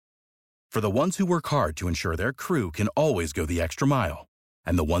For the ones who work hard to ensure their crew can always go the extra mile,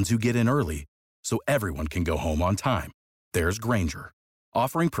 and the ones who get in early so everyone can go home on time, there's Grainger,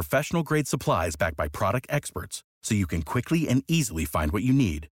 offering professional-grade supplies backed by product experts so you can quickly and easily find what you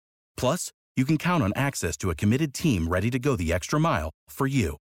need. Plus, you can count on access to a committed team ready to go the extra mile for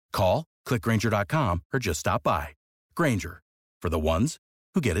you. Call, click Grainger.com, or just stop by. Grainger, for the ones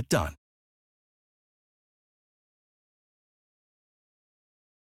who get it done.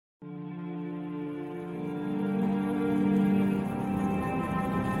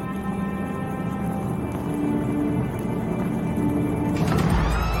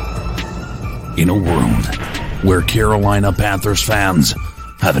 In a world where Carolina Panthers fans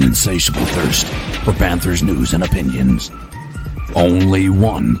have an insatiable thirst for Panthers news and opinions, only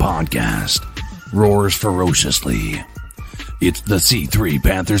one podcast roars ferociously. It's the C3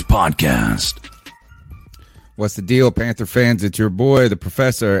 Panthers Podcast. What's the deal, Panther fans? It's your boy, the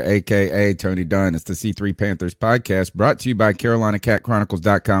Professor, a.k.a. Tony Dunn. It's the C3 Panthers Podcast, brought to you by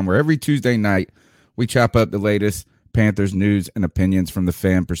CarolinaCatChronicles.com, where every Tuesday night we chop up the latest Panthers news and opinions from the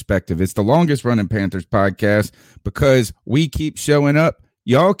fan perspective. It's the longest running Panthers podcast because we keep showing up,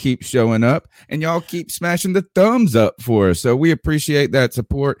 y'all keep showing up, and y'all keep smashing the thumbs up for us. So we appreciate that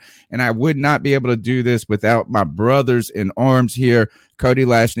support, and I would not be able to do this without my brothers in arms here. Cody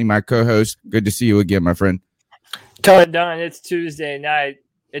Lashney, my co-host. Good to see you again, my friend. Tony Dunn, it's Tuesday night.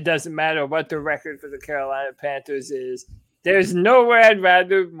 It doesn't matter what the record for the Carolina Panthers is. There's nowhere I'd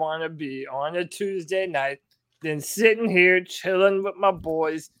rather want to be on a Tuesday night than sitting here chilling with my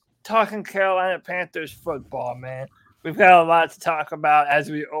boys, talking Carolina Panthers football, man. We've got a lot to talk about, as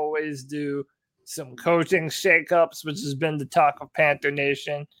we always do. Some coaching shakeups, which has been the talk of Panther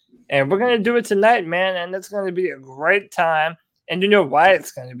Nation. And we're going to do it tonight, man, and it's going to be a great time. And you know why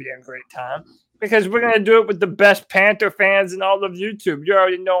it's going to be a great time? Because we're going to do it with the best Panther fans in all of YouTube. You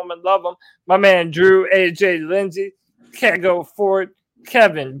already know them and love them. My man Drew, AJ Lindsay, Kego Ford,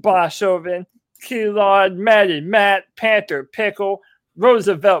 Kevin Boshoven, Keylord, Maddie, Matt, Panther Pickle,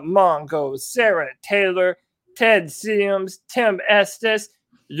 Roosevelt Mongo, Sarah Taylor, Ted Seams, Tim Estes,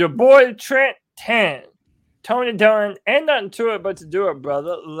 your boy Trent 10, Tony Dunn, and nothing to it but to do it,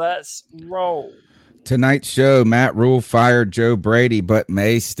 brother. Let's roll. Tonight's show, Matt Rule fired Joe Brady, but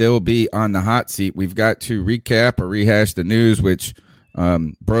may still be on the hot seat. We've got to recap or rehash the news, which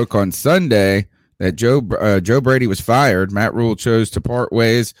broke on Sunday, that Joe Brady was fired. Matt Rule chose to part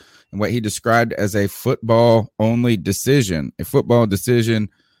ways in what he described as a football-only decision. A football decision,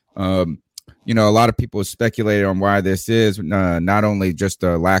 a lot of people have speculated on why this is, not only just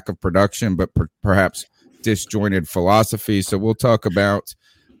a lack of production, but perhaps disjointed philosophy. So we'll talk about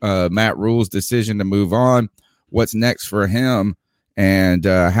Matt Rule's decision to move on, what's next for him, and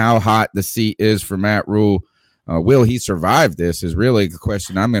how hot the seat is for Matt Rule. Will he survive this is really the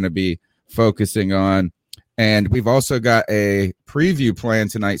question I'm going to be focusing on. And we've also got a preview plan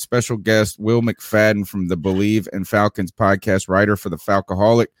tonight. Special guest Will McFadden from the Believe in Falcons podcast, writer for the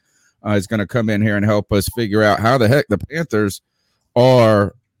Falcoholic, is going to come in here and help us figure out how the heck the Panthers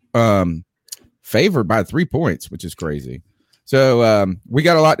are favored by 3 points, which is crazy. So we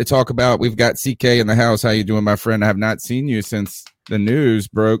got a lot to talk about. We've got CK in the house. How you doing, my friend? I have not seen you since the news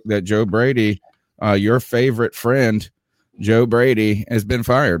broke that Joe Brady, your favorite friend, Joe Brady, has been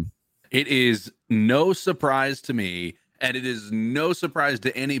fired. It is no surprise to me, and it is no surprise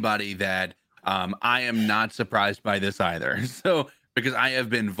to anybody that I am not surprised by this either. So, because I have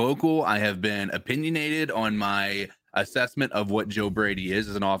been vocal, I have been opinionated on my assessment of what Joe Brady is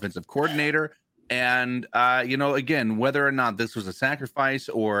as an offensive coordinator. And, again, whether or not this was a sacrifice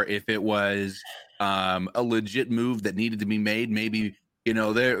or if it was a legit move that needed to be made, maybe,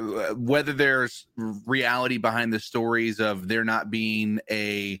 whether there's reality behind the stories of there not being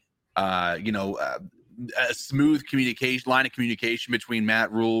a smooth line of communication between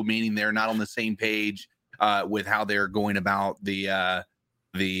Matt Rule, meaning they're not on the same page with how they're going about the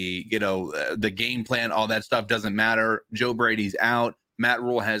game plan. All that stuff doesn't matter. Joe Brady's out. Matt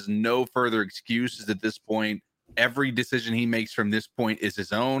Rule has no further excuses at this point. Every decision he makes from this point is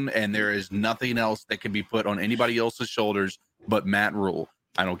his own, and there is nothing else that can be put on anybody else's shoulders but Matt Rule.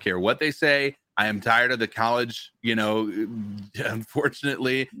 I don't care what they say. I am tired of the college,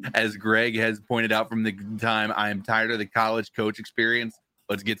 unfortunately, as Greg has pointed out from the time, I am tired of the college coach experience.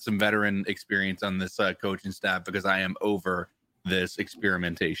 Let's get some veteran experience on this coaching staff because I am over this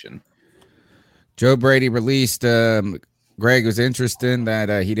experimentation. Joe Brady released, Greg, was interesting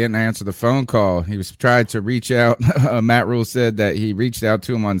that he didn't answer the phone call. He was trying to reach out. Matt Rule said that he reached out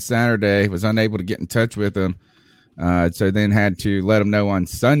to him on Saturday, was unable to get in touch with him. So then had to let him know on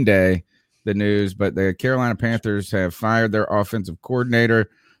Sunday the news. But the Carolina Panthers have fired their offensive coordinator.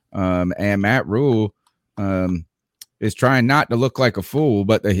 And Matt Rule is trying not to look like a fool,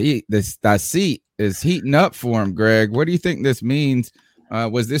 but the seat is heating up for him. Greg, what do you think this means?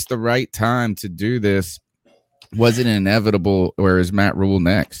 Was this the right time to do this? Was it inevitable, or is Matt Rule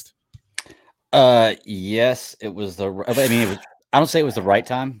next? Yes, it was I don't say it was the right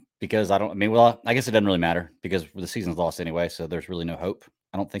time because I guess it doesn't really matter because the season's lost anyway, so there's really no hope,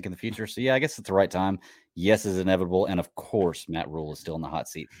 I don't think, in the future. So yeah, I guess it's the right time. Yes, it's inevitable, and of course, Matt Rule is still in the hot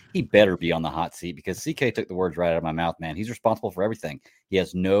seat. He better be on the hot seat because CK took the words right out of my mouth, man. He's responsible for everything. He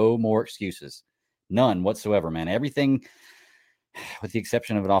has no more excuses, none whatsoever, man. Everything, with the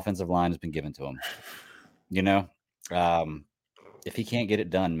exception of an offensive line, has been given to him. You know, if he can't get it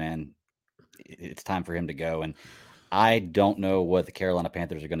done, man, it's time for him to go. And I don't know what the Carolina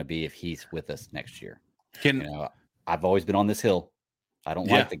Panthers are going to be if he's with us next year. I've always been on this hill. I don't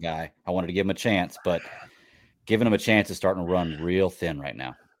like the guy. I wanted to give him a chance, but giving him a chance is starting to run real thin right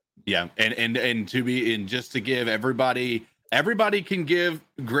now. Yeah, and just to give everybody can give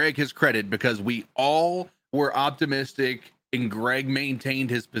Greg his credit because we all were optimistic, and Greg maintained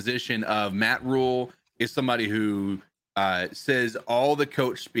his position of Matt Rule is somebody who says all the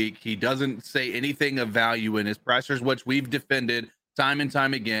coach speak. He doesn't say anything of value in his pressers, which we've defended time and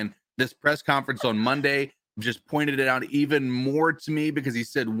time again. This press conference on Monday just pointed it out even more to me because he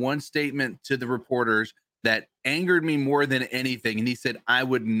said one statement to the reporters that angered me more than anything. And he said, I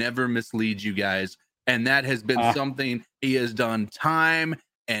would never mislead you guys. And that has been something he has done time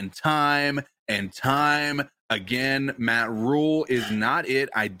and time and time again. Matt Rule is not it.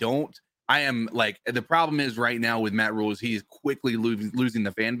 I am like, the problem is right now with Matt Rule is he's quickly losing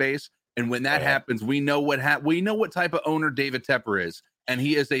the fan base. And when that happens, we know what type of owner David Tepper is. And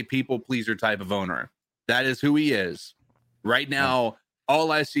he is a people pleaser type of owner. That is who he is. Right now,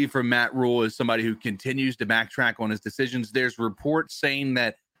 all I see from Matt Rule is somebody who continues to backtrack on his decisions. There's reports saying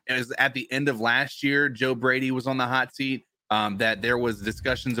that as at the end of last year, Joe Brady was on the hot seat, that there was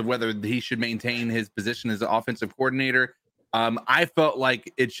discussions of whether he should maintain his position as an offensive coordinator. I felt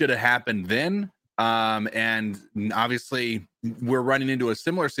like it should have happened then. And obviously, we're running into a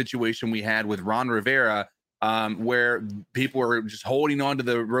similar situation we had with Ron Rivera, where people were just holding on to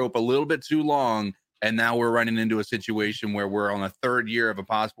the rope a little bit too long. And now we're running into a situation where we're on the third year of a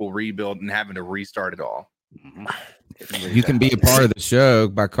possible rebuild and having to restart it all. You can be a part of the show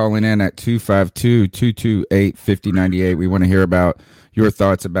by calling in at 252-228-5098. We want to hear about your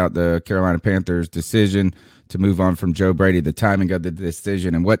thoughts about the Carolina Panthers decision to move on from Joe Brady, the timing of the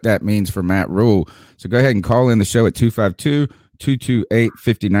decision, and what that means for Matt Rule. So go ahead and call in the show at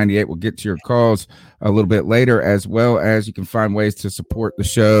 252-228-5098. We'll get to your calls a little bit later, as well as you can find ways to support the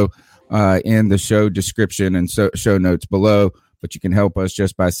show in the show description and show notes below, but you can help us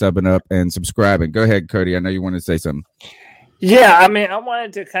just by subbing up and subscribing. Go ahead, Cody. I know you want to say something. Yeah, I mean, I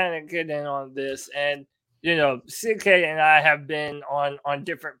wanted to kind of get in on this, and CK and I have been on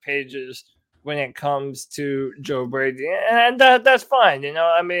different pages when it comes to Joe Brady, and that's fine.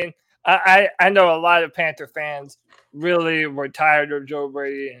 I mean, I know a lot of Panther fans really were tired of Joe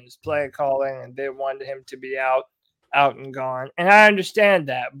Brady and his play calling, and they wanted him to be out and gone, and I understand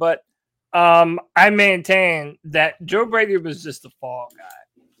that, but I maintain that Joe Brady was just a fall guy.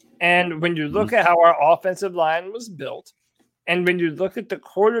 And when you look at how our offensive line was built, and when you look at the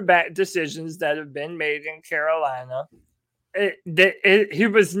quarterback decisions that have been made in Carolina, he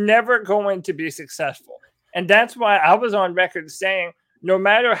was never going to be successful. And that's why I was on record saying, no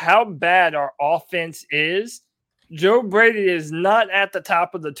matter how bad our offense is, Joe Brady is not at the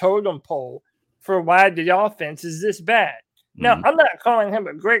top of the totem pole for why the offense is this bad. Now, I'm not calling him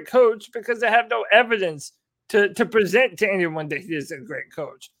a great coach because I have no evidence to present to anyone that he is a great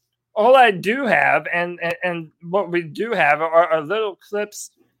coach. All I do have, and what we do have, are little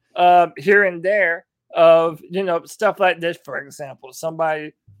clips here and there of stuff like this. For example,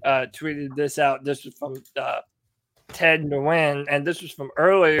 somebody tweeted this out. This was from Ted Nguyen, and this was from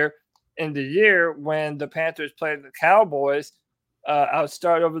earlier in the year when the Panthers played the Cowboys. I'll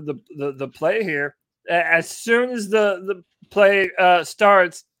start over the play here. As soon as the play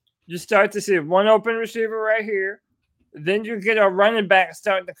starts, you start to see one open receiver right here. Then you get a running back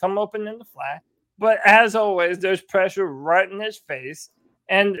starting to come open in the flat. But as always, there's pressure right in his face.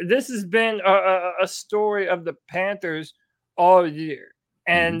 And this has been a story of the Panthers all year.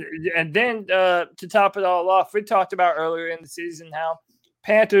 And then to top it all off, we talked about earlier in the season how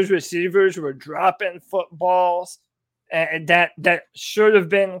Panthers receivers were dropping footballs and that should have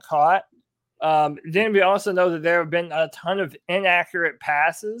been caught. Then we also know that there have been a ton of inaccurate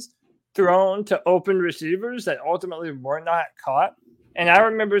passes thrown to open receivers that ultimately were not caught. And I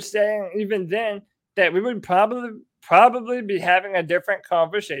remember saying even then that we would probably probably be having a different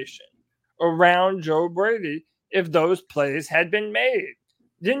conversation around Joe Brady if those plays had been made.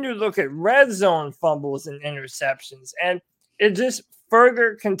 Then you look at red zone fumbles and interceptions, and it just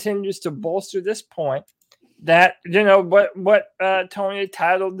further continues to bolster this point that, what Tony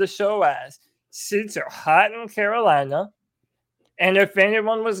titled the show as, seats are hot in Carolina, and if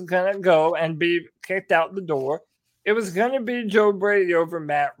anyone was going to go and be kicked out the door, it was going to be Joe Brady over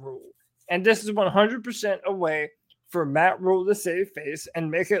Matt Rule. And this is 100% a way for Matt Rule to save face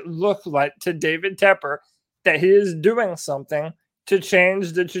and make it look like to David Tepper that he is doing something to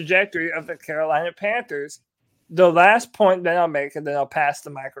change the trajectory of the Carolina Panthers. The last point that I'll make, and then I'll pass the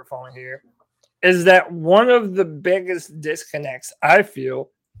microphone here, is that one of the biggest disconnects I feel,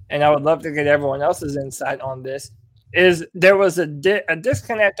 and I would love to get everyone else's insight on this, is there was a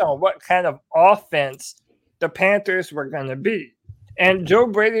disconnect on what kind of offense the Panthers were going to be. And Joe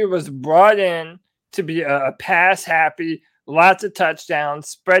Brady was brought in to be a pass-happy, lots of touchdowns,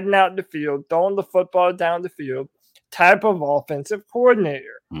 spreading out the field, throwing the football down the field type of offensive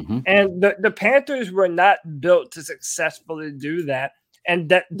coordinator. Mm-hmm. And the Panthers were not built to successfully do that. And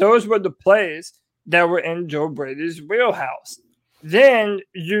that those were the plays that were in Joe Brady's wheelhouse. Then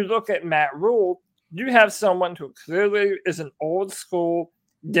you look at Matt Rule, you have someone who clearly is an old school,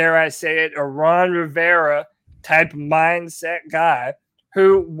 dare I say it, a Ron Rivera type mindset guy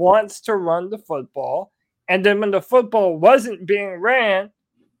who wants to run the football. And then when the football wasn't being ran,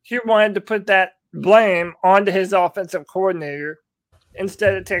 he wanted to put that blame onto his offensive coordinator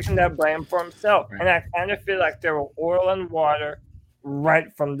instead of taking that blame for himself. Right. And I kind of feel like they were oil and water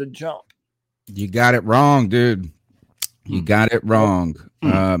right from the jump. You got it wrong, dude. You got it wrong.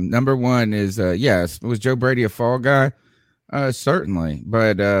 Number one is, yes, was Joe Brady a fall guy? Certainly.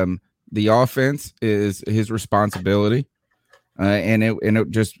 But the offense is his responsibility. And it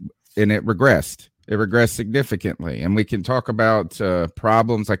regressed. It regressed significantly. And we can talk about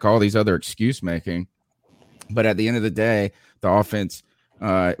problems like all these other excuse making. But at the end of the day, the offense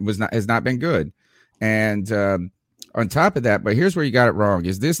has not been good. And on top of that, but here's where you got it wrong,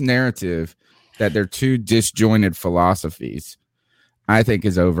 is this narrative that they're two disjointed philosophies, I think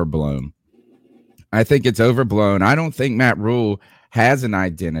is overblown. I think it's overblown. I don't think Matt Rule has an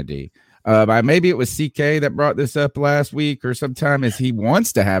identity. Maybe it was CK that brought this up last week or sometime, is he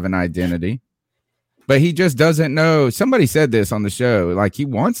wants to have an identity, but he just doesn't know. Somebody said this on the show, like he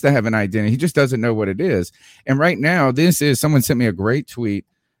wants to have an identity. He just doesn't know what it is. And right now, someone sent me a great tweet,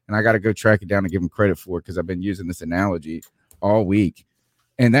 and I got to go track it down and give him credit for it because I've been using this analogy all week.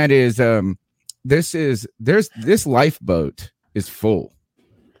 And that is, this lifeboat is full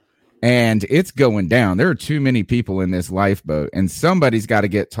and it's going down. There are too many people in this lifeboat, and somebody's got to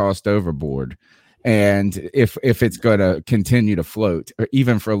get tossed overboard. And if it's going to continue to float, or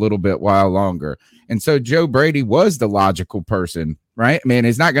even for a little bit while longer. And so Joe Brady was the logical person, right? I mean,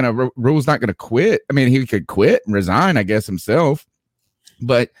 Rule's not going to quit. I mean, he could quit and resign, I guess, himself.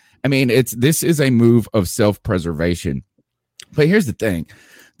 But I mean, this is a move of self-preservation. But here's the thing.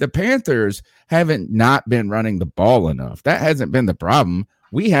 The Panthers haven't not been running the ball enough. That hasn't been the problem.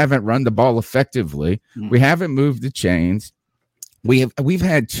 We haven't run the ball effectively. We haven't moved the chains. We've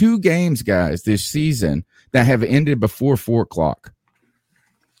had 2 games, guys, this season that have ended before 4 o'clock.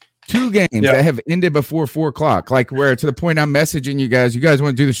 2 games that have ended before 4 o'clock. Like, where to the point I'm messaging you guys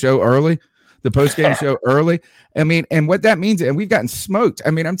want to do the show early, the post-game show early. I mean, and what that means, and we've gotten smoked.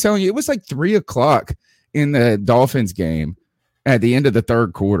 I mean, I'm telling you, it was like 3 o'clock in the Dolphins game at the end of the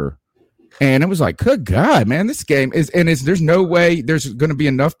third quarter. And it was like, good God, man, this game there's no way there's going to be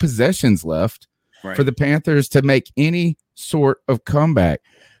enough possessions left for the Panthers to make any sort of comeback.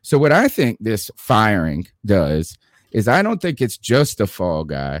 So what I think this firing does is, I don't think it's just a fall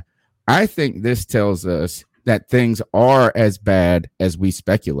guy. I think this tells us that things are as bad as we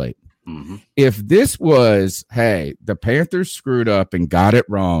speculate. Mm-hmm. If this was, hey, the Panthers screwed up and got it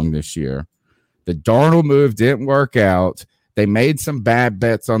wrong this year, the Darnold move didn't work out, they made some bad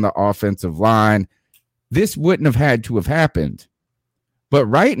bets on the offensive line, this wouldn't have had to have happened. But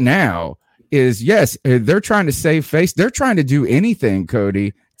right now is, yes, they're trying to save face. They're trying to do anything,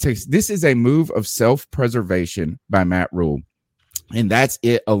 Cody. This is a move of self-preservation by Matt Rule. And that's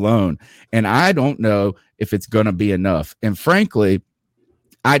it alone. And I don't know if it's going to be enough. And frankly,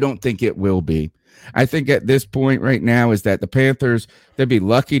 I don't think it will be. I think at this point right now is that the Panthers, they'd be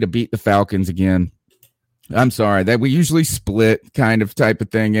lucky to beat the Falcons again. I'm sorry that we usually split kind of type of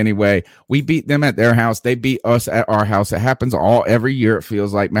thing. Anyway, we beat them at their house. They beat us at our house. It happens every year. It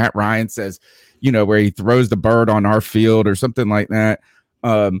feels like Matt Ryan says, where he throws the bird on our field or something like that.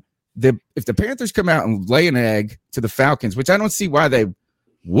 If the Panthers come out and lay an egg to the Falcons, which I don't see why they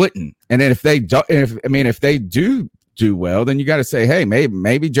wouldn't. And then if they do, if they do well, then you got to say, hey,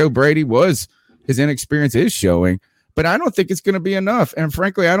 maybe Joe Brady his inexperience is showing, but I don't think it's going to be enough. And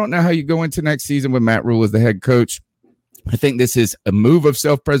frankly, I don't know how you go into next season with Matt Rule as the head coach. I think this is a move of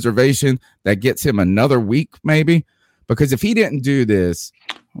self-preservation that gets him another week, maybe, because if he didn't do this,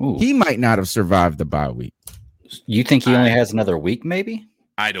 he might not have survived the bye week. You think he only has another week, maybe?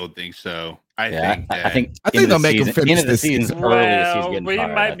 I don't think so. I think they'll make him finish this season. We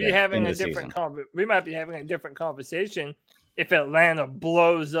might be having a different conversation if Atlanta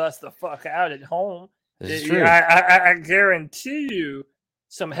blows us the fuck out at home. This is true. I guarantee you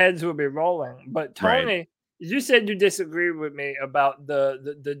some heads will be rolling. But Tony, you said you disagree with me about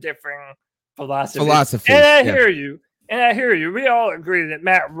the differing philosophies. And I hear you. We all agree that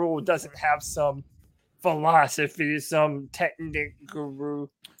Matt Rule doesn't have some philosophy, some technique guru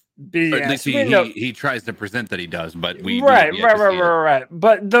BS. Or at least he tries to present that he does, but we right.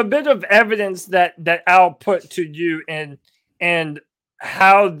 But the bit of evidence that I'll put to you and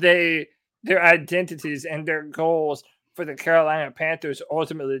how their identities and their goals for the Carolina Panthers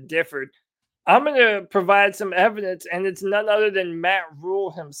ultimately differed, I'm going to provide some evidence, and it's none other than Matt Rule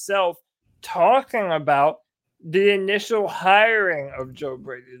himself talking about the initial hiring of Joe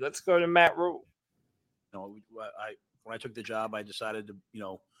Brady. Let's go to Matt Rule. When I took the job, I decided to,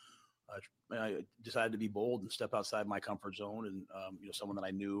 I decided to be bold and step outside my comfort zone, and someone that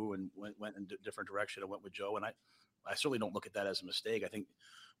I knew, and went in a different direction. I went with Joe, and I certainly don't look at that as a mistake. I think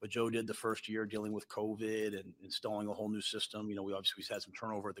what Joe did the first year, dealing with COVID and installing a whole new system, we obviously had some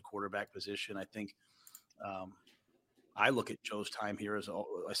turnover at the quarterback position. I think I look at Joe's time here as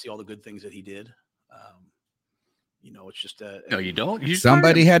I see all the good things that he did. It's just no, you don't.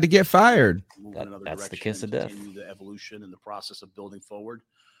 Somebody had to get fired. That's the kiss of death. The evolution and the process of building forward.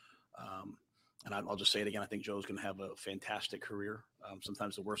 And I'll just say it again. I think Joe's going to have a fantastic career.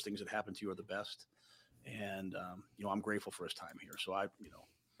 Sometimes the worst things that happen to you are the best. And I'm grateful for his time here. So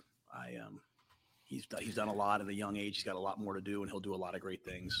he's done a lot at a young age. He's got a lot more to do, and he'll do a lot of great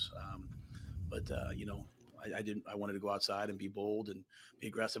things. I wanted to go outside and be bold and be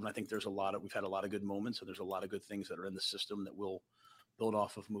aggressive. And I think we've had a lot of good moments, and there's a lot of good things that are in the system that we'll build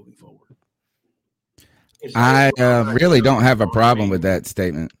off of moving forward. I really don't have a problem with that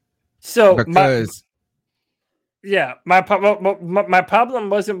statement. So because my problem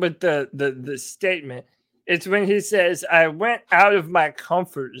wasn't with the statement. It's when he says, I went out of my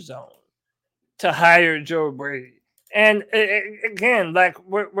comfort zone to hire Joe Brady. And again, like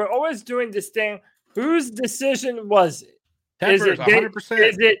we're always doing this thing. Whose decision was it? Tepper's, is it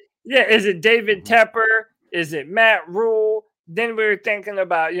 100%. Is it David Tepper? Is it Matt Rule? Then we were thinking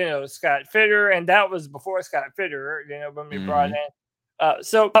about, Scott Fitterer, and that was before Scott Fitterer, when we brought in.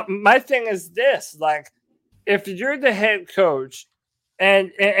 So my thing is this, like, if you're the head coach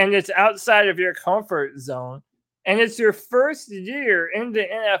and it's outside of your comfort zone and it's your first year in the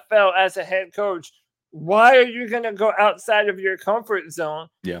NFL as a head coach, why are you going to go outside of your comfort zone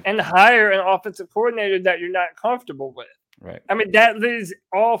and hire an offensive coordinator that you're not comfortable with? Right. I mean, that leads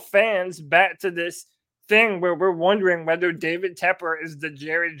all fans back to this thing where we're wondering whether David Tepper is the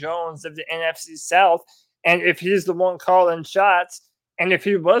Jerry Jones of the NFC South, and if he's the one calling shots, and if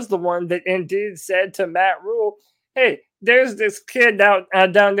he was the one that indeed said to Matt Rule, hey, there's this kid down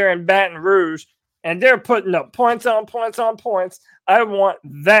there in Baton Rouge, and they're putting up points on points on points. I want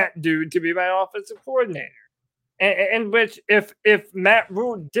that dude to be my offensive coordinator. In which, if Matt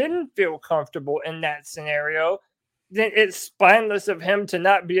Rule didn't feel comfortable in that scenario, then it's spineless of him to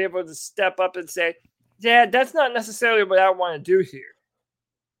not be able to step up and say, yeah, that's not necessarily what I want to do here.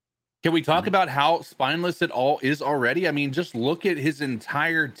 Can we talk about how spineless it all is already? I mean, just look at his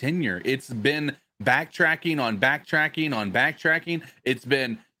entire tenure. It's been backtracking on backtracking on backtracking. It's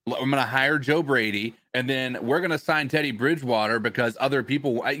been, I'm going to hire Joe Brady, and then we're going to sign Teddy Bridgewater because other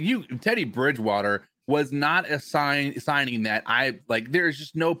people, Teddy Bridgewater was not a signing that there's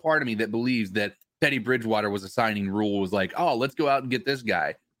just no part of me that believes that Teddy Bridgewater was a signing. Rule was like, oh, let's go out and get this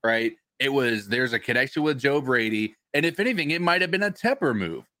guy, right? It was, there's a connection with Joe Brady. And if anything, it might have been a Tepper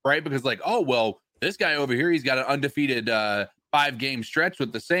move, right? Because this guy over here, he's got an undefeated 5-game stretch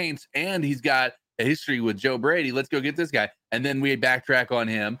with the Saints, and he's got a history with Joe Brady. Let's go get this guy. And then we backtrack on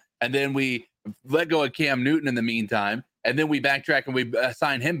him. And then we let go of Cam Newton in the meantime. And then we backtrack and we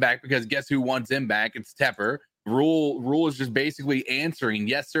sign him back because guess who wants him back? It's Tepper. Rule is just basically answering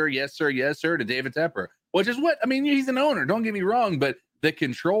yes, sir, yes, sir, yes, sir to David Tepper, which is what, I mean, he's an owner. Don't get me wrong, but the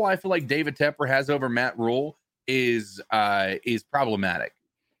control I feel like David Tepper has over Matt Rule is problematic.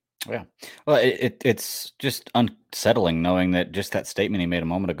 Yeah. Well, it's just unsettling knowing that just that statement he made a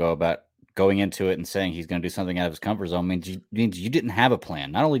moment ago about going into it and saying he's going to do something out of his comfort zone means you didn't have a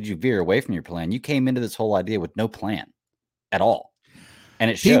plan. Not only did you veer away from your plan, you came into this whole idea with no plan at all. And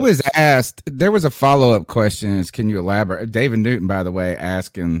it shows. He was asked, there was a follow-up question. Can you elaborate? David Newton, by the way,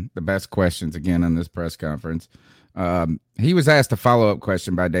 asking the best questions again on this press conference. He was asked a follow-up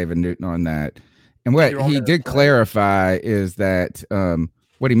question by David Newton on that. And what he did clarify is that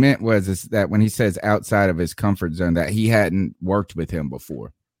what he meant is that when he says outside of his comfort zone, that he hadn't worked with him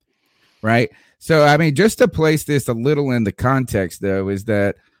before. Right. So, I mean, just to place this a little in the context, though, is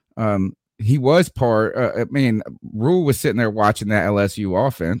that he was part. Rule was sitting there watching that LSU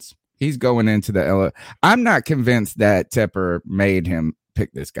offense. He's going into the I'm not convinced that Tepper made him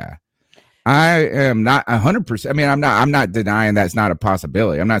pick this guy. I am not 100%. I mean, I'm not denying that's not a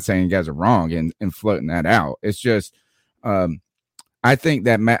possibility. I'm not saying you guys are wrong in floating that out. It's just I think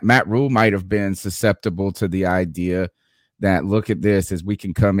that Matt Rule might have been susceptible to the idea that, look at this, as we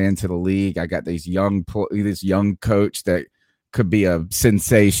can come into the league. I got this young coach that could be a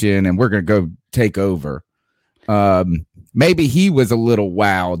sensation, and we're going to go take over. Maybe he was a little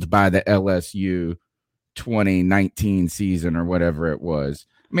wowed by the LSU 2019 season or whatever it was.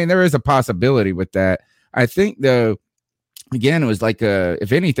 I mean, there is a possibility with that. I think, though, again, it was like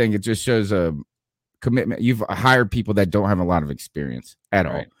if anything, it just shows a commitment. You've hired people that don't have a lot of experience at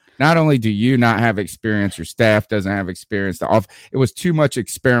all. Not only do you not have experience, your staff doesn't have experience. It was too much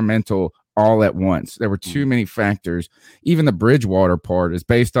experimental all at once. There were too many factors. Even the Bridgewater part is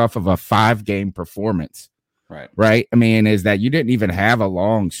based off of a 5-game performance. Right. I mean, is that you didn't even have a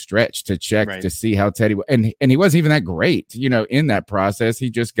long stretch to check to see how Teddy and he wasn't even that great, in that process.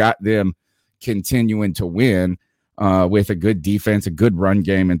 He just got them continuing to win with a good defense, a good run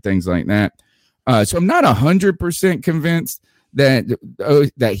game, and things like that. So I'm not 100% convinced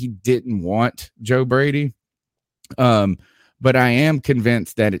that he didn't want Joe Brady. But I am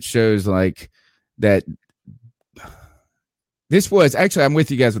convinced that it shows like that this was actually, I'm with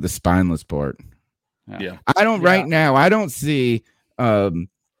you guys with the spineless part. Yeah. I don't right now. I don't see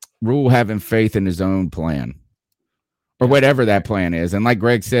Rule having faith in his own plan or whatever that plan is. And like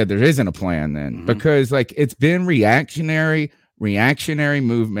Greg said, there isn't a plan then because like it's been reactionary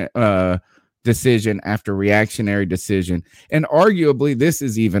movement, decision after reactionary decision. And arguably this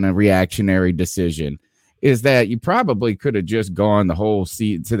is even a reactionary decision, is that you probably could have just gone the whole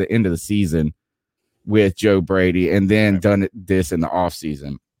season to the end of the season with Joe Brady and then done this in the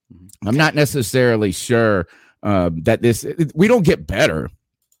offseason. I'm not necessarily sure that we don't get better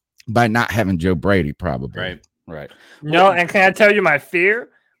by not having Joe Brady, probably. Right. No, and can I tell you my fear?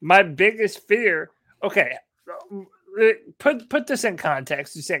 My biggest fear. Okay, put this in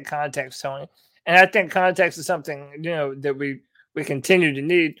context. You said context, Tony, and I think context is something that we continue to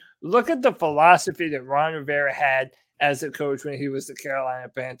need. Look at the philosophy that Ron Rivera had as a coach when he was the Carolina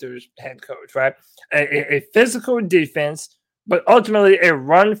Panthers head coach. Right, a physical defense, but ultimately a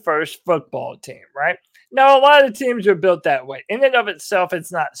run-first football team, right? Now, a lot of teams are built that way. In and of itself,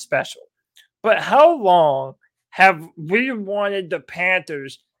 it's not special. But how long have we wanted the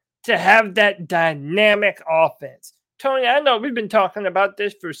Panthers to have that dynamic offense? Tony, I know we've been talking about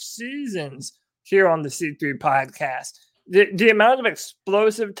this for seasons here on the C3 podcast. The amount of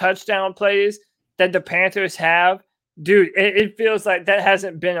explosive touchdown plays that the Panthers have, dude, it feels like that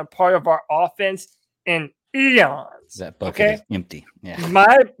hasn't been a part of our offense in eons. That bucket is empty. Yeah.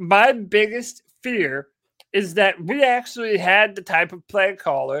 My biggest fear is that we actually had the type of play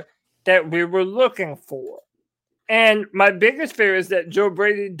caller that we were looking for. And my biggest fear is that Joe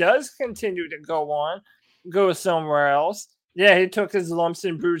Brady does continue to go somewhere else. Yeah, he took his lumps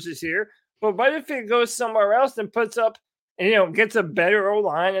and bruises here. But what if he goes somewhere else and puts up, gets a better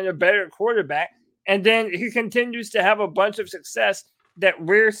O-line and a better quarterback, and then he continues to have a bunch of success that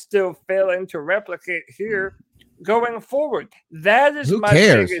we're still failing to replicate here going forward? That is Who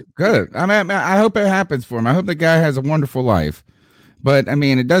cares? biggest. Good. I hope it happens for him. I hope the guy has a wonderful life. But I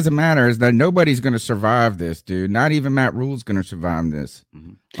mean, it doesn't matter. Is that nobody's going to survive this, dude? Not even Matt Rule's going to survive this.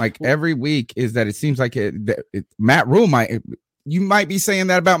 Like every week, is that it seems like Matt Rule you might be saying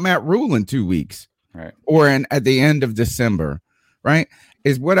that about Matt Rule in 2 weeks, right? Or at the end of December, right?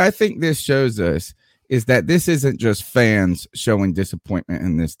 Is what I think this shows us is that this isn't just fans showing disappointment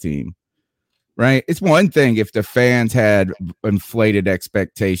in this team, right? It's one thing if the fans had inflated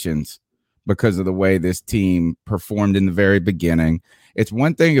expectations because of the way this team performed in the very beginning. It's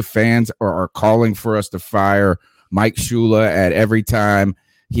one thing if fans are calling for us to fire Mike Shula at every time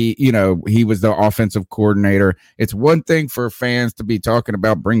he was the offensive coordinator. It's one thing for fans to be talking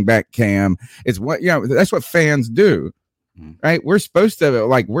about bring back Cam. It's that's what fans do. Right. We're supposed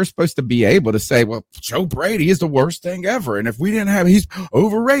to be able to say, well, Joe Brady is the worst thing ever. And if we didn't have, he's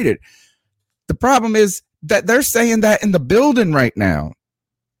overrated. The problem is that they're saying that in the building right now.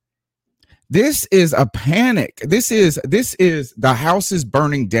 This is a panic. This is the house is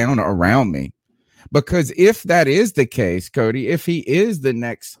burning down around me. Because if that is the case, Cody, if he is the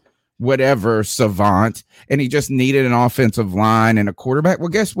next whatever savant and he just needed an offensive line and a quarterback, well,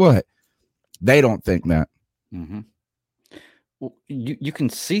 guess what? They don't think that. Mm-hmm. Well, you can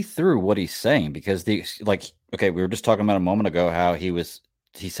see through what he's saying because we were just talking about a moment ago how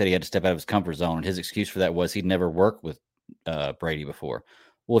he said he had to step out of his comfort zone, and his excuse for that was he'd never worked with Brady before.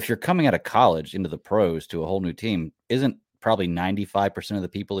 Well, if you're coming out of college into the pros to a whole new team, isn't probably 95% of the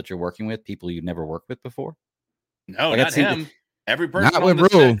people that you're working with people you've never worked with before? No, not him. Every person on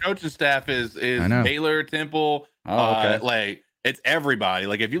the coaching staff is Baylor, Temple. Okay. It's everybody.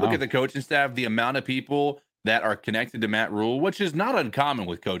 Like if you look at the coaching staff, the amount of people that are connected to Matt Rule, which is not uncommon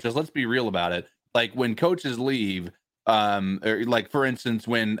with coaches. Let's be real about it. Like when coaches leave, or like for instance,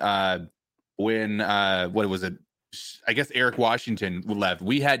 when what was it? I guess Eric Washington left.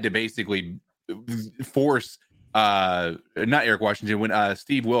 We had to basically force not Eric Washington when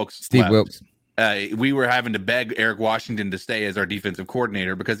Steve Wilks left. We were having to beg Eric Washington to stay as our defensive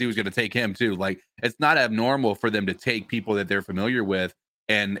coordinator because he was going to take him too. Like it's not abnormal for them to take people that they're familiar with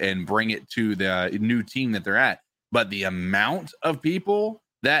and bring it to the new team that they're at. But the amount of people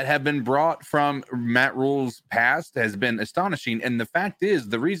that have been brought from Matt Rule's past has been astonishing. And the fact is,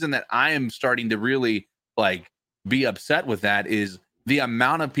 the reason that I am starting to really be upset with that is the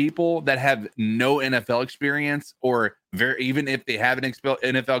amount of people that have no NFL experience, or even if they have an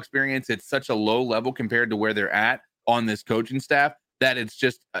NFL experience, it's such a low level compared to where they're at on this coaching staff that it's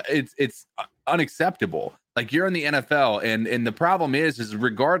just it's unacceptable. Like you're in the NFL, and the problem is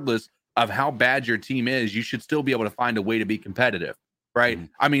regardless of how bad your team is, you should still be able to find a way to be competitive, right? Mm-hmm.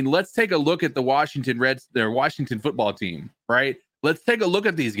 I mean, let's take a look at the their Washington football team, right? Let's take a look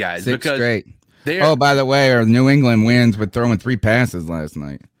at these guys because straight. Oh, by the way, our New England wins with throwing 3 passes last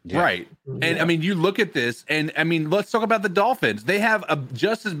night. Yeah. Right. And I mean, you look at this, and I mean, let's talk about the Dolphins. They have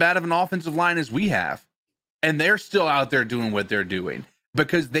just as bad of an offensive line as we have, and they're still out there doing what they're doing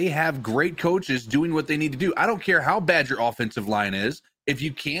because they have great coaches doing what they need to do. I don't care how bad your offensive line is. If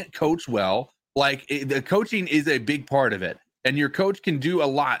you can't coach well, the coaching is a big part of it, and your coach can do a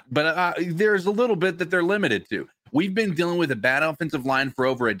lot, but there's a little bit that they're limited to. We've been dealing with a bad offensive line for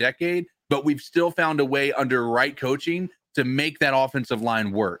over a decade, but we've still found a way under right coaching to make that offensive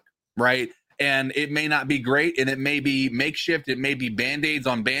line work, right? And it may not be great, and it may be makeshift. It may be Band-Aids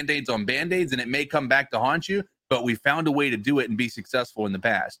on Band-Aids on Band-Aids, and it may come back to haunt you, but we found a way to do it and be successful in the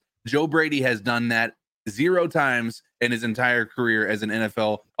past. Joe Brady has done that 0 times in his entire career as an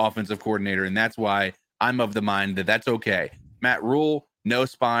NFL offensive coordinator, and that's why I'm of the mind that that's okay. Matt Rule, no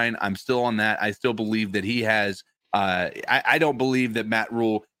spine. I'm still on that. I still believe that he has I don't believe that Matt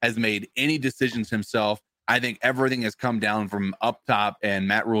Rule has made any decisions himself. I think everything has come down from up top, and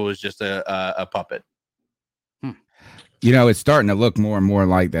Matt Rule is just a puppet. You know, it's starting to look more and more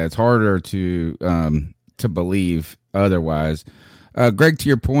like that. It's harder to believe otherwise. Greg, to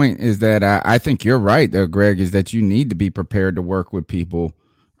your point is that I think you're right, though, Greg, is that you need to be prepared to work with people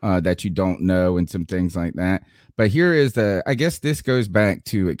that you don't know and some things like that. But here is I guess this goes back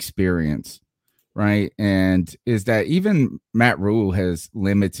to experience. Right. And is that even Matt Rule has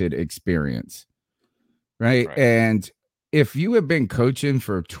limited experience. Right. And if you have been coaching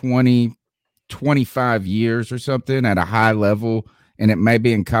for 20, 25 years or something at a high level, and it may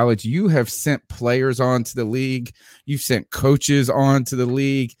be in college, you have sent players onto the league, you've sent coaches onto the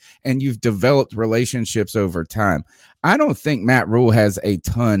league, and you've developed relationships over time. I don't think Matt Rule has a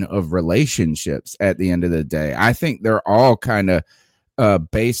ton of relationships at the end of the day. I think they're all kind of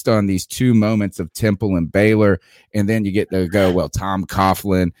based on these 2 moments of Temple and Baylor, and then you get to go, well, Tom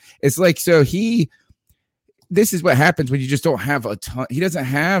Coughlin. It's like, so this is what happens when you just don't have a ton. He doesn't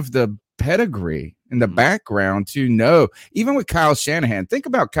have the pedigree in the background to know. Even with Kyle Shanahan, think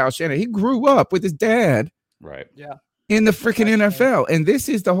about Kyle Shanahan. He grew up with his dad, right? Yeah, in the freaking NFL, and this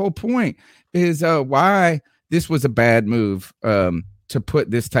is the whole point: is why this was a bad move to put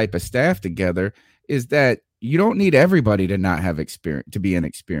this type of staff together. Is that you don't need everybody to not have experience, to be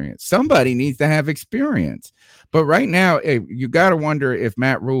inexperienced. Somebody needs to have experience. But right now, you got to wonder if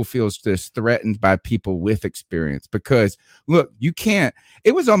Matt Rule feels just threatened by people with experience. Because, look, you can't.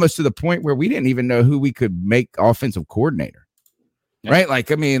 It was almost to the point where we didn't even know who we could make offensive coordinator. Yeah. Right?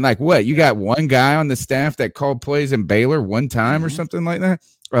 Like, I mean, like what? You got one guy on the staff that called plays in Baylor one time or something like that?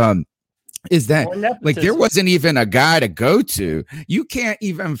 Is that, like, there wasn't even a guy to go to. You can't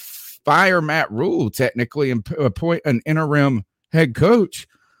even fire Matt Rule technically and appoint an interim head coach.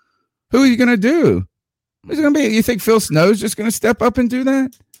 Who are you going to do? Who's going to be? You think Phil Snow's just going to step up and do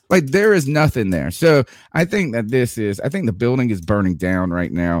that? Like there is nothing there. So I think that I think the building is burning down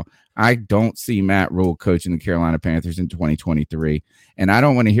right now. I don't see Matt Rule coaching the Carolina Panthers in 2023. And I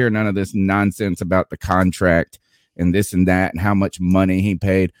don't want to hear none of this nonsense about the contract and this and that and how much money he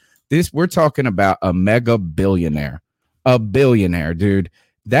paid. We're talking about a mega billionaire, dude.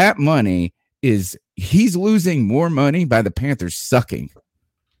 That money he's losing more money by the Panthers sucking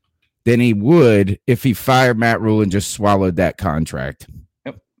than he would if he fired Matt Rule and just swallowed that contract.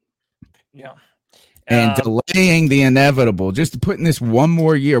 Yeah. And delaying the inevitable, just putting this one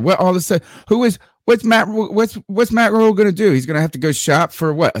more year. What all of a sudden, what's Matt Rule going to do? He's going to have to go shop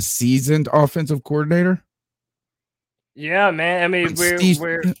for what, a seasoned offensive coordinator? Yeah, man. I mean,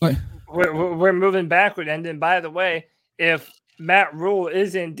 we're moving backward. And then, by the way, if Matt Rule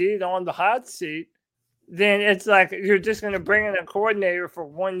is indeed on the hot seat, then it's like you're just going to bring in a coordinator for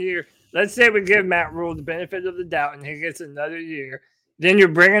 1 year. Let's say we give Matt Rule the benefit of the doubt and he gets another year. Then you're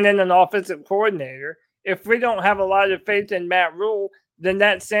bringing in an offensive coordinator. If we don't have a lot of faith in Matt Rule, then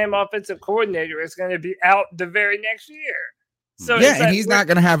that same offensive coordinator is going to be out the very next year. So and he's not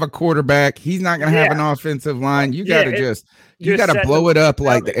going to have a quarterback. He's not going to have an offensive line. You got to blow it up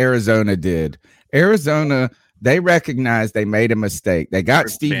like the Arizona did. Arizona, they recognized they made a mistake. They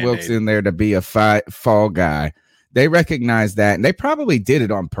got Steve Wilkes in there to be a fall guy. They recognized that, and they probably did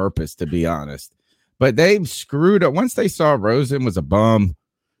it on purpose, to be honest. But they screwed up. Once they saw Rosen was a bum,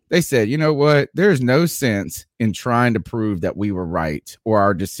 they said, you know what? There's no sense in trying to prove that we were right or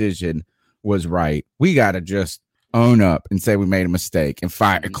our decision was right. We got to just own up and say we made a mistake and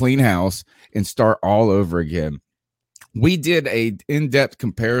fire a clean house and start all over again. We did a in-depth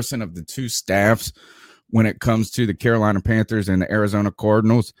comparison of the two staffs when it comes to the Carolina Panthers and the Arizona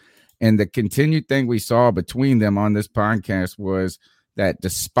Cardinals. And the continued thing we saw between them on this podcast was that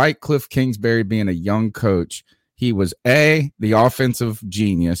despite Cliff Kingsbury being a young coach, he was the offensive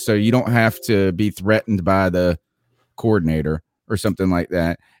genius. So you don't have to be threatened by the coordinator or something like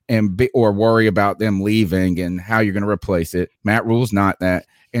that or worry about them leaving and how you're going to replace it. Matt Rule's not that.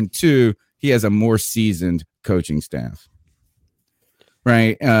 And two, he has a more seasoned coaching staff.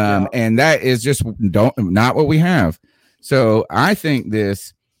 Right. And that is just not what we have. So I think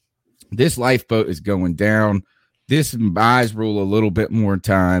this lifeboat is going down. This buys Rule a little bit more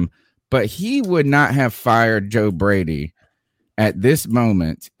time, but he would not have fired Joe Brady at this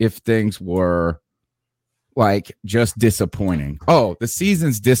moment if things were like just disappointing. Oh, the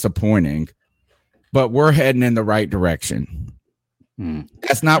season's disappointing, but we're heading in the right direction.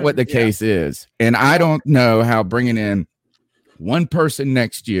 That's not what the case is. And I don't know how bringing in one person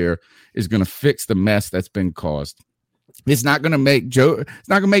next year is going to fix the mess that's been caused. It's not going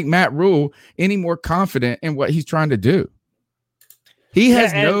to make Matt Rule any more confident in what he's trying to do. He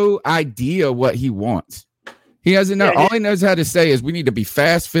has no idea what he wants. He doesn't know. All he knows how to say is we need to be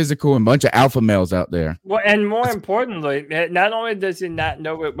fast, physical, and a bunch of alpha males out there. Well, and more importantly, not only does he not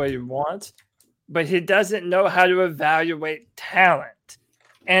know what he wants, but he doesn't know how to evaluate talent.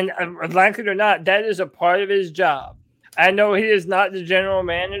 And like it or not, that is a part of his job. I know he is not the general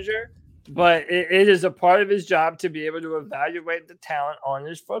manager, but it is a part of his job to be able to evaluate the talent on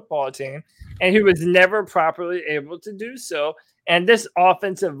his football team. And he was never properly able to do so. And this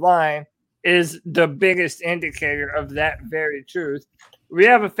offensive line is the biggest indicator of that very truth. We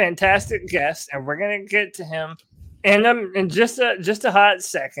have a fantastic guest, and we're going to get to him in just a hot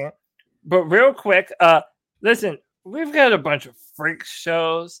second. But real quick, listen, we've got a bunch of freak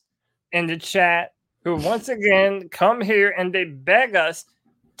shows in the chat who once again come here and they beg us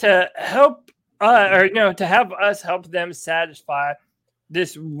to help to have us help them satisfy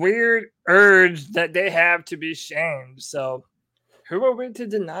this weird urge that they have to be shamed. So who are we to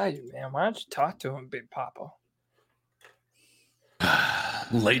deny you, man? Why don't you talk to him, Big Papa?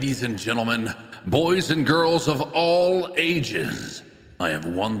 Ladies and gentlemen, boys and girls of all ages, I have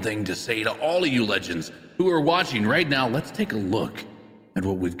one thing to say to all of you legends who are watching right now. Let's take a look at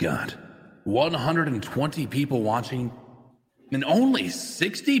what we've got. 120 people watching, and only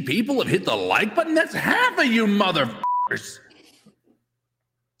 60 people have hit the like button. That's half of you motherfuckers.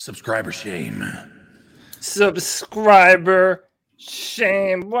 Subscriber shame. Subscriber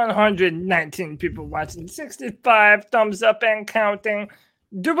shame. 119 people watching, 65 thumbs up and counting.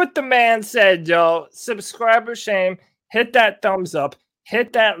 Do what the man said, yo. Subscriber shame. Hit that thumbs up.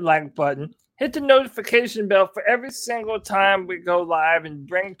 Hit that like button. Hit the notification bell for every single time we go live and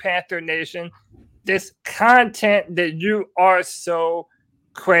bring Panther Nation this content that you are so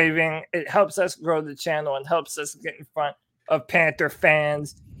craving. It helps us grow the channel and helps us get in front of Panther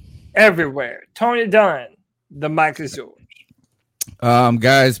fans everywhere. Tony Dunn, the mic is yours.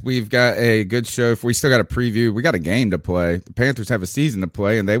 Guys, we've got a good show. We still got a preview. We got a game to play. The Panthers have a season to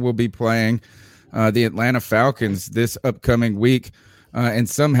play, and they will be playing the Atlanta Falcons this upcoming week. And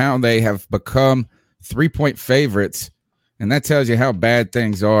somehow they have become 3-point favorites. And that tells you how bad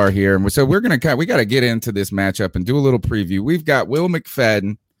things are here. And so we got to get into this matchup and do a little preview. We've got Will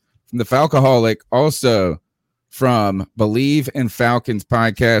McFadden from the Falcoholic, also from Believe in Falcons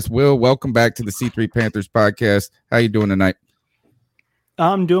podcast. Will, welcome back to the C3 Panthers podcast. How you doing tonight?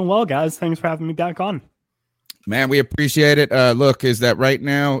 I'm doing well, guys. Thanks for having me back on. Man, we appreciate it. Look, is that right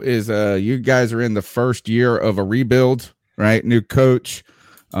now is you guys are in the first year of a rebuild, right? New coach,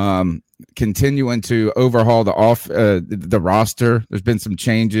 continuing to overhaul the roster. There's been some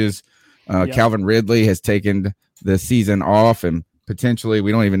changes. Yep. Calvin Ridley has taken the season off, and potentially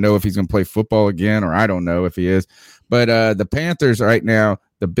we don't even know if he's going to play football again, or I don't know if he is. But the Panthers right now,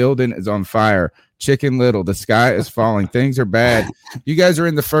 the building is on fire. Chicken Little, the sky is falling. Things are bad. You guys are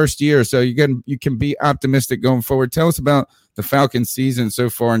in the first year, so you can be optimistic going forward. Tell us about the Falcons season so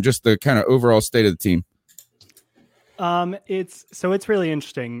far and just the kind of overall state of the team. It's really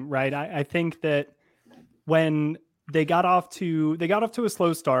interesting, right? I think that when they got off to a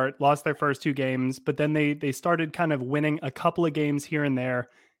slow start, lost their first 2 games, but then they started kind of winning a couple of games here and there,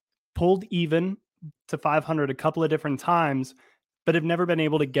 pulled even to 500 a couple of different times, but have never been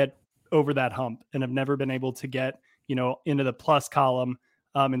able to get over that hump and have never been able to get, into the plus column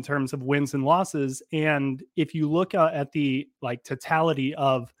in terms of wins and losses. And if you look at the totality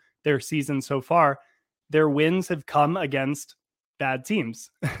of their season so far, their wins have come against bad teams.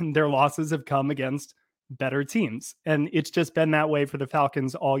 Their losses have come against better teams. And it's just been that way for the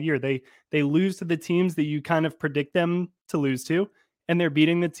Falcons all year. They lose to the teams that you kind of predict them to lose to, and they're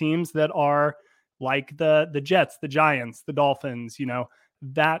beating the teams that are like the Jets, the Giants, the Dolphins,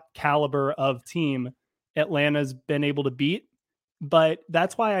 that caliber of team Atlanta's been able to beat. But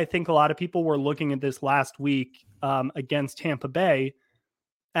that's why I think a lot of people were looking at this last week against Tampa Bay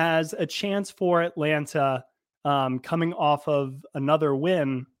as a chance for Atlanta coming off of another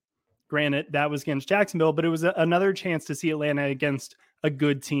win. Granted, that was against Jacksonville, but it was another chance to see Atlanta against a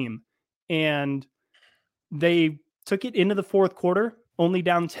good team. And they took it into the fourth quarter, only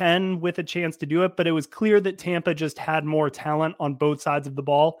down 10 with a chance to do it. But it was clear that Tampa just had more talent on both sides of the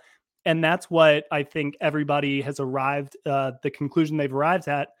ball. And that's what I think everybody has arrived, the conclusion they've arrived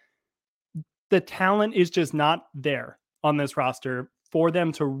at. The talent is just not there on this roster for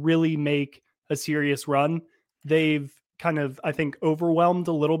them to really make a serious run. They've kind of, I think, overwhelmed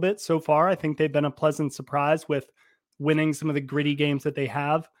a little bit so far. I think they've been a pleasant surprise with winning some of the gritty games that they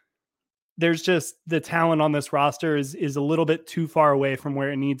have. There's just the talent on this roster is a little bit too far away from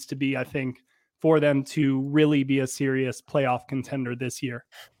where it needs to be, I think, for them to really be a serious playoff contender this year.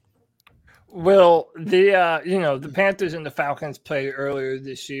 Well, the Panthers and the Falcons played earlier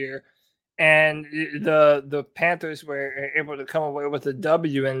this year, and the Panthers were able to come away with a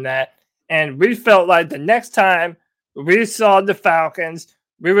W in that. And we felt like the next time we saw the Falcons,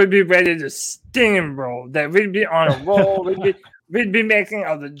 we would be ready to steamroll, that we'd be on a roll. We'd be making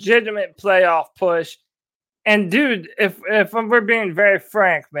a legitimate playoff push. And dude, if we're being very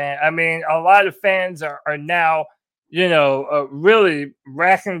frank, man, I mean, a lot of fans are now, really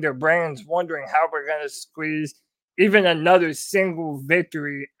racking their brains, wondering how we're going to squeeze even another single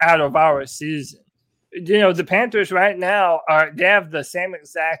victory out of our season. The Panthers right now they have the same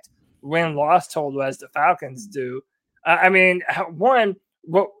exact win-loss total as the Falcons do. I mean, why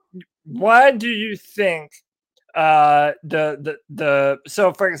do you think so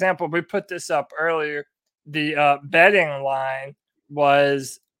for example, we put this up earlier, the betting line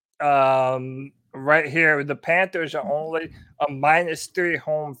was right here. The Panthers are only a -3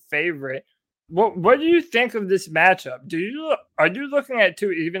 home favorite. What do you think of this matchup? Are you looking at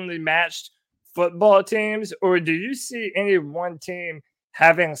 2 evenly matched football teams, or do you see any one team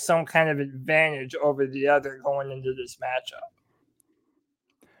having some kind of advantage over the other going into this matchup?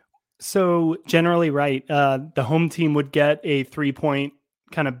 So generally, right, the home team would get a 3-point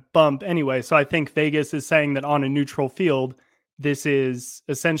kind of bump anyway. So I think Vegas is saying that on a neutral field, this is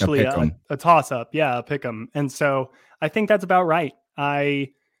essentially a toss-up. Yeah, a pick 'em. And so I think that's about right.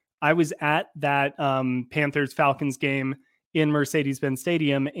 I was at that Panthers-Falcons game in Mercedes-Benz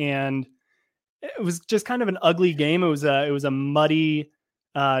Stadium, and it was just kind of an ugly game. It was a muddy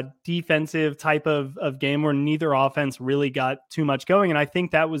defensive type of game where neither offense really got too much going. And I think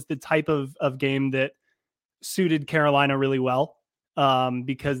that was the type of game that suited Carolina really well.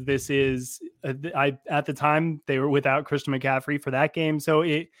 Because this is, at the time they were without Christian McCaffrey for that game. So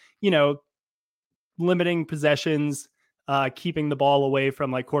limiting possessions, keeping the ball away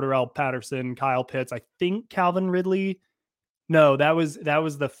from like Cordarrelle Patterson, Kyle Pitts. I think Calvin Ridley No, that was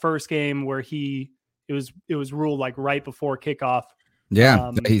the first game where it was ruled like right before kickoff.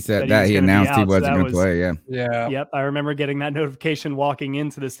 Yeah, he said that he announced he wasn't going to play. Yeah. Yep. I remember getting that notification walking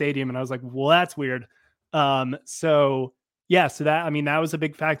into the stadium, and I was like, well, that's weird. So that, I mean, that was a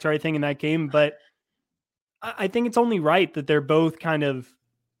big factor, I think, in that game, but I think it's only right that they're both kind of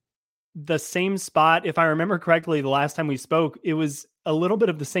the same spot. If I remember correctly, the last time we spoke, it was a little bit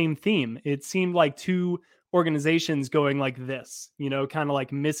of the same theme. It seemed like two organizations going like this, kind of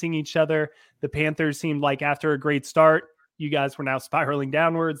like missing each other. The Panthers seemed like after a great start, you guys were now spiraling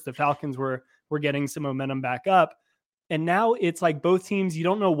downwards. The Falcons were getting some momentum back up. And now it's like both teams, you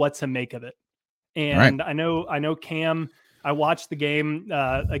don't know what to make of it. And right. I know Cam, I watched the game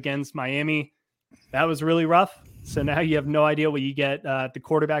against Miami. That was really rough. So now you have no idea what you get at the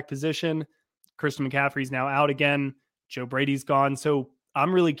quarterback position. Christian McCaffrey's now out again. Joe Brady's gone. So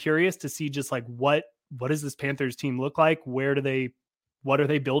I'm really curious to see just like what does this Panthers team look like? What are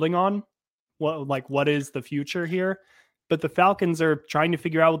they building on? What is the future here? But the Falcons are trying to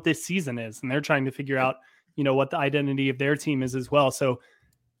figure out what this season is, and they're trying to figure out, what the identity of their team is as well. So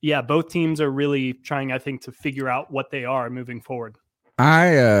yeah, both teams are really trying, I think, to figure out what they are moving forward.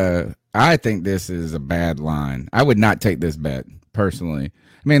 I think this is a bad line. I would not take this bet personally.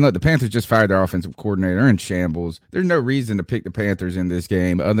 I mean, look, the Panthers just fired their offensive coordinator. They're in shambles. There's no reason to pick the Panthers in this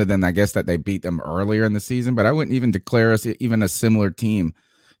game other than I guess that they beat them earlier in the season, but I wouldn't even declare us even a similar team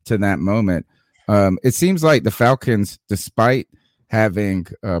to that moment. It seems like the Falcons, despite having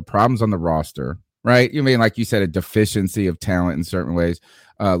problems on the roster, right? You mean, like you said, a deficiency of talent in certain ways,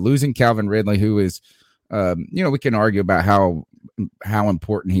 losing Calvin Ridley, who is, we can argue about how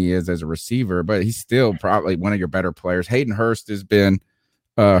important he is as a receiver, but he's still probably one of your better players. Hayden Hurst has been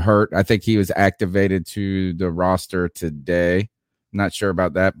hurt. I think he was activated to the roster today. Not sure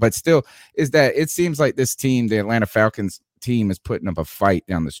about that, but still, it seems like this team, the Atlanta Falcons team, is putting up a fight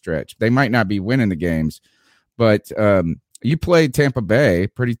down the stretch. They might not be winning the games, but you played Tampa Bay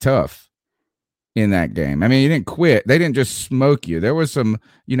pretty tough in that game. I mean, you didn't quit. They didn't just smoke you. There was some,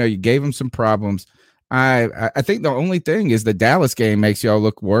 you gave them some problems. I think the only thing is the Dallas game makes y'all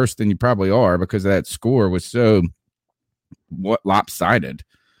look worse than you probably are because that score was so lopsided.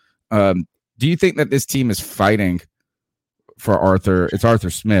 Do you think that this team is fighting for Arthur? It's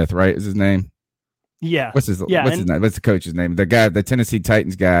Arthur Smith, right? Is his name? Yeah. What's his name? What's the coach's name? The guy, the Tennessee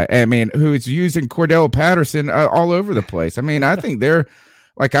Titans guy. I mean, who's using Cordell Patterson all over the place. I mean, I think they're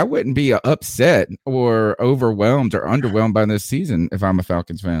like, I wouldn't be upset or overwhelmed or underwhelmed by this season if I'm a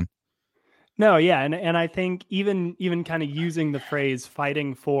Falcons fan. No, yeah, and I think even kind of using the phrase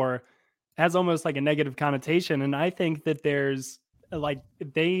 "fighting for" has almost like a negative connotation, and I think that there's like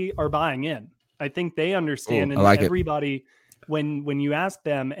they are buying in. I think they understand, and everybody. When you ask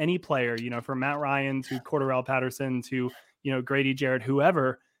them, any player, from Matt Ryan to Cordell Patterson to, Grady Jarrett,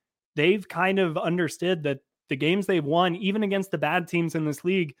 whoever, they've kind of understood that the games they've won, even against the bad teams in this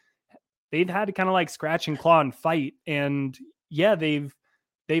league, they've had to kind of like scratch and claw and fight. And yeah, they've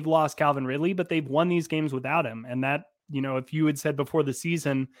lost Calvin Ridley, but they've won these games without him. And that, if you had said before the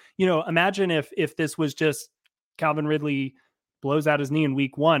season, imagine if this was just Calvin Ridley blows out his knee in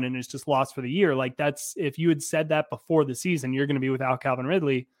week 1 and is just lost for the year. Like that's, if you had said that before the season, you're going to be without Calvin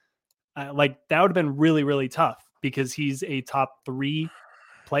Ridley. Like that would have been really, really tough because he's a top 3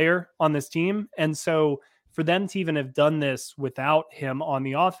 player on this team. And so for them to even have done this without him on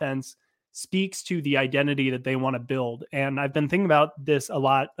the offense speaks to the identity that they want to build. And I've been thinking about this a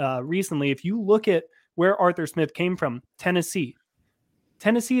lot recently. If you look at where Arthur Smith came from, Tennessee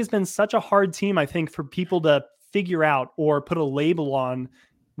has been such a hard team, I think, for people to figure out or put a label on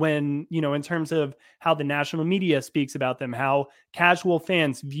when, in terms of how the national media speaks about them, how casual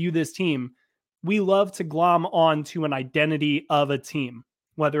fans view this team. We love to glom on to an identity of a team,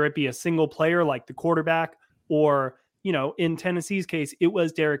 whether it be a single player like the quarterback or, in Tennessee's case, it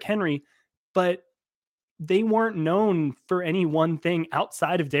was Derrick Henry, but they weren't known for any one thing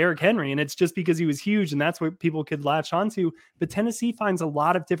outside of Derrick Henry. And it's just because he was huge and that's what people could latch onto. But Tennessee finds a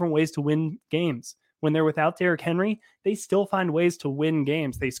lot of different ways to win games. When they're without Derrick Henry, they still find ways to win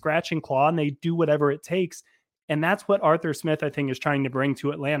games. They scratch and claw and they do whatever it takes. And that's what Arthur Smith, I think, is trying to bring to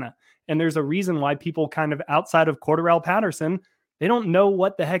Atlanta. And there's a reason why people kind of outside of Cordell Patterson, they don't know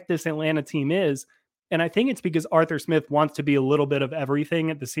what the heck this Atlanta team is. And I think it's because Arthur Smith wants to be a little bit of everything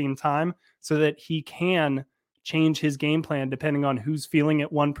at the same time so that he can change his game plan depending on who's feeling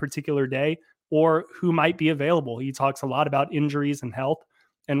it one particular day or who might be available. He talks a lot about injuries and health.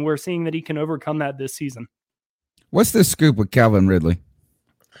 And we're seeing that he can overcome that this season. What's the scoop with Calvin Ridley?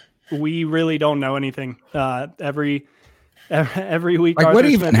 We really don't know anything. Every every week. Like, Arthur what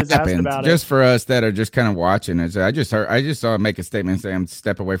even Smith is asked happened? about Just for us that are just kind of watching it. I just saw him make a statement saying,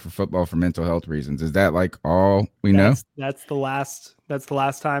 "Step away from football for mental health reasons." Is that like all we know? That's the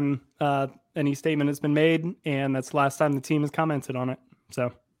last time any statement has been made, and that's the last time the team has commented on it.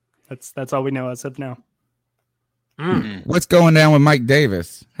 So that's all we know as of now. What's going down with Mike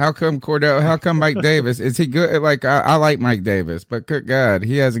Davis? How come Mike Davis? Is he good? Like, I like Mike Davis, but good God,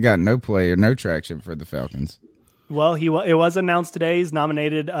 he hasn't got no play or no traction for the Falcons. Well, it was announced today he's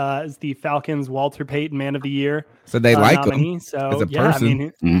nominated as the Falcons Walter Payton Man of the Year. So they like nominee. him So as a yeah,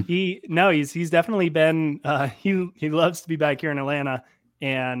 person. I mean, he's definitely been he loves to be back here in Atlanta,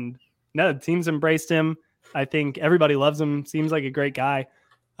 and no, the team's embraced him. I think everybody loves him. Seems like a great guy.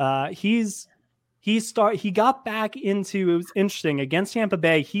 He got back into, it was interesting, against Tampa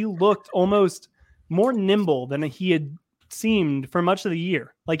Bay. He looked almost more nimble than he had seemed for much of the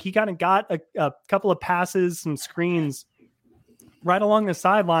year. Like, he kind of got a couple of passes, some screens right along the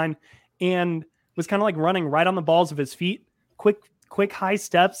sideline, and was kind of like running right on the balls of his feet. Quick high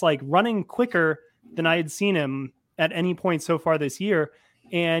steps, like running quicker than I had seen him at any point so far this year.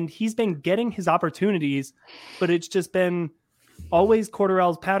 And he's been getting his opportunities, but it's just been always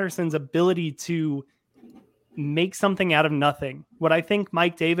Cordarrelle Patterson's ability to make something out of nothing. What I think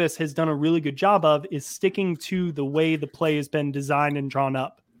Mike Davis has done a really good job of is sticking to the way the play has been designed and drawn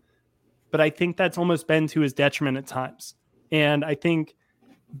up. But I think that's almost been to his detriment at times. And I think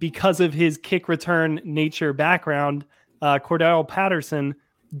because of his kick return nature background, Cordarrelle Patterson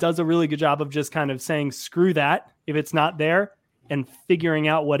does a really good job of just kind of saying, screw that if it's not there, and figuring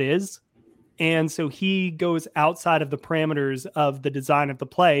out what is. And so he goes outside of the parameters of the design of the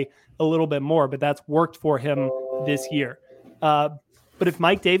play a little bit more, but that's worked for him this year. But if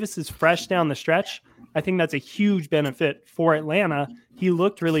Mike Davis is fresh down the stretch, I think that's a huge benefit for Atlanta. He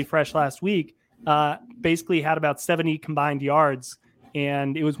looked really fresh last week, basically had about 70 combined yards,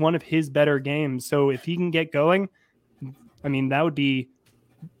 and it was one of his better games. So if he can get going, I mean, that would be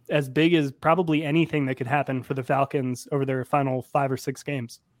as big as probably anything that could happen for the Falcons over their final 5 or 6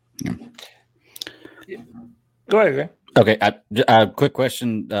 games. Yeah. Go ahead, Greg. Okay, a quick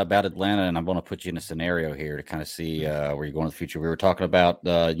question about Atlanta, and I want to put you in a scenario here to kind of see where you're going in the future. We were talking about,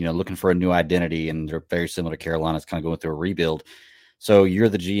 looking for a new identity, and they're very similar to Carolina. It's kind of going through a rebuild. So you're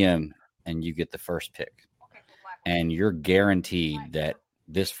the GM, and you get the first pick, and you're guaranteed that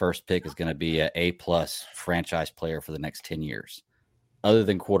this first pick is going to be an A-plus franchise player for the next 10 years. Other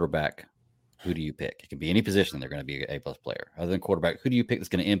than quarterback, who do you pick? It can be any position. They're going to be an A-plus player. Other than quarterback, who do you pick that's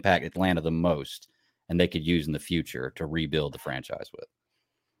going to impact Atlanta the most and they could use in the future to rebuild the franchise with?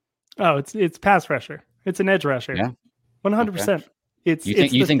 Oh, it's pass rusher. It's an edge rusher. Yeah, 100%. Okay.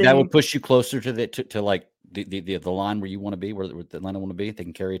 You think that would push you closer to the line where you want to be, where Atlanta want to be? If they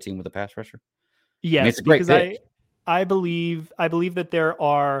can carry a team with a pass rusher. Yes, I mean, it's a great because pick. I believe that there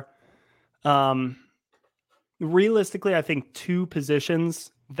are, realistically, I think 2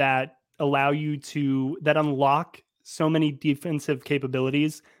 positions that allow you that unlock so many defensive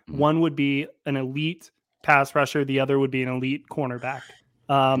capabilities. Mm-hmm. One would be an elite pass rusher. The other would be an elite cornerback.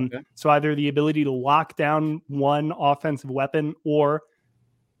 So either the ability to lock down one offensive weapon or,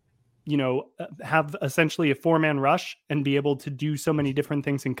 have essentially a 4-man rush and be able to do so many different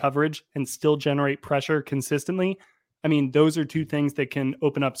things in coverage and still generate pressure consistently. I mean, those are 2 things that can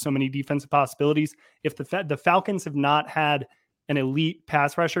open up so many defensive possibilities. If the Falcons have not had an elite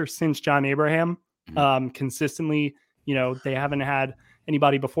pass rusher since John Abraham, consistently, they haven't had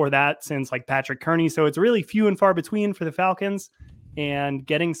anybody before that since like Patrick Kearney. So it's really few and far between for the Falcons, and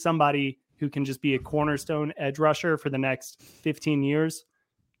getting somebody who can just be a cornerstone edge rusher for the next 15 years.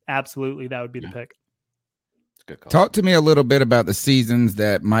 Absolutely. That would be the pick. Good call. Talk to me a little bit about the seasons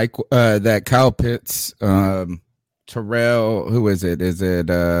that that Kyle Pitts, Terrell, who is it? Is it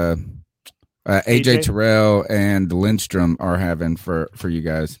AJ Terrell and Lindstrom are having for you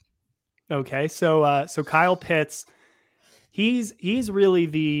guys? Okay, so Kyle Pitts, he's really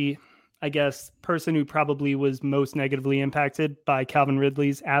the, I guess, person who probably was most negatively impacted by Calvin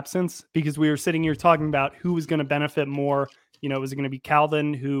Ridley's absence, because we were sitting here talking about who was going to benefit more. Was it going to be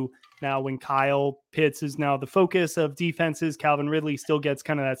Calvin, who now when Kyle Pitts is now the focus of defenses, Calvin Ridley still gets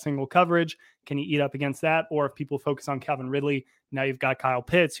kind of that single coverage. Can he eat up against that? Or if people focus on Calvin Ridley, now you've got Kyle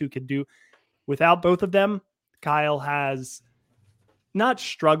Pitts who could do without both of them. Kyle has not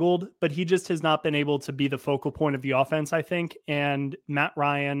struggled, but he just has not been able to be the focal point of the offense, I think. And Matt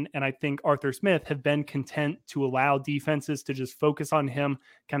Ryan and I think Arthur Smith have been content to allow defenses to just focus on him,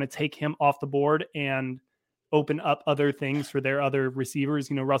 kind of take him off the board and open up other things for their other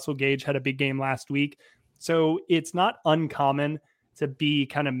receivers. Russell Gage had a big game last week. So it's not uncommon to be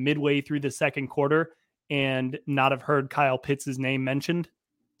kind of midway through the second quarter and not have heard Kyle Pitts' name mentioned.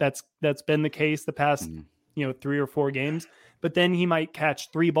 That's been the case the past 3 or 4 games. But then he might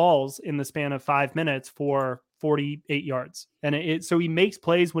catch 3 balls in the span of 5 minutes for 48 yards. And so he makes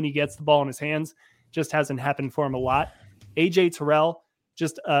plays when he gets the ball in his hands. Just hasn't happened for him a lot. AJ Terrell,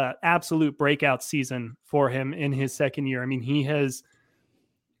 just an absolute breakout season for him in his second year. I mean, he has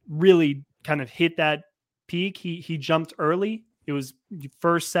really kind of hit that peak. He jumped early. It was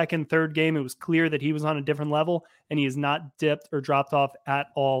first, second, third game. It was clear that he was on a different level, and he has not dipped or dropped off at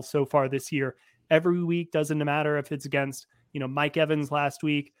all so far this year. Every week, doesn't matter if it's against, Mike Evans last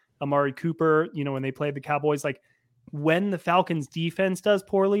week, Amari Cooper, when they played the Cowboys. Like, when the Falcons defense does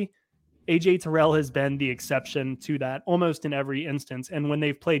poorly, AJ Terrell has been the exception to that almost in every instance. And when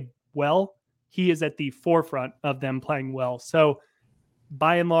they've played well, he is at the forefront of them playing well. So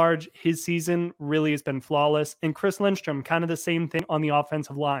by and large, his season really has been flawless. And Chris Lindstrom, kind of the same thing on the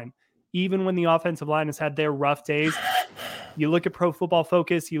offensive line. Even when the offensive line has had their rough days, you look at Pro Football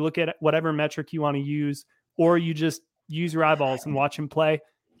Focus, you look at whatever metric you want to use, or you just use your eyeballs and watch him play.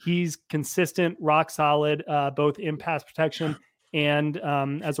 He's consistent, rock solid, both in pass protection and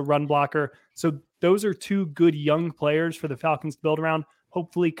as a run blocker. So those are 2 good young players for the Falcons to build around.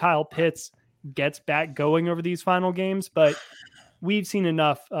 Hopefully Kyle Pitts gets back going over these final games, but we've seen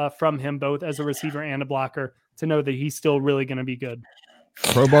enough from him both as a receiver and a blocker to know that he's still really going to be good.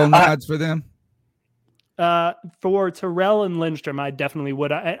 Pro Bowl nods for them? For Terrell and Lindstrom, I definitely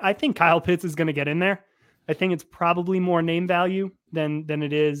would. I think Kyle Pitts is going to get in there. I think it's probably more name value than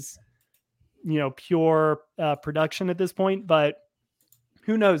it is, pure production at this point. But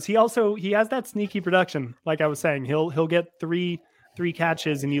who knows? He has that sneaky production. Like I was saying, he'll get three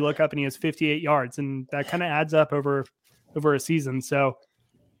catches, and you look up and he has 58 yards, and that kind of adds up over a season. So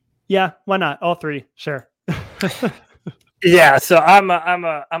yeah, why not? All 3, sure. Yeah, so I'm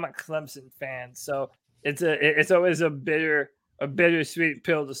a Clemson fan, so it's always a bittersweet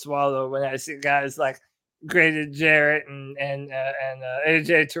pill to swallow when I see guys like Grady Jarrett and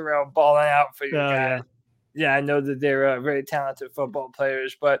AJ Terrell balling out for you guys. Yeah, I know that they're very talented football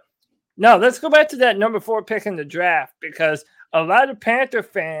players, but no, let's go back to that number 4 pick in the draft, because a lot of Panther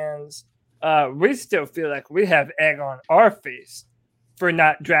fans, we still feel like we have egg on our face for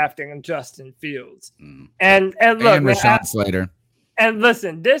not drafting Justin Fields. And look, and Rashawn Slater. And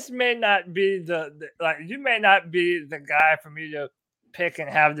listen, this may not be you may not be the guy for me to pick and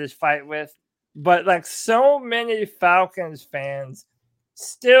have this fight with, but like so many Falcons fans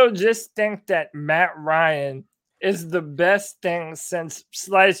still just think that Matt Ryan is the best thing since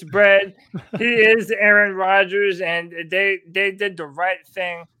sliced bread. He is Aaron Rodgers, and they did the right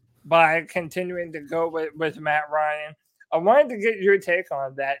thing by continuing to go with Matt Ryan. I wanted to get your take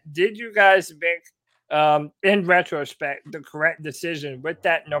on that. Did you guys make, in retrospect, the correct decision with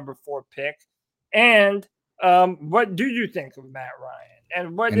that number 4 pick? And what do you think of Matt Ryan?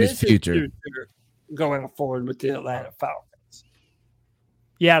 And what is his future going forward with the Atlanta Falcons?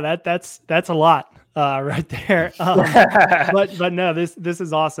 Yeah, that's a lot right there. But no, this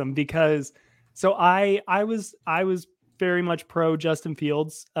is awesome, because so I was very much pro Justin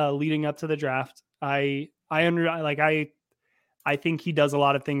Fields leading up to the draft. I think he does a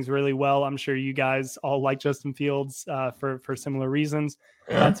lot of things really well. I'm sure you guys all like Justin Fields for similar reasons.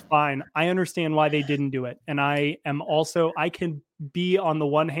 That's fine. I understand why they didn't do it. And I can be on the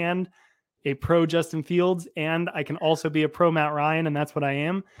one hand a pro Justin Fields, and I can also be a pro Matt Ryan, and that's what I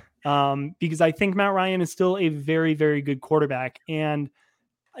am. Because I think Matt Ryan is still a very, very good quarterback. And,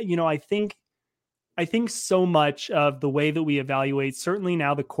 I think so much of the way that we evaluate, certainly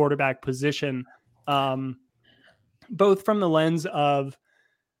now the quarterback position, both from the lens of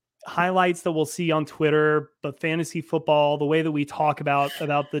highlights that we'll see on Twitter, but fantasy football, the way that we talk about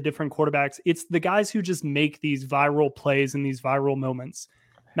the different quarterbacks, it's the guys who just make these viral plays and these viral moments.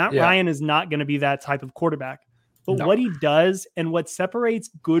 Matt Ryan is not going to be that type of quarterback, but what he does and what separates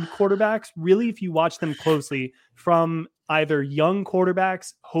good quarterbacks, really, if you watch them closely, from either young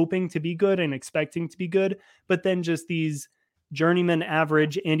quarterbacks hoping to be good and expecting to be good, but then just these journeyman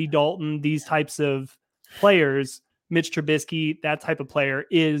average, Andy Dalton, these types of players, Mitch Trubisky, that type of player,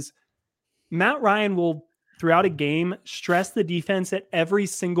 is Matt Ryan will, throughout a game, stress the defense at every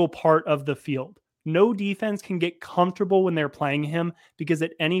single part of the field. No defense can get comfortable when they're playing him, because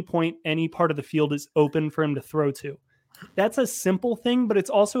at any point, any part of the field is open for him to throw to. That's a simple thing, but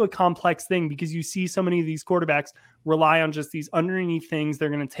it's also a complex thing, because you see so many of these quarterbacks rely on just these underneath things. They're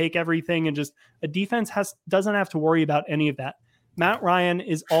going to take everything, and just a defense doesn't have to worry about any of that. Matt Ryan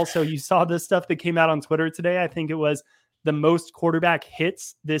is also, you saw this stuff that came out on Twitter today. I think it was the most quarterback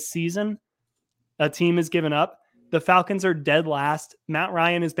hits this season a team has given up. The Falcons are dead last. Matt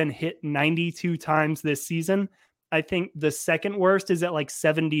Ryan has been hit 92 times this season. I think the second worst is at like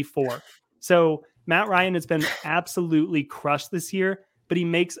 74. So Matt Ryan has been absolutely crushed this year, but he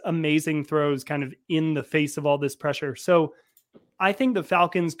makes amazing throws kind of in the face of all this pressure. So I think the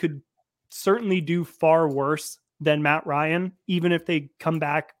Falcons could certainly do far worse than Matt Ryan, even if they come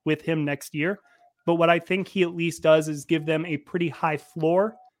back with him next year. But what I think he at least does is give them a pretty high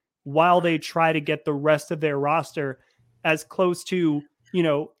floor while they try to get the rest of their roster as close to,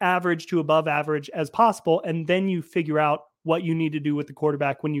 average to above average as possible. And then you figure out what you need to do with the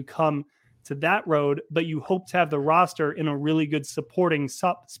quarterback when you come to that road. But you hope to have the roster in a really good supporting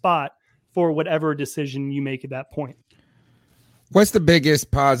spot for whatever decision you make at that point. What's the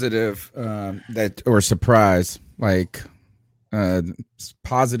biggest positive or surprise,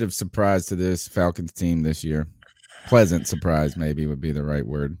 positive surprise to this Falcons team this year? Pleasant surprise, maybe would be the right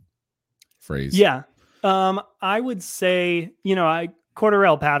phrase. Yeah. I would say,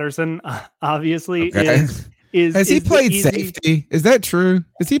 Cordarrelle Patterson, obviously, is Has he played safety? Is that true?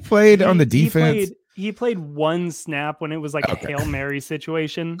 Has he played on the defense? He played one snap when it was like a Hail Mary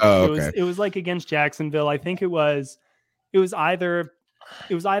situation. Oh, It was like against Jacksonville. I think it was either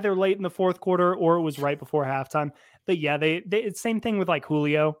late in the fourth quarter or it was right before halftime. But yeah, it's same thing with like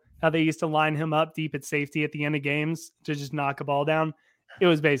Julio, how they used to line him up deep at safety at the end of games to just knock a ball down. It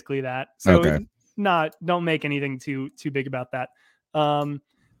was basically that. So don't make anything too big about that.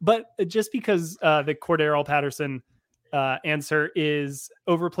 But just because the Cordarrelle Patterson answer is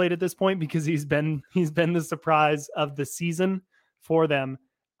overplayed at this point because he's been the surprise of the season for them,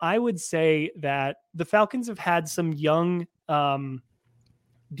 I would say that the Falcons have had some young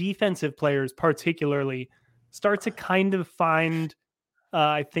defensive players particularly start to kind of find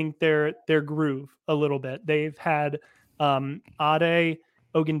I think their groove a little bit. They've had Ade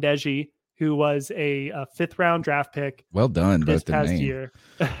Ogundeji, who was a fifth round draft pick. Well done, this past year.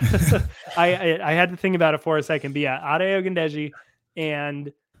 I had to think about it for a second, but yeah, Ade Ogundeji,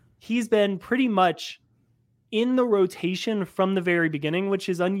 and he's been pretty much in the rotation from the very beginning, which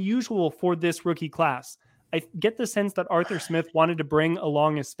is unusual for this rookie class. I get the sense that Arthur Smith wanted to bring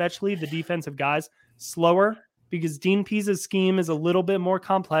along, especially the defensive guys, slower, because Dean Pease's scheme is a little bit more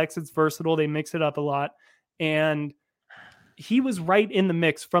complex. It's versatile. They mix it up a lot. And he was right in the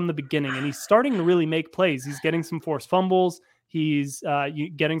mix from the beginning, and he's starting to really make plays. He's getting some forced fumbles. He's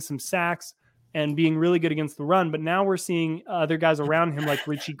getting some sacks and being really good against the run. But now we're seeing other guys around him, like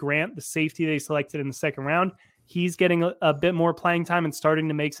Richie Grant, the safety they selected in the second round. He's getting a bit more playing time and starting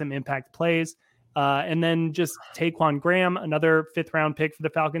to make some impact plays. And then just Taquan Graham, another fifth round pick for the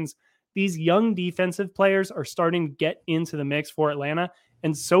Falcons. These young defensive players are starting to get into the mix for Atlanta.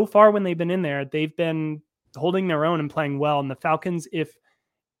 And so far when they've been in there, they've been holding their own and playing well. And the Falcons, if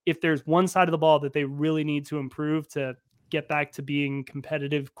there's one side of the ball that they really need to improve to get back to being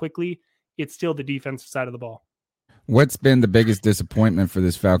competitive quickly, it's still the defensive side of the ball. What's been the biggest disappointment for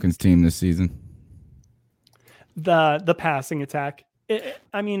this Falcons team this season? The passing attack.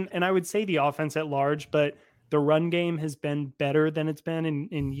 And I would say the offense at large, but the run game has been better than it's been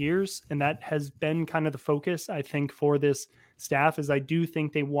in years. And that has been kind of the focus, I think, for this staff, is I do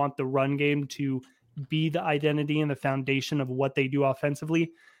think they want the run game to be the identity and the foundation of what they do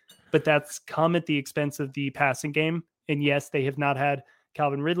offensively. But that's come at the expense of the passing game. And yes, they have not had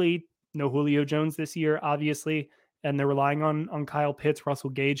Calvin Ridley, no Julio Jones this year, obviously. And they're relying on Kyle Pitts. Russell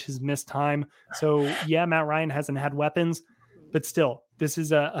Gage has missed time. So yeah, Matt Ryan hasn't had weapons, but still, this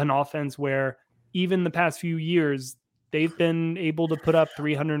is an offense where even the past few years, they've been able to put up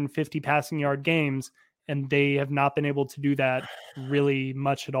 350 passing yard games, and they have not been able to do that really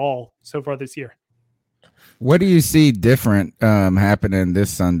much at all so far this year. What do you see different happening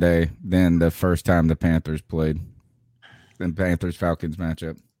this Sunday than the first time the Panthers played? The Panthers-Falcons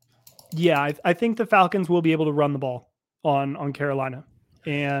matchup. Yeah, I think the Falcons will be able to run the ball on Carolina.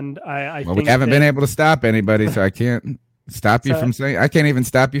 And I think we haven't been able to stop anybody, so I can't stop you from saying. I can't even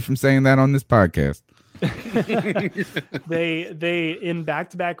stop you from saying that on this podcast. They in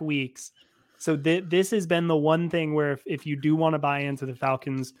back-to-back weeks. So this has been the one thing where if you do want to buy into the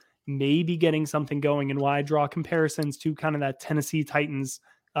Falcons, maybe getting something going, and why I draw comparisons to kind of that Tennessee Titans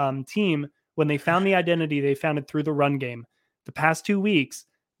team. When they found the identity, they found it through the run game. The past 2 weeks,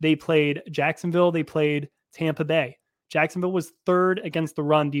 they played Jacksonville. They played Tampa Bay. Jacksonville was third against the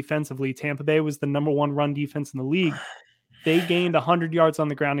run defensively. Tampa Bay was the number one run defense in the league. They gained 100 yards on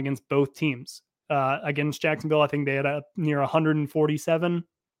the ground against both teams. Against Jacksonville, I think they had near 147.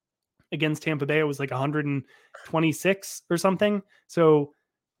 Against Tampa Bay, it was like 126 or something. So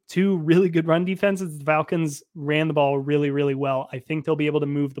two really good run defenses. The Falcons ran the ball really, really well. I think they'll be able to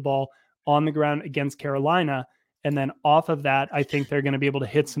move the ball on the ground against Carolina. And then off of that, I think they're going to be able to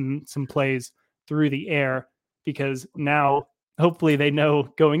hit some plays through the air, because now hopefully they know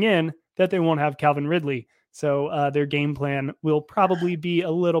going in that they won't have Calvin Ridley. So their game plan will probably be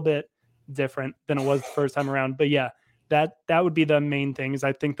a little bit different than it was the first time around. But yeah, that would be the main thing, is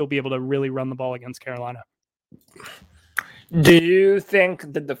I think they'll be able to really run the ball against Carolina. Do you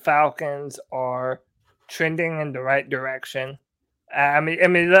think that the Falcons are trending in the right direction? I mean,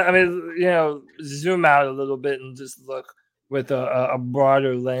 zoom out a little bit and just look with a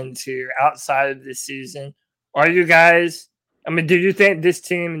broader lens here outside of this season. Are you guys, do you think this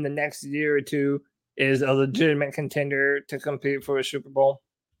team in the next year or two is a legitimate contender to compete for a Super Bowl?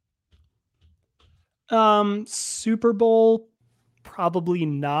 Super Bowl, probably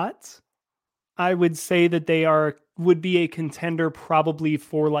not. I would say that they would be a contender probably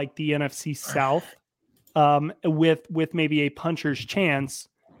for like the NFC South, with maybe a puncher's chance.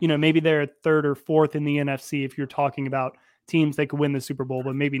 Maybe they're third or fourth in the NFC if you're talking about teams that could win the Super Bowl,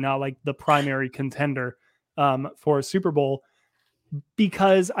 but maybe not like the primary contender for a Super Bowl.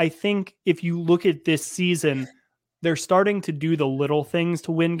 Because I think if you look at this season, they're starting to do the little things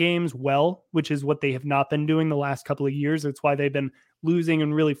to win games well, which is what they have not been doing the last couple of years. It's why they've been losing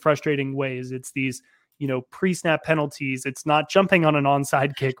in really frustrating ways. It's these, pre-snap penalties. It's not jumping on an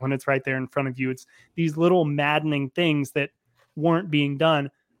onside kick when it's right there in front of you. It's these little maddening things that weren't being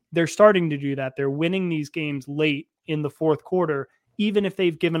done. They're starting to do that. They're winning these games late in the fourth quarter. Even if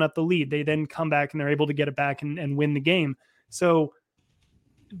they've given up the lead, they then come back and they're able to get it back and win the game. So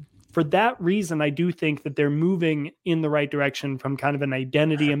for that reason, I do think that they're moving in the right direction from kind of an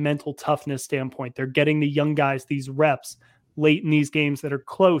identity and mental toughness standpoint. They're getting the young guys these reps late in these games that are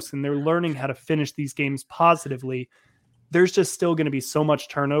close, and they're learning how to finish these games positively. There's just still going to be so much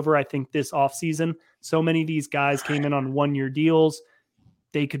turnover, I think, this offseason. So many of these guys came in on one-year deals.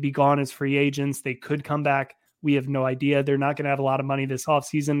 They could be gone as free agents. They could come back. We have no idea. They're not going to have a lot of money this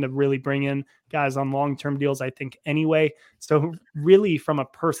offseason to really bring in guys on long-term deals, I think, anyway. So really, from a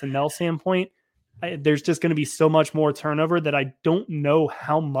personnel standpoint, there's just going to be so much more turnover that I don't know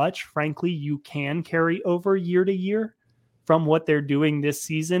how much, frankly, you can carry over year to year from what they're doing this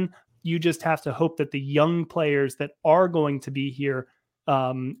season. You just have to hope that the young players that are going to be here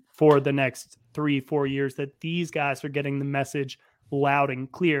for the next 3-4 years, that these guys are getting the message loud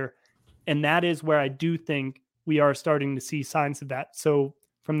and clear. And that is where I do think we are starting to see signs of that. So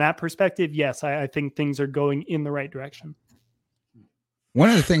from that perspective, yes, I think things are going in the right direction. One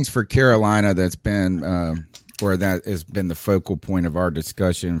of the things for Carolina that's been, or that has been the focal point of our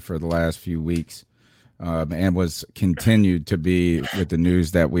discussion for the last few weeks, and was continued to be with the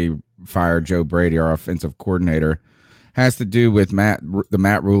news that we fired Joe Brady, our offensive coordinator, has to do with the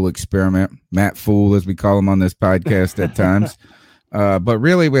Matt Rule experiment, Matt Fool, as we call him on this podcast at times. But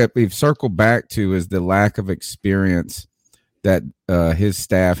really what we've circled back to is the lack of experience that his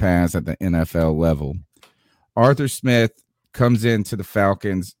staff has at the NFL level. Arthur Smith comes into the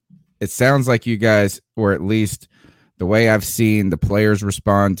Falcons. It sounds like you guys, or at least the way I've seen the players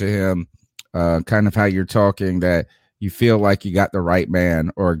respond to him, kind of how you're talking, that you feel like you got the right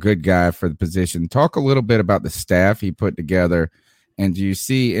man or a good guy for the position. Talk a little bit about the staff he put together, and do you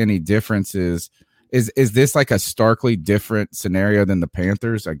see any differences? Is this like a starkly different scenario than the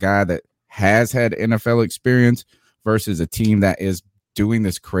Panthers, a guy that has had NFL experience versus a team that is doing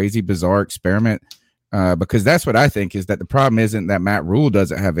this crazy, bizarre experiment? Because that's what I think, is that the problem isn't that Matt Rule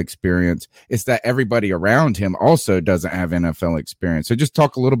doesn't have experience. It's that everybody around him also doesn't have NFL experience. So just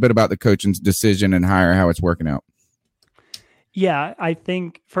talk a little bit about the coaching's decision and hire, how it's working out. Yeah, I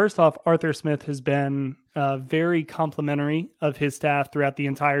think first off, Arthur Smith has been very complimentary of his staff throughout the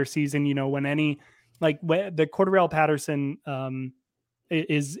entire season. When the Cordarrelle Patterson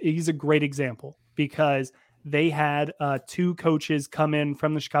he's a great example, because they had two coaches come in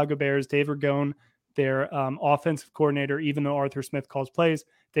from the Chicago Bears, Dave Ragone, their offensive coordinator, even though Arthur Smith calls plays,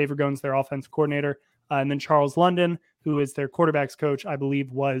 Dave Ragone's their offensive coordinator. And then Charles London, who is their quarterbacks coach, I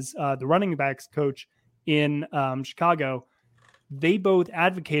believe was the running backs coach in Chicago. They both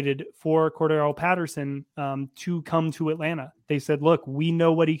advocated for Cordarrelle Patterson to come to Atlanta. They said, look, we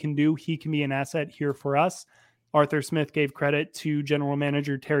know what he can do. He can be an asset here for us. Arthur Smith gave credit to general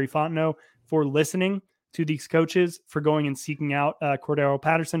manager Terry Fontenot for listening to these coaches, for going and seeking out Cordarrelle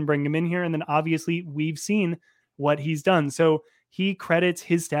Patterson, bring him in here. And then obviously we've seen what he's done. So he credits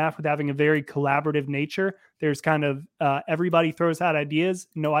his staff with having a very collaborative nature. There's kind of everybody throws out ideas.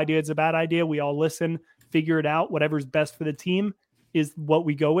 No idea is a bad idea. We all listen, figure it out. Whatever's best for the team is what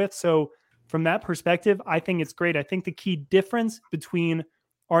we go with. So from that perspective, I think it's great. I think the key difference between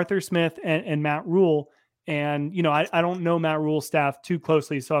Arthur Smith and Matt Rule, and I don't know Matt Rule's staff too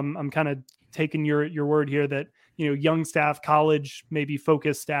closely, so I'm kind of taking your word here that young staff, college, maybe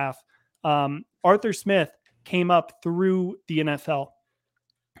focused staff. Arthur Smith came up through the NFL.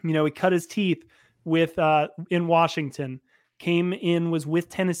 He cut his teeth with in Washington, came in, was with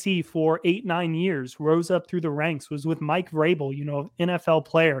Tennessee for 8-9 years, rose up through the ranks, was with Mike Vrabel, NFL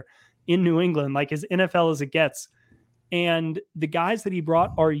player in New England, like as NFL as it gets. And the guys that he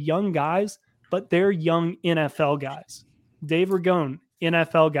brought are young guys, but they're young NFL guys. Dave Ragone,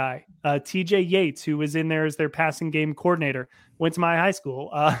 NFL guy. TJ Yates, who was in there as their passing game coordinator, went to my high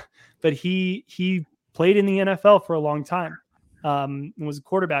school, but he played in the NFL for a long time, was a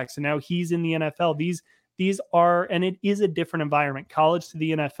quarterback. So now he's in the NFL. These are, and it is a different environment. College to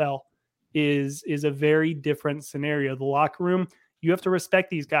the NFL is a very different scenario. The locker room, you have to respect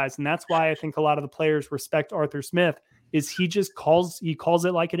these guys. And that's why I think a lot of the players respect Arthur Smith, is he calls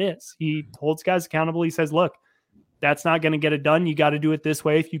it like it is. He holds guys accountable. He says, look, that's not going to get it done. You got to do it this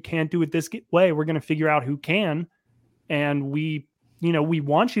way. If you can't do it this way, we're going to figure out who can. And we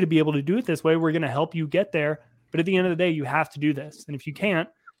want you to be able to do it this way. We're going to help you get there. But at the end of the day, you have to do this. And if you can't,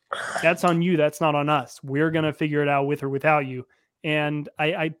 that's on you. That's not on us. We're going to figure it out with or without you. And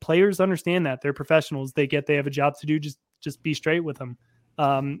players understand that. They're professionals. They have a job to do. Just be straight with them.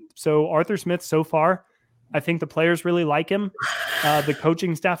 So Arthur Smith, so far, I think the players really like him. The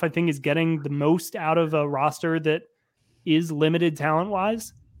coaching staff, I think, is getting the most out of a roster that is limited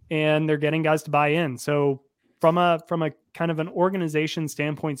talent-wise, and they're getting guys to buy in. So from a kind of an organization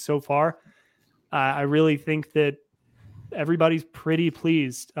standpoint so far, I really think that everybody's pretty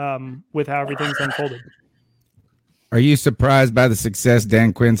pleased with how everything's unfolded. Are you surprised by the success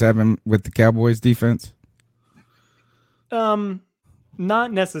Dan Quinn's having with the Cowboys defense?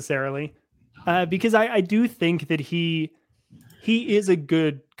 Not necessarily, because I do think that he is a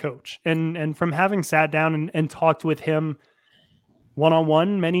good coach, and from having sat down and talked with him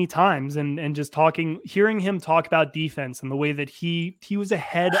one-on-one many times and just hearing him talk about defense and the way that he was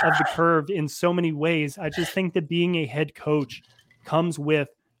ahead of the curve in so many ways. I just think that being a head coach comes with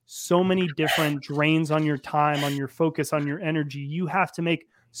so many different drains on your time, on your focus, on your energy. You have to make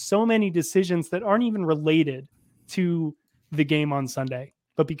so many decisions that aren't even related to the game on Sunday.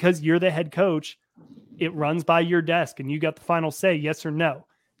 But because you're the head coach, it runs by your desk and you got the final say, yes or no.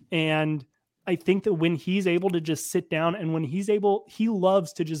 And I think that when he's able to just sit down and when he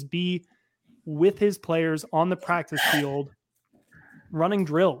loves to just be with his players on the practice field, running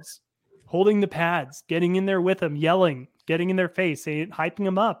drills, holding the pads, getting in there with them, yelling, getting in their face, hyping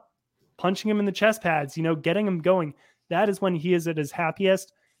them up, punching them in the chest pads, getting them going. That is when he is at his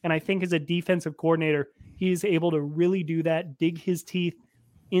happiest. And I think as a defensive coordinator, he's able to really do that, dig his teeth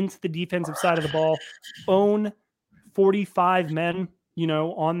into the defensive side of the ball, own 45 men,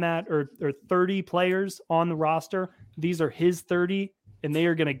 on that, or 30 players on the roster. These are his 30, and they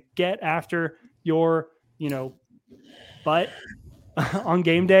are going to get after your, butt on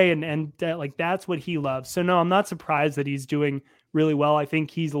game day. And like, that's what he loves. So no, I'm not surprised that he's doing really well. I think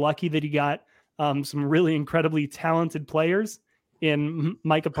he's lucky that he got some really incredibly talented players in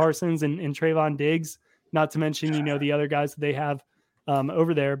Micah Parsons and Trayvon Diggs, not to mention, the other guys that they have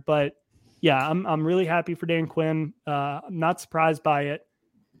over there. But yeah, I'm really happy for Dan Quinn. I'm not surprised by it.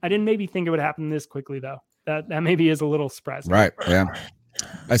 I didn't maybe think it would happen this quickly, though. That maybe is a little surprising. Right, yeah.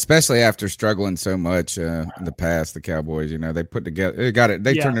 Especially after struggling so much in the past, the Cowboys, they put together,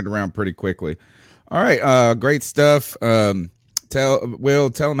 they turned it around pretty quickly. All right, great stuff. Tell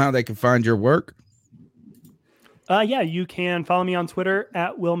them how they can find your work. Yeah, you can follow me on Twitter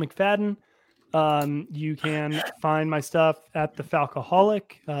at Will McFadden. You can find my stuff at The Falcoholic,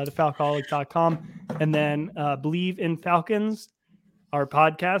 thefalcoholic.com, and then Believe in Falcons, our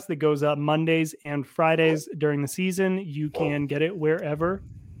podcast that goes up Mondays and Fridays during the season. You can get it wherever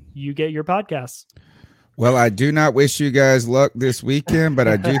you get your podcasts. Well, I do not wish you guys luck this weekend, but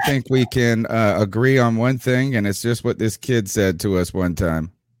I do think we can agree on one thing, and it's just what this kid said to us one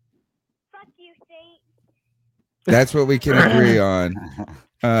time. Fuck you, State. That's what we can agree on.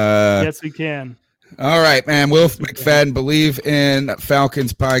 Yes, we can. All right, man. Will McFadden, Believe in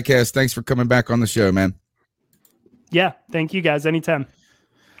Falcons podcast. Thanks for coming back on the show, man. Yeah, thank you guys. Anytime.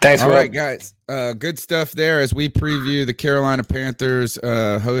 Thanks. All right, guys. Good stuff there as we preview the Carolina Panthers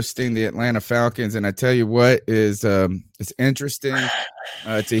hosting the Atlanta Falcons. And I tell you what is it's interesting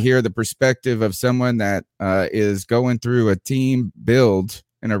to hear the perspective of someone that is going through a team build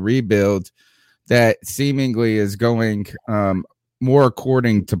and a rebuild that seemingly is going more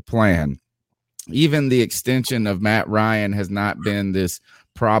according to plan. Even the extension of Matt Ryan has not been this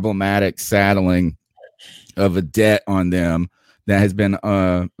problematic saddling of a debt on them that has been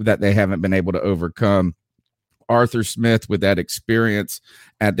that they haven't been able to overcome. Arthur Smith, with that experience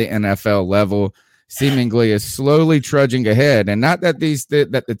at the NFL level, seemingly is slowly trudging ahead. And not that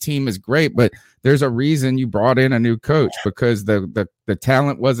that the team is great, but there's a reason you brought in a new coach, because the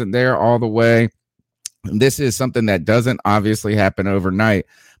talent wasn't there all the way. This is something that doesn't obviously happen overnight,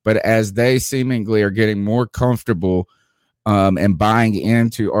 but as they seemingly are getting more comfortable and buying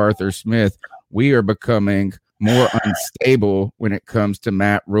into Arthur Smith, we are becoming more unstable when it comes to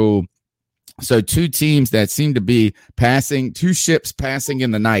Matt Rule. So two teams that seem to be two ships passing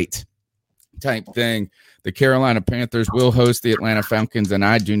in the night type thing. The Carolina Panthers will host the Atlanta Falcons, and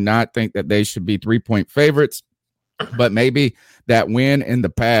I do not think that they should be 3-point favorites, but maybe that win in the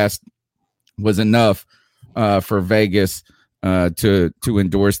past was enough for Vegas to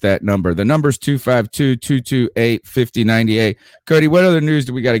endorse that number. The number's 252-228-5098. Cody, what other news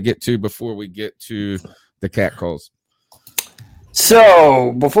do we got to get to before we get to the cat calls?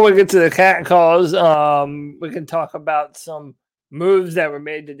 So before we get to the cat calls, we can talk about some moves that were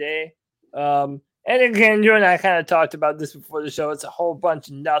made today. And again, you and I kind of talked about this before the show. It's a whole bunch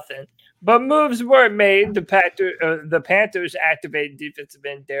of nothing. But moves were made. The Panthers activate defensive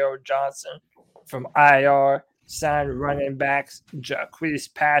end Daryl Johnson from IR, signed running backs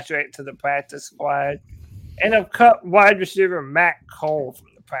Jacquizz Patrick to the practice squad, and have cut wide receiver Matt Cole from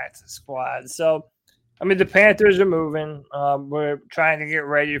the practice squad. So, I mean, the Panthers are moving. We're trying to get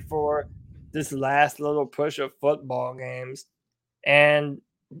ready for this last little push of football games. And,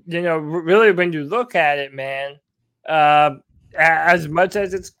 you know, really when you look at it, man, as much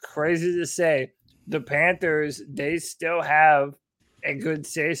as it's crazy to say, the Panthers, they still have a good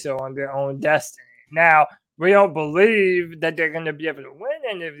say-so on their own destiny. Now, we don't believe that they're going to be able to win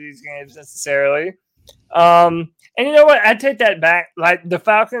any of these games necessarily. And you know what? I take that back. Like, the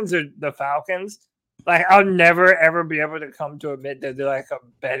Falcons are the Falcons. Like, I'll never, ever be able to come to admit that they're like a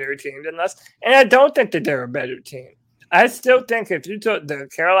better team than us. And I don't think that they're a better team. I still think if you took the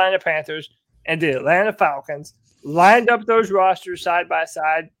Carolina Panthers and the Atlanta Falcons, lined up those rosters side by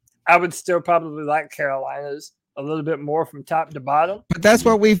side, I would still probably like Carolina's a little bit more from top to bottom. But that's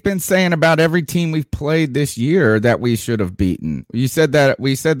what we've been saying about every team we've played this year that we should have beaten. We said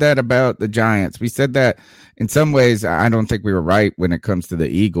that about the Giants. We said that in some ways. I don't think we were right when it comes to the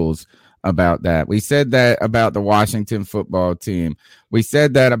Eagles about that. We said that about the Washington football team. We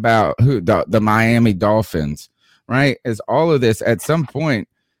said that about the Miami Dolphins, right? As all of this at some point,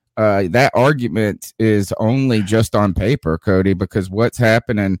 that argument is only just on paper, Cody, because what's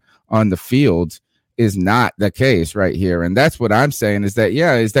happening on the field is not the case right here. And that's what I'm saying is that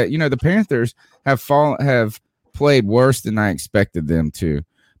the Panthers have played worse than I expected them to,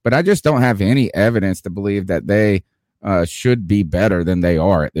 but I just don't have any evidence to believe that they should be better than they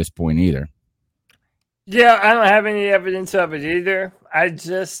are at this point either. Yeah, I don't have any evidence of it either. I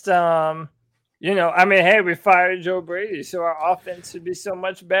just, hey, we fired Joe Brady, so our offense should be so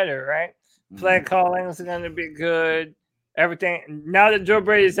much better, right? Play calling is going to be good. Everything. Now that Joe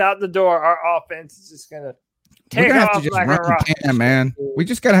Brady's out the door, our offense is just going to take off like a rocket. Cam, man. We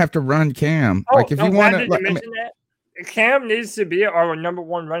just got to have to run Cam. Oh, if you want to mention that, Cam needs to be our number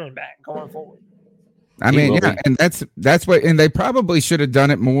one running back going forward. I mean, yeah, and that's what, and they probably should have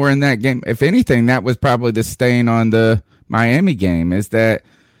done it more in that game. If anything, that was probably the stain on the Miami game is that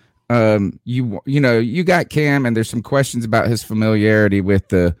you got Cam, and there's some questions about his familiarity with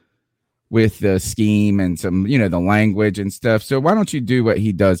the scheme and some, the language and stuff. So why don't you do what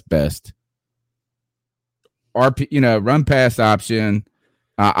he does best? Run pass option,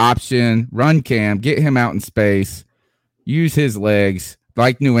 run Cam, get him out in space, use his legs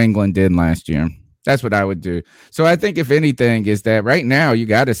like New England did last year. That's what I would do. So I think if anything is that right now you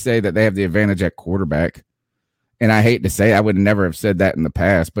got to say that they have the advantage at quarterback. And I hate to say, I would never have said that in the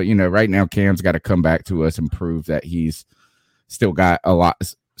past, but right now Cam's got to come back to us and prove that he's still got a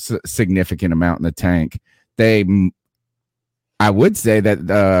significant amount in the tank. I would say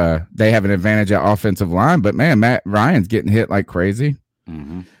that they have an advantage at offensive line, but man, Matt Ryan's getting hit like crazy.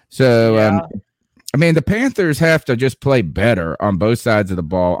 Mm-hmm. So, the Panthers have to just play better on both sides of the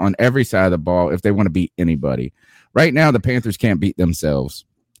ball, on every side of the ball, if they want to beat anybody. Right now, the Panthers can't beat themselves.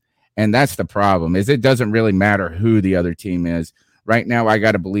 And that's the problem, is it doesn't really matter who the other team is. Right now, I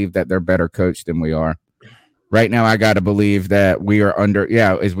got to believe that they're better coached than we are. Right now, I got to believe that we are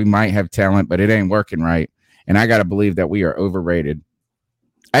we might have talent, but it ain't working right. And I got to believe that we are overrated.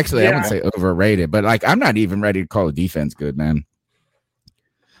 Actually, I would say overrated, but I'm not even ready to call the defense good, man.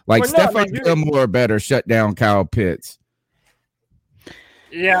 Stephon Gilmore better shut down Kyle Pitts.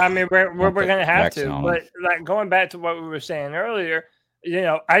 Yeah, we're going to have to. But going back to what we were saying earlier,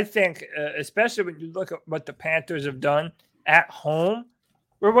 I think especially when you look at what the Panthers have done at home,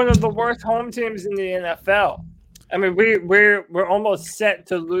 we're one of the worst home teams in the NFL. We're almost set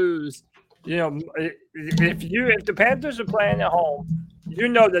to lose You know, if the Panthers are playing at home, you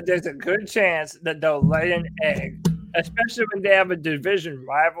know that there's a good chance that they'll lay an egg, especially when they have a division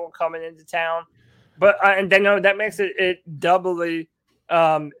rival coming into town. But and they know that makes it doubly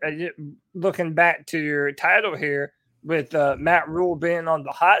looking back to your title here with Matt Rule being on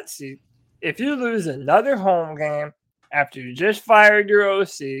the hot seat. If you lose another home game after you just fired your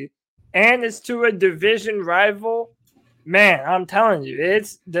OC and it's to a division rival, man, I'm telling you,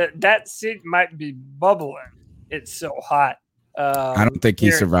 it's that seat might be bubbling. It's so hot. I don't think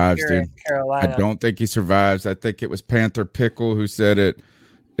he survives, dude. Carolina. I don't think he survives. I think it was Panther Pickle who said it.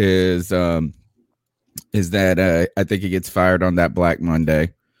 Is that I think he gets fired on that Black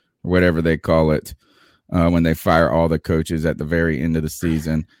Monday, or whatever they call it, when they fire all the coaches at the very end of the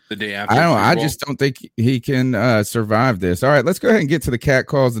season. The day after. I just don't think he can survive this. All right, let's go ahead and get to the cat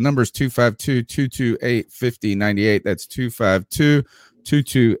calls. The number is 252-228-5098. That's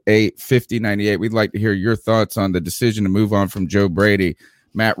 252-228-5098. We'd like to hear your thoughts on the decision to move on from Joe Brady,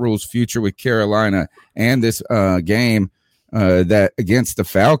 Matt Rule's future with Carolina, and this game that against the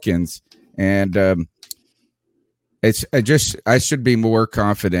Falcons. And I should be more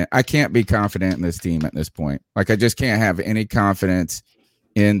confident. I can't be confident in this team at this point. Like, I just can't have any confidence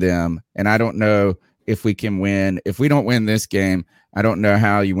in them. And I don't know if we can win. If we don't win this game, I don't know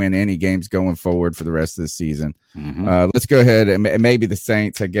how you win any games going forward for the rest of the season. Mm-hmm. Let's go ahead and maybe the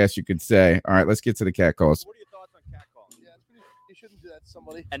Saints, I guess you could say. All right, let's get to the cat calls. What are your thoughts on cat calls? Yeah, you shouldn't do that to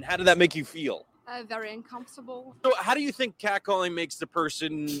somebody. And how did that make you feel? Very uncomfortable. So how do you think catcalling makes the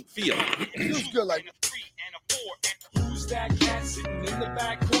person feel? It feels good, like a 3 and a 4. And who's that cat sitting in the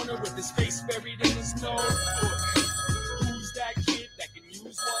back corner with his face buried in his nose? Who's that kid that can use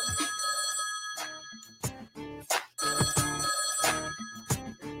one?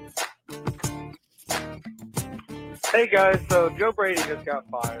 Hey guys, so Joe Brady just got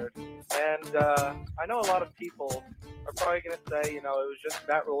fired, and I know a lot of people are probably going to say, it was just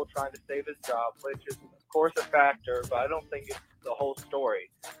Matt Rule trying to save his job, which is of course a factor, but I don't think it's the whole story.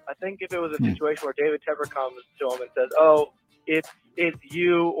 I think if it was a situation where David Tepper comes to him and says, "Oh, it's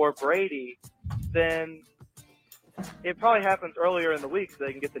you or Brady," then it probably happens earlier in the week so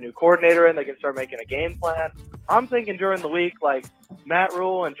they can get the new coordinator in, they can start making a game plan. I'm thinking during the week, like, Matt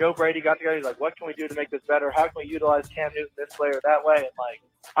Rule and Joe Brady got together. He's like, what can we do to make this better? How can we utilize Cam Newton this way or that way? And, like,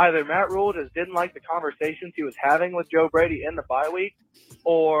 either Matt Rule just didn't like the conversations he was having with Joe Brady in the bye week,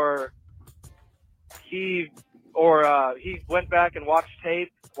 or he went back and watched a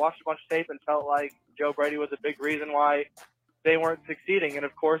bunch of tape and felt like Joe Brady was a big reason why they weren't succeeding. And,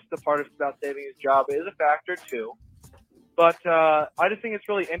 of course, the part about saving his job is a factor, too. But I just think it's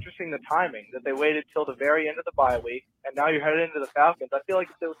really interesting, the timing, that they waited till the very end of the bye week, and now you're headed into the Falcons. I feel like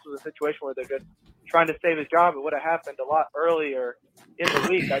if this was a situation where they're just trying to save his job, it would have happened a lot earlier in the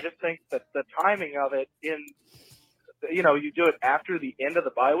week. I just think that the timing of it you do it after the end of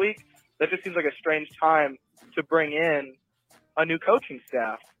the bye week, that just seems like a strange time to bring in a new coaching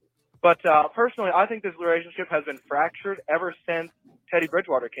staff. But personally, I think this relationship has been fractured ever since Teddy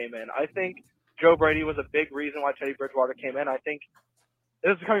Bridgewater came in. I think Joe Brady was a big reason why Teddy Bridgewater came in. I think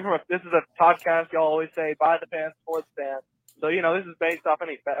this is coming from this is a podcast. Y'all always say by the fans for the fans. So this is based off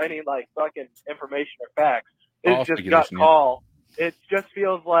any like fucking information or facts. It's just gut call. It just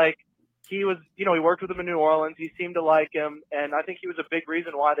feels like he was, he worked with him in New Orleans. He seemed to like him, and I think he was a big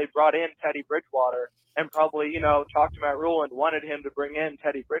reason why they brought in Teddy Bridgewater and probably talked to Matt Rule and wanted him to bring in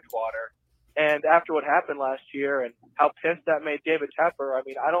Teddy Bridgewater. And after what happened last year and how pissed that made David Tepper, I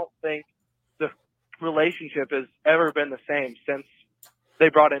mean, I don't think the relationship has ever been the same since they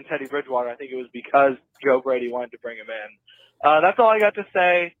brought in Teddy Bridgewater. I think it was because Joe Brady wanted to bring him in. That's all I got to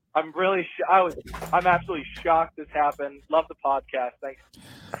say. I'm really, I'm absolutely shocked this happened. Love the podcast. Thanks.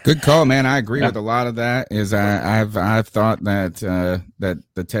 Good call, man. I agree with a lot of that. I've thought that that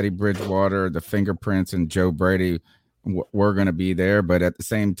the Teddy Bridgewater, the fingerprints, and Joe Brady were going to be there, but at the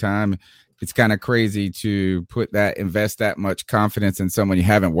same time, it's kind of crazy to invest that much confidence in someone you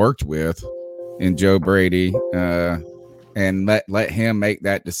haven't worked with, in Joe Brady, and let him make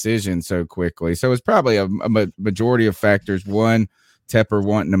that decision so quickly. So it's probably a majority of factors. One, Tepper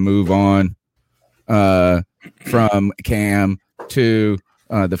wanting to move on from Cam. Two,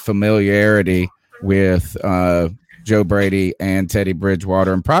 the familiarity with Joe Brady and Teddy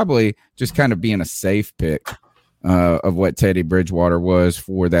Bridgewater, and probably just kind of being a safe pick of what Teddy Bridgewater was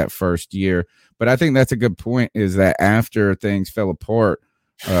for that first year. But I think that's a good point, is that after things fell apart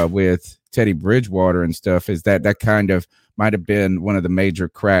with Teddy Bridgewater and stuff, is that kind of might have been one of the major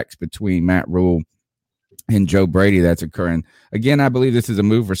cracks between Matt Rule and Joe Brady that's occurring. Again, I believe this is a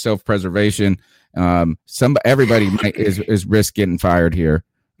move for self-preservation. Everybody is risk getting fired here.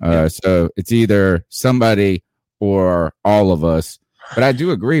 So it's either somebody or all of us. But I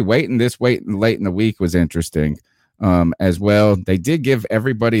do agree, waiting late in the week was interesting as well. They did give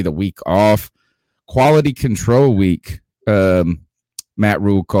everybody the week off. Quality control week, Matt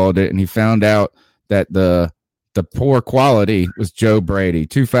Rule called it, and he found out that the poor quality was Joe Brady.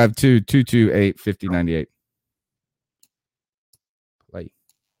 252-228-5098. Play.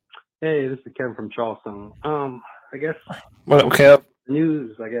 Hey, this is Kevin from Charleston. I guess What up, Kev?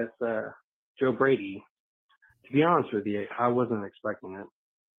 news, Joe Brady. To be honest with you, I wasn't expecting it.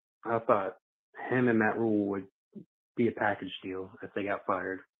 I thought him and Matt Rule would be a package deal if they got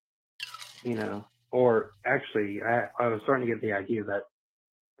fired. You know, or actually, I was starting to get the idea that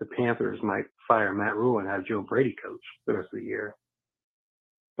the Panthers might fire Matt Rule and have Joe Brady coach the rest of the year.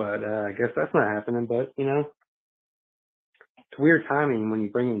 But I guess that's not happening. But, you know, it's weird timing when you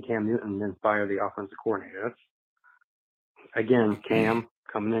bring in Cam Newton and then fire the offensive coordinator. That's, again, Cam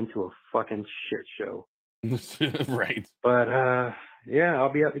coming into a fucking shit show. Right. But, yeah,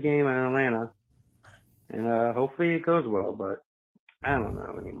 I'll be at the game in Atlanta. And hopefully it goes well, but I don't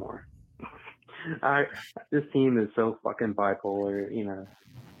know anymore. This team is so fucking bipolar, you know.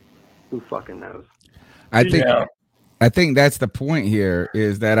 Who fucking knows? I think that's the point here,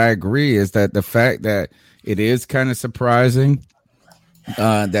 is that I agree, is that the fact that it is kind of surprising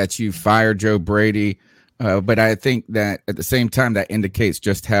that you fired Joe Brady. But I think that at the same time, that indicates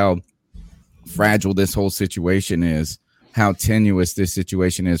just how fragile this whole situation is, how tenuous this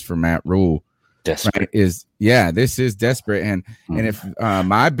situation is for Matt Rule. Desperate. Right? This is desperate. And if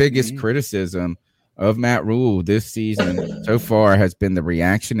my biggest criticism of Matt Rule this season so far has been the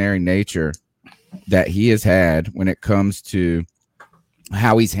reactionary nature that he has had when it comes to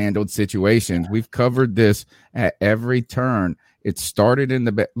how he's handled situations. We've covered this at every turn. It started in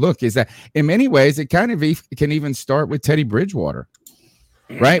the look, is that in many ways it kind of can even start with Teddy Bridgewater,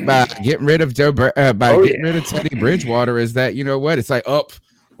 right? By getting rid of getting rid of Teddy Bridgewater, is that, you know what, it's like,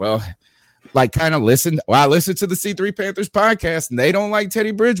 like kind of I listened to the C3 Panthers podcast and they don't like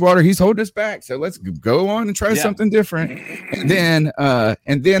Teddy Bridgewater. He's holding us back. So let's go on and try something different. And then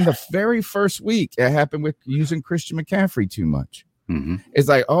the very first week it happened with using Christian McCaffrey too much. Mm-hmm. It's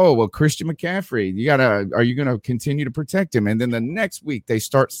like, oh, well, Christian McCaffrey, are you going to continue to protect him? And then the next week they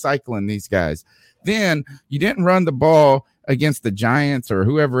start cycling these guys. Then you didn't run the ball against the Giants or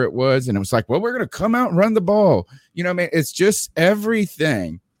whoever it was. And it was like, well, we're going to come out and run the ball. You know what I mean? It's just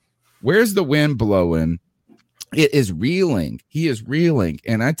everything. Where's the wind blowing? It is reeling. He is reeling.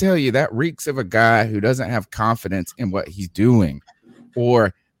 And I tell you, that reeks of a guy who doesn't have confidence in what he's doing,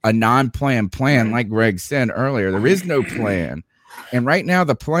 or a non-planned plan. Like Greg said earlier, there is no plan. And right now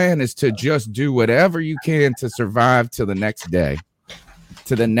the plan is to just do whatever you can to survive to the next day,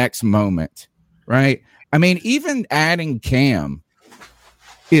 to the next moment, right? I mean, even adding Cam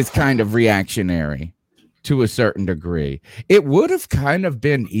is kind of reactionary to a certain degree. It would have kind of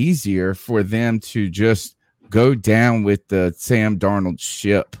been easier for them to just go down with the Sam Darnold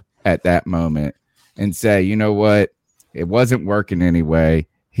ship at that moment and say, you know what, it wasn't working anyway.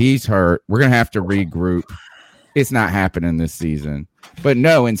 He's hurt. We're going to have to regroup. It's not happening this season. But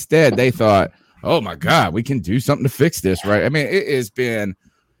no, instead they thought, oh my God, we can do something to fix this, right? I mean, it's the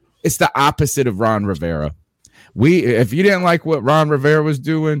opposite of Ron Rivera. If you didn't like what Ron Rivera was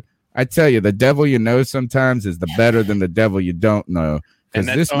doing, I tell you, the devil you know sometimes is better than the devil you don't know. Because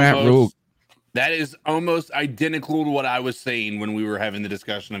this Matt Rule, that is almost identical to what I was saying when we were having the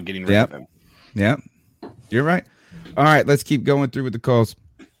discussion of getting rid of him. Yep, you're right. All right, let's keep going through with the calls.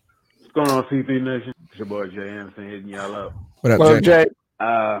 What's going on, C3 Nation? It's your boy Jay Anderson hitting y'all up. What up, Jay?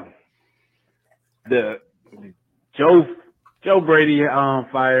 The Joe Brady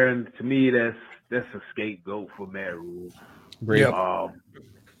firing, to me, that's a scapegoat for Matt Rule. Yep.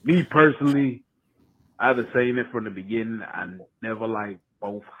 Me personally, I've been saying it from the beginning. I never liked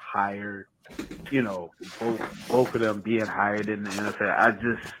both hired, both of them being hired in the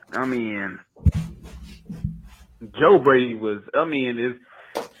NFL. Joe Brady was,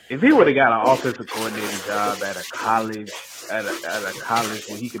 if he would have got an offensive coordinator job at a college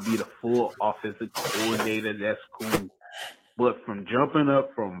where he could be the full offensive coordinator, that's cool. But from jumping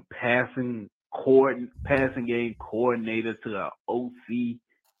up from passing game coordinator to an OC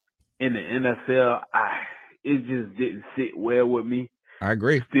in the NFL, it just didn't sit well with me. I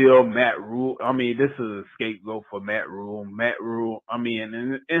agree. Still, Matt Rule. This is a scapegoat for Matt Rule. And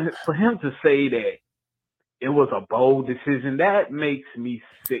for him to say that it was a bold decision, that makes me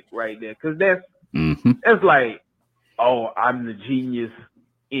sick right there. Because that's like, oh, I'm the genius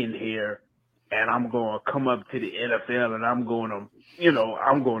in here, and I'm going to come up to the NFL, and I'm going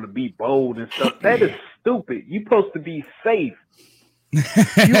to be bold and stuff. That is stupid. You're supposed to be safe.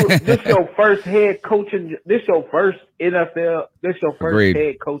 This your first head coaching. This your first NFL. This your first Agreed.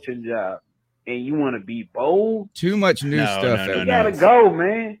 head coaching job, and you want to be bold? Too much new stuff. You gotta go,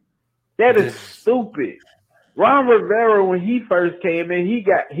 man. That is stupid. Ron Rivera, when he first came in, he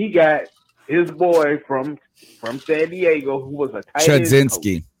got his boy from San Diego, who was a tight end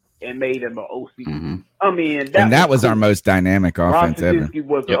Chudzinski, coach, and made him an OC. Mm-hmm. I mean, that was our cool. most dynamic offense ever. Chudzinski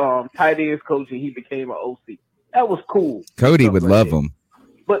was tight ends coach, and he became an OC. That was cool. Cody would love him.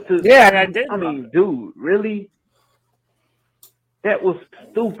 But I mean, dude, really? That was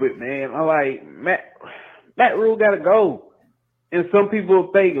stupid, man. I like Matt Rule gotta go. And some people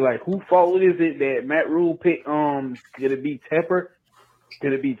think like, who fault is it that Matt Rule picked? Could it be Tepper?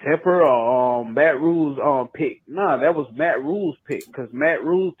 Could it be Tepper or Matt Rule's pick? Nah, that was Matt Rule's pick because Matt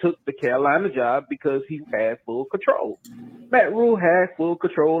Rule took the Carolina job because he had full control. Matt Rule had full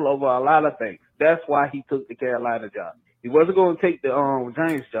control over a lot of things. That's why he took the Carolina job. He wasn't going to take the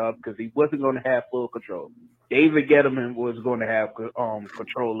Giants job because he wasn't going to have full control. David Gettleman was going to have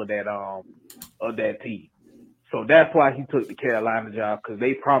control of that team. So that's why he took the Carolina job because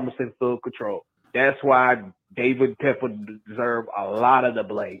they promised him full control. That's why David Tepper deserved a lot of the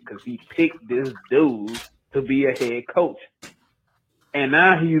blame because he picked this dude to be a head coach. And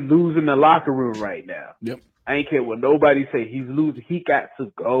now he's losing the locker room right now. Yep. I ain't care what nobody say. He's losing. He got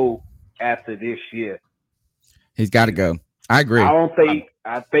to go after this year. He's got to go. I agree.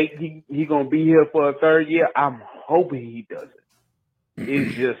 I think he gonna be here for a third year. I'm hoping he doesn't.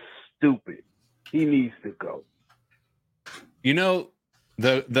 It's just stupid. He needs to go. You know,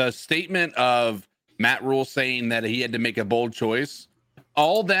 the statement of Matt Rule saying that he had to make a bold choice,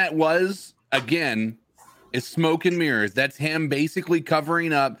 all that was, again, is smoke and mirrors. That's him basically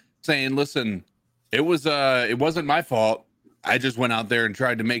covering up, saying, listen, it wasn't my fault. I just went out there and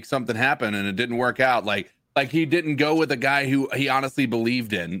tried to make something happen and it didn't work out. Like he didn't go with a guy who he honestly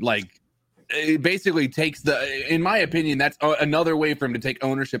believed in. Like, it basically takes in my opinion, that's another way for him to take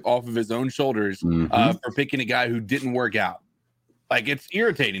ownership off of his own shoulders for picking a guy who didn't work out. Like, it's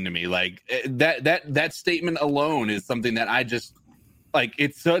irritating to me. Like that statement alone is something that I just like.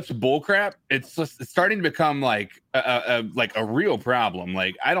 It's such bullcrap. It's starting to become like a real problem.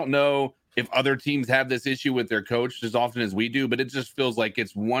 Like, I don't know if other teams have this issue with their coach as often as we do, but it just feels like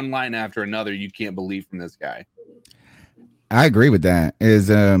it's one line after another you can't believe from this guy. I agree with that. As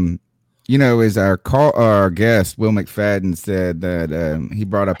our guest Will McFadden said that he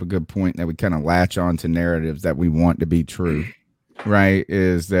brought up a good point that we kind of latch on to narratives that we want to be true, right?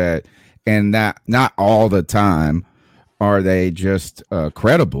 Is that, and that not all the time are they just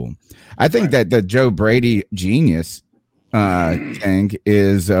credible. I think that the Joe Brady genius thing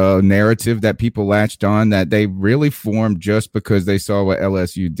is a narrative that people latched on that they really formed just because they saw what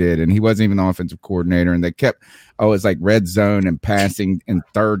LSU did, and he wasn't even the offensive coordinator, and they kept, it's like red zone and passing and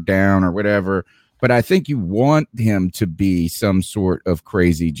third down or whatever. But I think you want him to be some sort of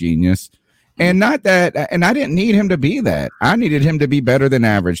crazy genius, and not that. And I didn't need him to be that. I needed him to be better than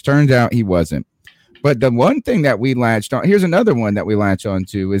average. Turns out he wasn't. But the one thing that we latched on, here's another one that we latch on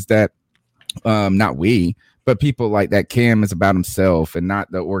to, is that not we, but people like that Cam is about himself and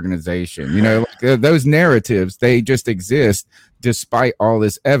not the organization. You know, like, those narratives, they just exist despite all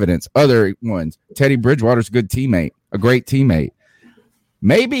this evidence. Other ones, Teddy Bridgewater's a good teammate, a great teammate.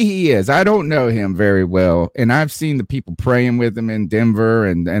 Maybe he is. I don't know him very well. And I've seen the people praying with him in Denver,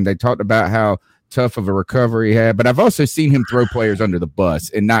 and they talked about how tough of a recovery he had. But I've also seen him throw players under the bus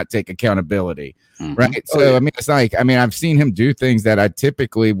and not take accountability. Right. So, I mean, it's like, I've seen him do things that I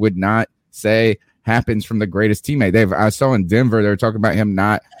typically would not say happens from the greatest teammate. I saw in Denver, they were talking about him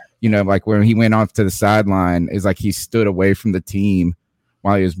not, like when he went off to the sideline, is like he stood away from the team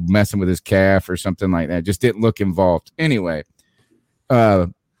while he was messing with his calf or something like that. Just didn't look involved. Anyway,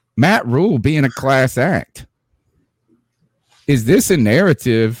 Matt Rule being a class act. Is this a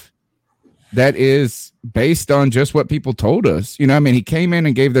narrative that is based on just what people told us? He came in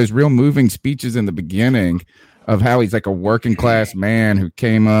and gave those real moving speeches in the beginning of how he's like a working class man who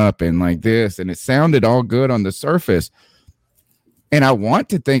came up and like this, and it sounded all good on the surface. And I want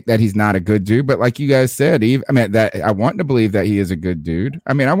to think that he's not a good dude, but like you guys said, that I want to believe that he is a good dude.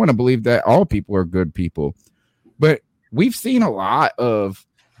 I want to believe that all people are good people, but we've seen a lot of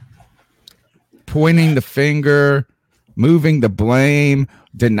pointing the finger, moving the blame,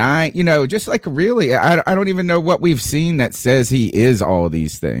 denying, just like really, I don't even know what we've seen that says he is all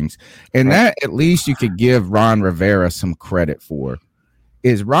these things. And that at least you could give Ron Rivera some credit for.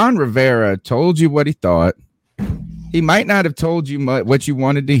 Is Ron Rivera told you what he thought. He might not have told you what you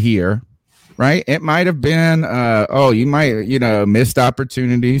wanted to hear, right? It might have been, you might, missed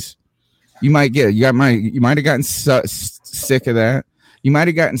opportunities. You might have gotten sick of that. You might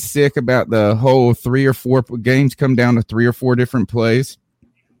have gotten sick about the whole 3 or 4 games come down to 3 or 4 different plays.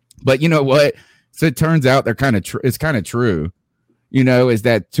 But you know what? So it turns out they're kind of it's kind of true. Is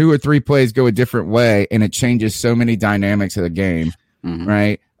that 2 or 3 plays go a different way, and it changes so many dynamics of the game,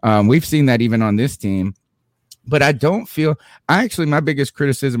 right? We've seen that even on this team. But I don't feel – my biggest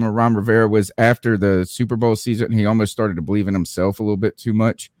criticism of Ron Rivera was after the Super Bowl season, he almost started to believe in himself a little bit too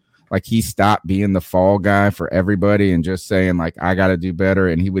much. Like he stopped being the fall guy for everybody and just saying, like, I got to do better.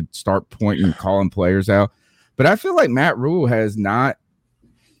 And he would start pointing, calling players out. But I feel like Matt Rule has not –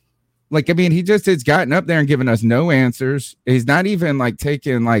 he just has gotten up there and given us no answers. He's not even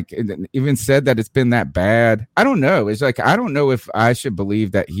even said that it's been that bad. I don't know. It's like, I don't know if I should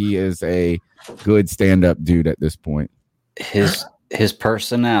believe that he is a good stand-up dude at this point. His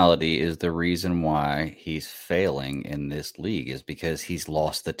personality is the reason why he's failing in this league, is because he's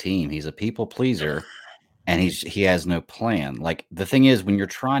lost the team. He's a people pleaser and he has no plan. Like, the thing is, when you're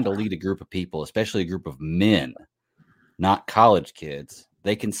trying to lead a group of people, especially a group of men, not college kids,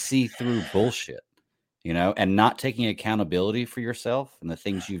 they can see through bullshit, and not taking accountability for yourself and the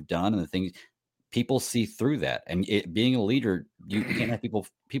things you've done and the things people see through that. And being a leader, you can't have people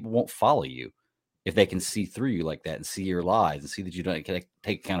won't follow you if they can see through you like that and see your lies and see that you don't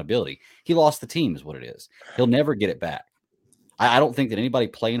take accountability. He lost the team is what it is. He'll never get it back. I don't think that anybody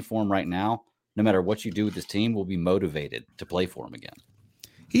playing for him right now, no matter what you do with this team, will be motivated to play for him again.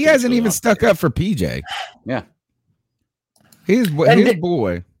 He hasn't even stuck up for PJ. Yeah. His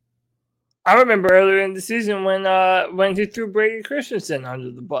boy. I remember earlier in the season when he threw Brady Christensen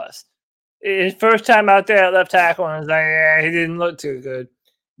under the bus. His first time out there at left tackle, and I was like, yeah, he didn't look too good.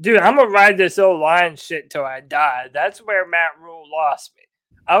 Dude, I'm going to ride this O-line shit till I die. That's where Matt Rule lost me.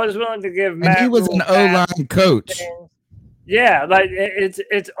 I was willing to give Matt Rule. And he was an O-line coach. Yeah, like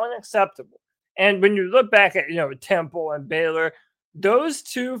it's unacceptable. And when you look back at, Temple and Baylor, those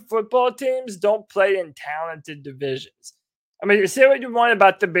two football teams don't play in talented divisions. I mean, you say what you want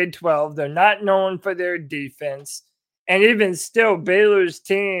about the Big 12. They're not known for their defense. And even still, Baylor's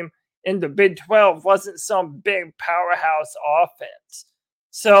team in the Big 12 wasn't some big powerhouse offense.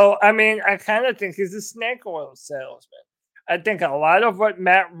 So, I mean, I kind of think he's a snake oil salesman. I think a lot of what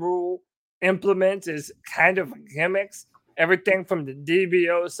Matt Rule implements is kind of gimmicks. Everything from the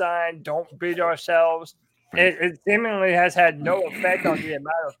DBO sign, don't beat ourselves. It seemingly has had no effect on the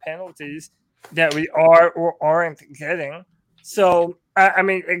amount of penalties that we are or aren't getting. So, I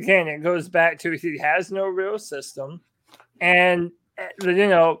mean, again, it goes back to he has no real system. And,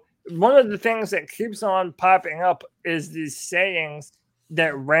 one of the things that keeps on popping up is these sayings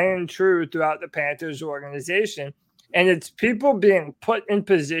that reign true throughout the Panthers organization. And it's people being put in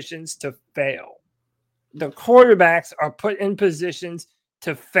positions to fail. The quarterbacks are put in positions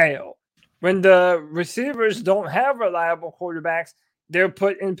to fail. When the receivers don't have reliable quarterbacks, they're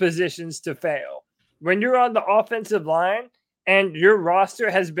put in positions to fail. When you're on the offensive line and your roster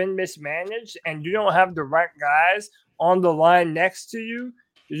has been mismanaged and you don't have the right guys on the line next to you,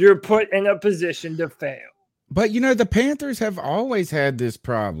 you're put in a position to fail. But, the Panthers have always had this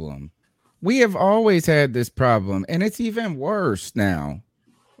problem. We have always had this problem, and it's even worse now.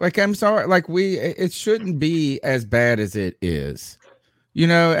 Like, I'm sorry, it shouldn't be as bad as it is.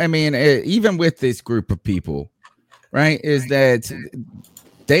 Even with this group of people, right, is that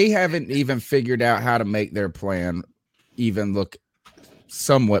they haven't even figured out how to make their plan even look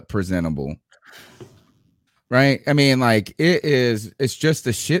somewhat presentable. Right. I mean, it's just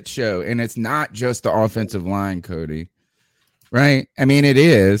a shit show, and it's not just the offensive line, Cody. Right. I mean, it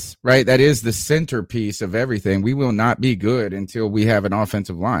is right. That is the centerpiece of everything. We will not be good until we have an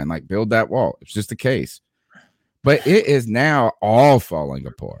offensive line, build that wall. It's just the case. But it is now all falling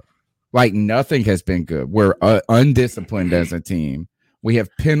apart. Nothing has been good. We're undisciplined as a team. We have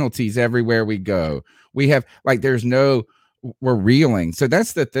penalties everywhere we go. We have we're reeling. So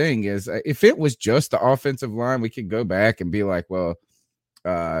that's the thing is, if it was just the offensive line, we could go back and be like, well,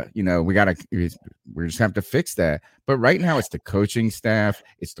 we just have to fix that. But right now it's the coaching staff,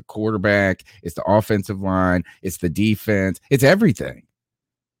 it's the quarterback, it's the offensive line, it's the defense, it's everything.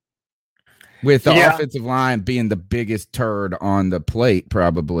 With the offensive line being the biggest turd on the plate,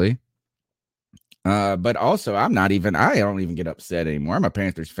 probably. But also I don't even get upset anymore. I'm a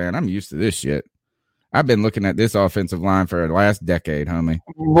Panthers fan. I'm used to this shit. I've been looking at this offensive line for the last decade, homie.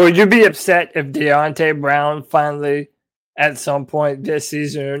 Would you be upset if Deontay Brown finally, at some point this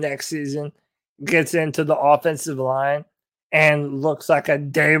season or next season, gets into the offensive line and looks like a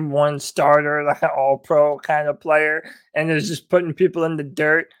day one starter, like an all-pro kind of player, and is just putting people in the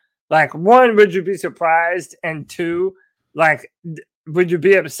dirt? One, would you be surprised? And two, would you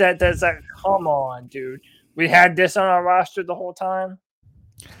be upset that it's come on, dude, we had this on our roster the whole time?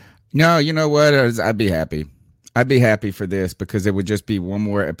 No, you know what? I'd be happy. I'd be happy for this because it would just be one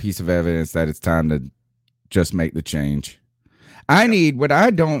more piece of evidence that it's time to just make the change. What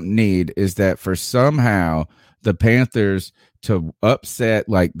I don't need is that for somehow the Panthers to upset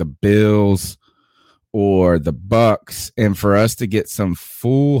like the Bills or the Bucks, and for us to get some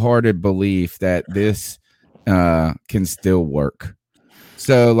foolhardy belief that this can still work.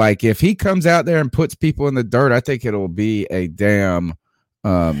 So, like, if he comes out there and puts people in the dirt, I think it'll be a damn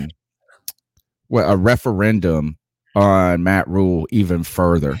a referendum on Matt Rule even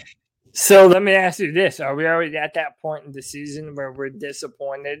further. So let me ask you this: are we already at that point in the season where we're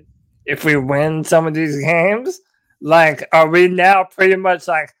disappointed if we win some of these games? Like, are we now pretty much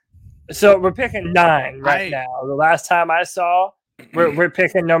like? So we're picking 9 right now. The last time I saw, we're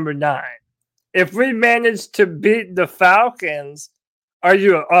picking number 9. If we manage to beat the Falcons, are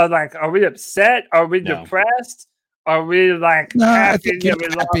we upset? Are we depressed? Are we like? No, I think you're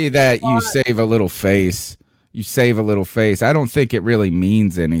happy that you save a little face. You save a little face. I don't think it really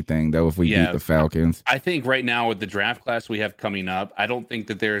means anything though if we beat the Falcons. I think right now with the draft class we have coming up, I don't think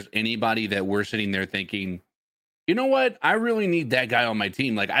that there's anybody that we're sitting there thinking, you know what? I really need that guy on my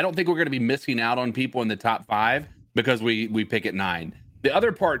team. Like, I don't think we're going to be missing out on people in the top 5 because we pick at 9. The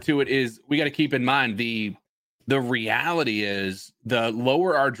other part to it is we got to keep in mind the reality is the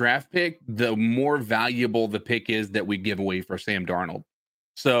lower our draft pick, the more valuable the pick is that we give away for Sam Darnold.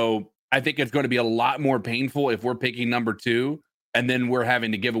 So I think it's going to be a lot more painful if we're picking number 2 and then we're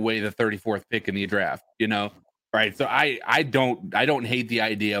having to give away the 34th pick in the draft, you know? Right. So I don't hate the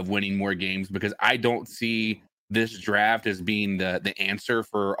idea of winning more games because I don't see this draft as being the answer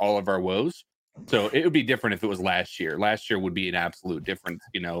for all of our woes. So it would be different if it was last year. Last year would be an absolute difference,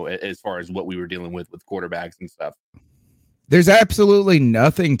 you know, as far as what we were dealing with quarterbacks and stuff. There's absolutely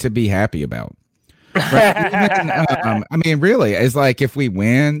nothing to be happy about. Right? I mean, really, it's like if we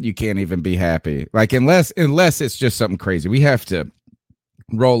win, you can't even be happy. Like unless it's just something crazy. We have to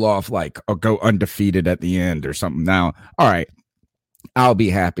roll off like or go undefeated at the end or something. Now, all right, I'll be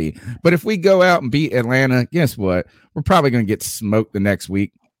happy. But if we go out and beat Atlanta, guess what? We're probably going to get smoked the next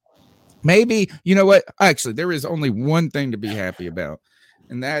week. Maybe, you know what? Actually, there is only one thing to be happy about,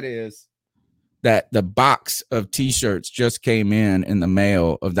 and that is that the box of T-shirts just came in the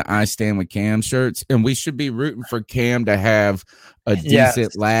mail of the I Stand With Cam shirts, and we should be rooting for Cam to have a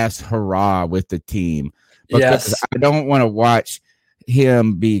decent last hurrah with the team. Because I don't want to watch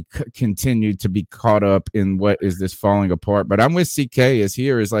him be continued to be caught up in what is this falling apart. But I'm with CK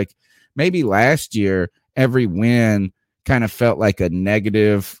is like maybe last year, every win kind of felt like a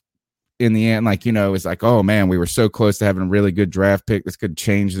negative in the end, like, you know, it's like, oh man, we were so close to having a really good draft pick. This could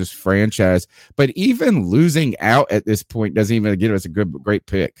change this franchise. But even losing out at this point doesn't even give us a great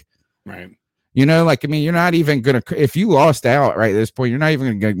pick. Right. You know, like, I mean, you're not even going to, if you lost out right at this point, you're not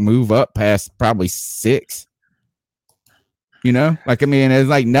even going to move up past probably 6. You know, like, I mean, it's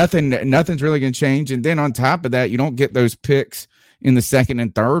like nothing's really going to change. And then on top of that, you don't get those picks in the 2nd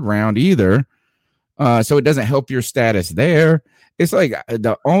and 3rd round either. So it doesn't help your status there. It's like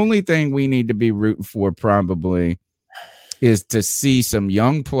the only thing we need to be rooting for probably is to see some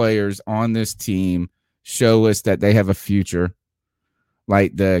young players on this team show us that they have a future,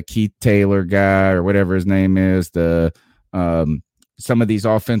 like the Keith Taylor guy or whatever his name is, the some of these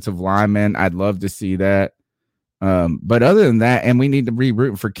offensive linemen. I'd love to see that. But other than that, and we need to be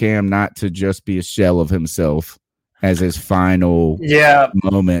rooting for Cam not to just be a shell of himself as his final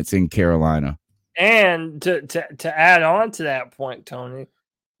moments in Carolina. And to add on to that point, Tony,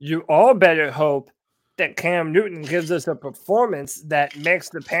 you all better hope that Cam Newton gives us a performance that makes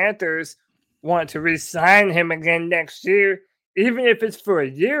the Panthers want to re-sign him again next year, even if it's for a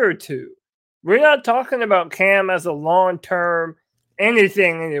year or 2. We're not talking about Cam as a long-term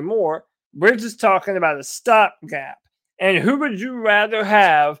anything anymore. We're just talking about a stopgap. And who would you rather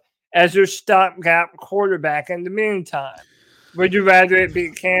have as your stopgap quarterback in the meantime? Would you rather it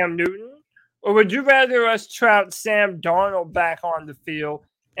be Cam Newton? Or would you rather us trout Sam Darnold back on the field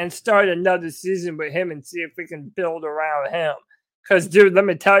and start another season with him and see if we can build around him? Because, dude, let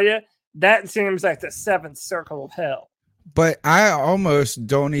me tell you, that seems like the 7th circle of hell. But I almost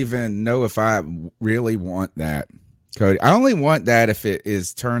don't even know if I really want that, Cody. I only want that if it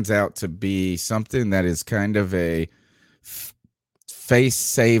turns out to be something that is kind of a face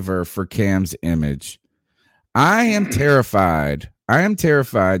saver for Cam's image. I am terrified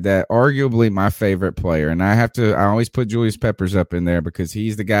that arguably my favorite player, and I always put Julius Peppers up in there because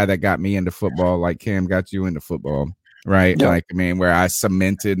he's the guy that got me into football, like Cam got you into football, right? Yeah. Like, I mean, where I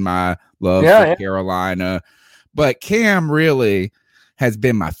cemented my love for Carolina. But Cam really has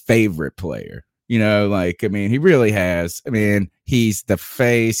been my favorite player. You know, like, I mean, he really has. I mean, He's the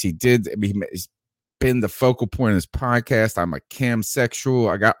face. He's been the focal point of this podcast. I'm a Cam sexual.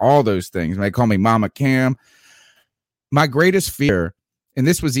 I got all those things. They call me Mama Cam. My greatest fear, and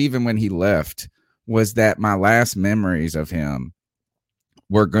this was even when he left, was that my last memories of him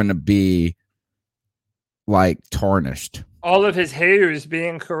were going to be like tarnished. All of his haters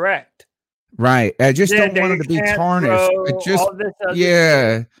being correct. Right. I just don't want him to be tarnished. I just,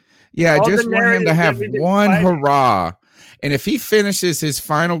 I just want him to have one hurrah. And if he finishes his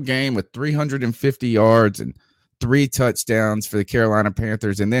final game with 350 yards and 3 touchdowns for the Carolina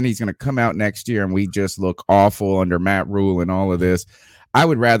Panthers, and then he's going to come out next year and we just look awful under Matt Rule and all of this, I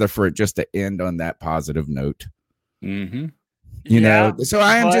would rather for it just to end on that positive note. Mm-hmm. You know, so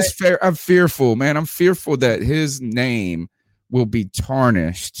I am I'm fearful, man. I'm fearful that his name will be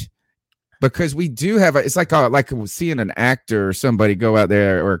tarnished because we do have it's like seeing an actor or somebody go out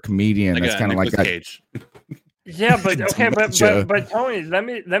there or a comedian that's kind of like Cage. Yeah, but okay, but Tony, let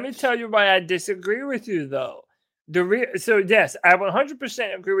me tell you why I disagree with you though. So yes, I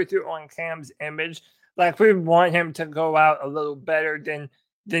 100% agree with you on Cam's image. Like we want him to go out a little better than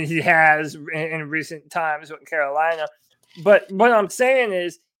he has in recent times with Carolina. But what I'm saying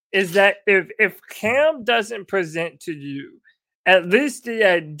is that if Cam doesn't present to you at least the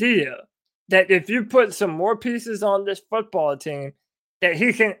idea that if you put some more pieces on this football team, that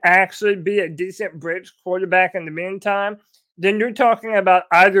he can actually be a decent bridge quarterback in the meantime, then you're talking about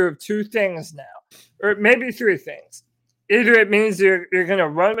either of 2 things now, or maybe 3 things. Either it means you're going to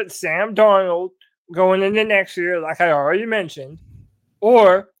run with Sam Darnold going into next year, like I already mentioned,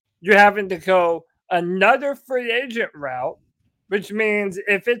 or you're having to go another free agent route, which means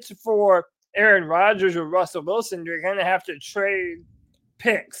if it's for Aaron Rodgers or Russell Wilson, you're going to have to trade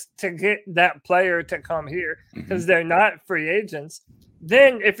picks to get that player to come here because they're not free agents.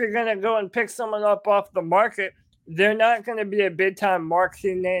 Then if you're going to go and pick someone up off the market, they're not going to be a big-time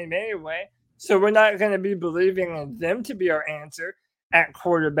marquee name anyway. So we're not going to be believing in them to be our answer at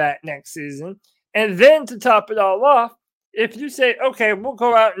quarterback next season. And then to top it all off, if you say, okay, we'll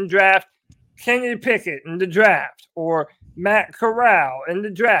go out and draft Kenny Pickett in the draft or Matt Corral in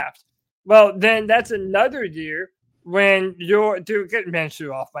the draft, well, then that's another year when dude, get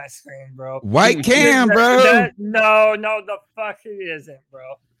Minshew off my screen, bro. White Cam, bro. No, the fuck he isn't,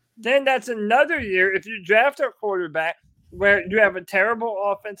 bro. Then that's another year if you draft a quarterback where you have a terrible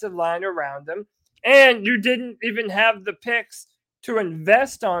offensive line around him and you didn't even have the picks to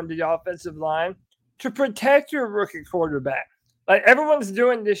invest on the offensive line to protect your rookie quarterback. Like everyone's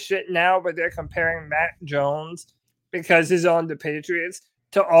doing this shit now where they're comparing Mac Jones because he's on the Patriots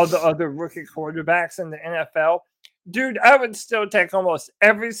to all the other rookie quarterbacks in the NFL. Dude, I would still take almost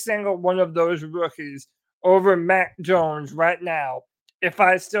every single one of those rookies over Mac Jones right now if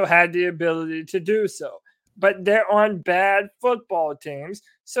I still had the ability to do so. But they're on bad football teams,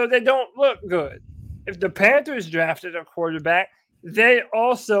 so they don't look good. If the Panthers drafted a quarterback, they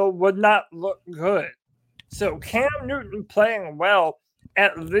also would not look good. So Cam Newton playing well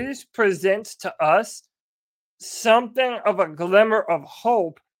at least presents to us something of a glimmer of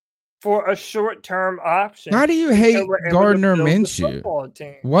hope for a short-term option. Why do you hate Gardner Minshew?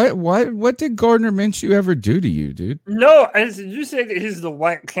 What did Gardner Minshew ever do to you, dude? No, as you say that he's the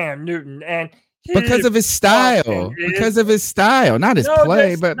white Cam Newton, and because of his style, not his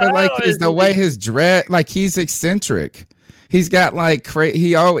play, but like is the way his dress, like he's eccentric. He's got like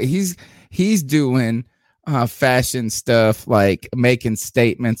he's doing fashion stuff, like making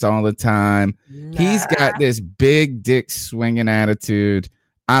statements all the time. Nah. He's got this big dick swinging attitude.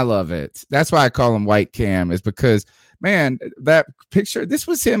 I love it. That's why I call him White Cam, is because, man, that picture, this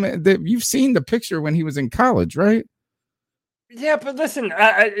was him. You've seen the picture when he was in college, right? Yeah, but listen,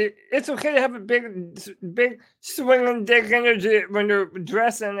 it's okay to have a big swinging dick energy when you're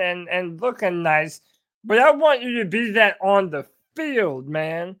dressing and looking nice, but I want you to be that on the field,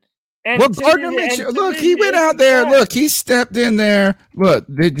 man. And well, Gardner Minshew, look, he went out there. Look, he stepped in there. Look,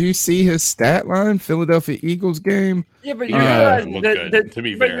 did you see his stat line? Philadelphia Eagles game. Yeah, but you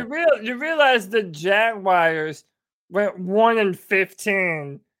realize the Jaguars went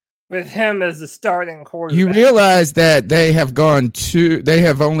 1-15 with him as the starting quarterback. You realize that they have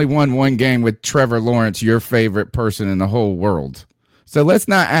only won one game with Trevor Lawrence, your favorite person in the whole world. So let's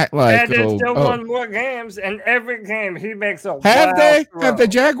not act like they still won more games, and every game he makes a have they throw. Have the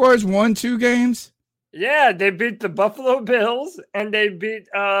Jaguars won 2 games? Yeah, they beat the Buffalo Bills and they beat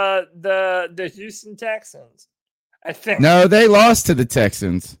the Houston Texans. I think. No, they lost to the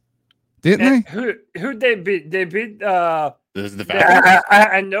Texans, didn't they? Who they beat? They beat this is the Falcons.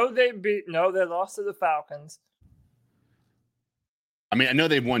 I know they beat. No, they lost to the Falcons. I mean, I know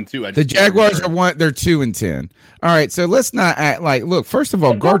they've won 2. The Jaguars are 1. They're 2-10. All right, so let's not act like. Look, first of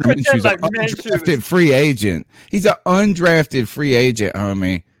all, Gardner Minshew's an undrafted free agent. He's an undrafted free agent,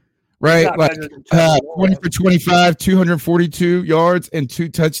 homie. Right, like 20 for 25, 242 yards and 2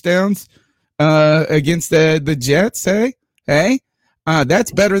 touchdowns against the Jets. Hey,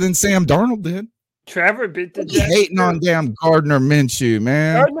 that's better than Sam Darnold did. Trevor beat the Jets. Hating on damn Gardner Minshew,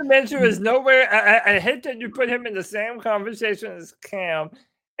 man. Gardner Minshew is nowhere. I hate that you put him in the same conversation as Cam,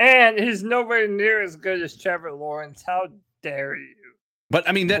 and he's nowhere near as good as Trevor Lawrence. How dare you? But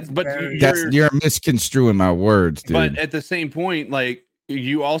I mean, you're misconstruing my words, dude. But at the same point, like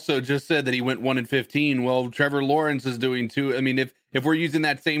you also just said that he went 1-15. Well, Trevor Lawrence is doing 2. I mean, if we're using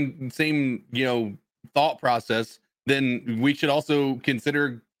that same thought process, then we should also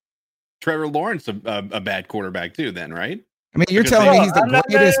consider Trevor Lawrence a bad quarterback too, then, right? I mean, you're telling me he's the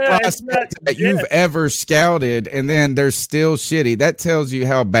greatest prospect that you've ever scouted, and then they're still shitty. That tells you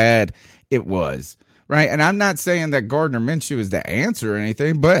how bad it was, right? And I'm not saying that Gardner Minshew is the answer or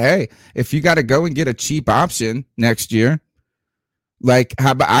anything, but hey, if you got to go and get a cheap option next year, like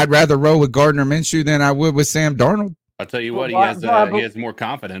I'd rather roll with Gardner Minshew than I would with Sam Darnold. I'll tell you what, he has more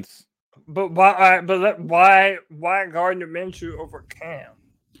confidence. But why? Why Gardner Minshew over Cam?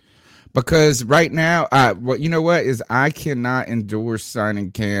 Because right now, I cannot endorse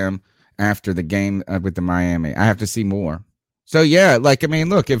signing Cam after the game with the Miami. I have to see more. So, yeah, look,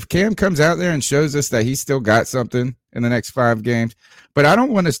 if Cam comes out there and shows us that he's still got something in the next 5 games, but I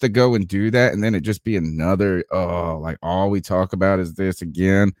don't want us to go and do that and then it just be another, all we talk about is this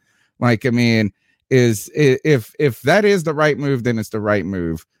again. If that is the right move, then it's the right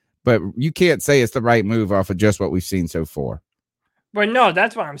move. But you can't say it's the right move off of just what we've seen so far. But no,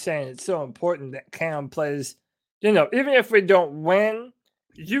 that's why I'm saying it's so important that Cam plays. Even if we don't win,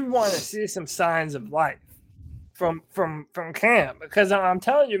 you want to see some signs of life from Cam, because I'm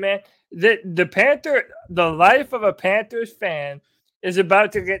telling you, man, that the life of a Panthers fan is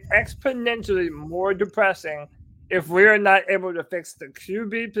about to get exponentially more depressing if we are not able to fix the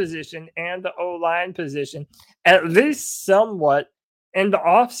QB position and the O-line position, at least somewhat in the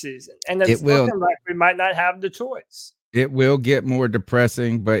offseason. And it's looking like we might not have the choice. It will get more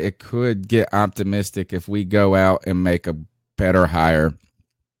depressing, but it could get optimistic if we go out and make a better hire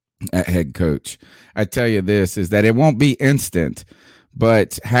at head coach. I tell you this is that it won't be instant,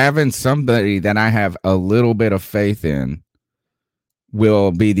 but having somebody that I have a little bit of faith in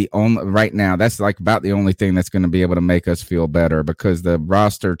will be the only right now. That's about the only thing that's going to be able to make us feel better, because the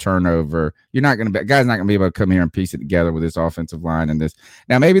roster turnover, guy's not going to be able to come here and piece it together with this offensive line and this.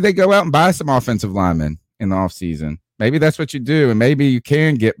 Now, maybe they go out and buy some offensive linemen in the offseason. Maybe that's what you do, and maybe you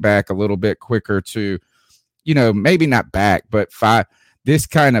can get back a little bit quicker to, maybe not back, but 5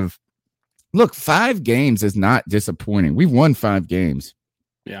 games is not disappointing. We've won 5 games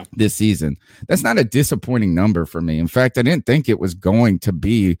this season. That's not a disappointing number for me. In fact, I didn't think it was going to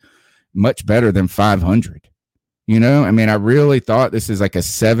be much better than 500. I really thought this is like a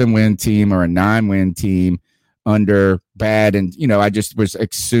 7-win team or a 9-win team under bad, and, I just was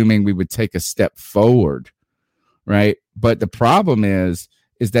assuming we would take a step forward. Right. But the problem is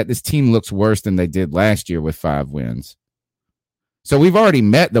that this team looks worse than they did last year with 5 wins. So we've already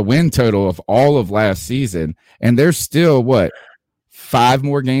met the win total of all of last season, and there's still 5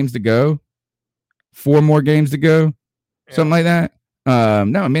 more games to go, 4 more games to go, something like that.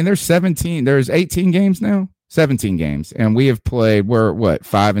 No, I mean, there's 18 games now, 17 games, and we have played, we're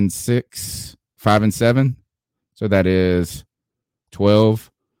 5-6, 5-7. So that is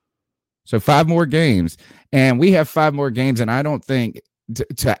 12. So 5 more games. And we have 5 more games, and I don't think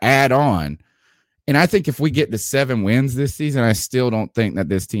to add on. And I think if we get to 7 wins this season, I still don't think that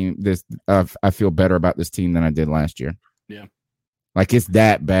this team, I feel better about this team than I did last year. Yeah. It's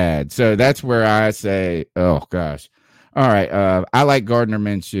that bad. So that's where I say, oh, gosh. All right. I like Gardner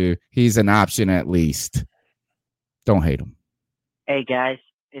Minshew. He's an option at least. Don't hate him. Hey, guys.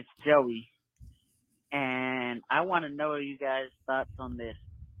 It's Joey. And I want to know you guys' thoughts on this.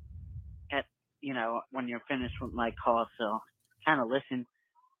 When you're finished with my call, so kind of listen.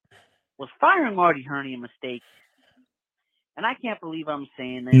 Was firing Marty Hurney a mistake? And I can't believe I'm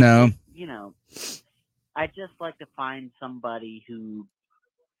saying this. No. I just like to find somebody who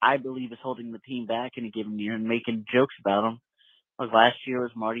I believe is holding the team back in a given year and making jokes about them. Like last year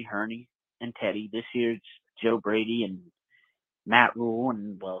was Marty Hurney and Teddy. This year it's Joe Brady and Matt Rule.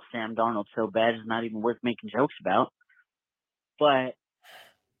 And, Sam Darnold so bad it's not even worth making jokes about. But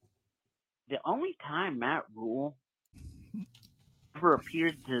the only time Matt Rule ever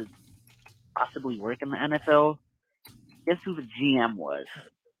appeared to possibly work in the NFL, guess who the GM was?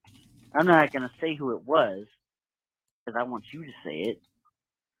 I'm not going to say who it was, because I want you to say it.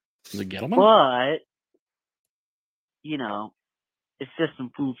 The Gettleman? But, it's just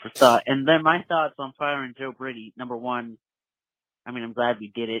some food for thought. And then my thoughts on firing Joe Brady. Number one, I'm glad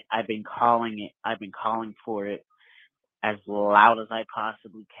we did it. I've been calling it. I've been calling for it as loud as I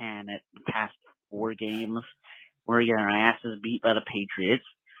possibly can at the past 4 games. We're getting our asses beat by the Patriots.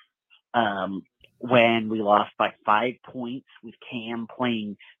 When we lost by 5 points with Cam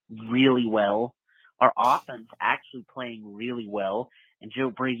playing really well, our offense actually playing really well, and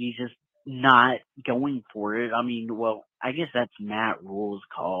Joe Brady's just not going for it. I guess that's Matt Rule's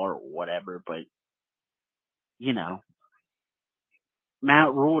call or whatever, but,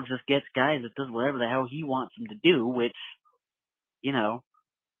 Matt Rule just gets guys that does whatever the hell he wants them to do, which,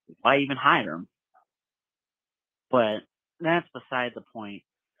 why even hire him? But that's beside the point.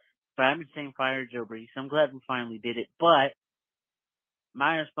 But I've been saying fire Joe Brady, so I'm glad we finally did it. But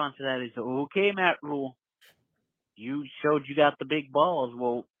my response to that is, okay, Matt Rule, you showed you got the big balls.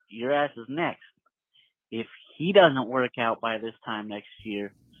 Well, your ass is next. If he doesn't work out by this time next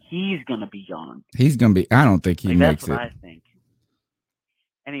year, he's going to be gone. He's going to be – I don't think he makes it. That's what I think.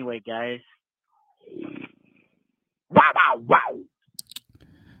 Anyway, guys. Wow.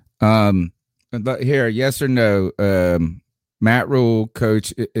 But here, yes or no, Matt Rule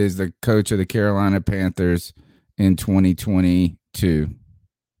is the coach of the Carolina Panthers in 2022.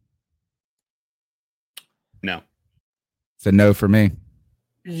 No. It's a no for me.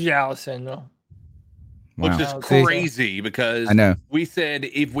 Yeah, I'll say no. Wow. Which is crazy because I know. We said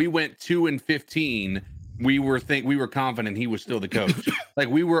if we went 2-15, we were confident he was still the coach. Like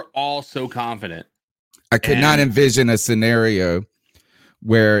we were all so confident. I could not envision a scenario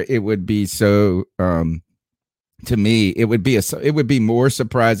where it would be so. To me, it would be more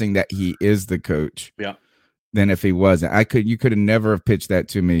surprising that he is the coach, than if he wasn't. You could have never have pitched that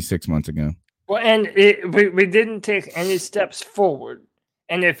to me 6 months ago. Well, and we didn't take any steps forward,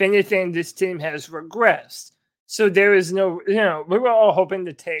 and if anything, this team has regressed. So there is no, we were all hoping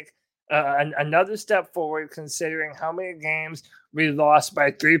to take another step forward, considering how many games we lost by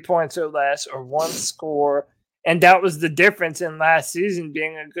 3 points or less, or 1 score, and that was the difference in last season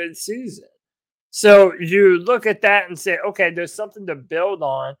being a good season. So you look at that and say, okay, there's something to build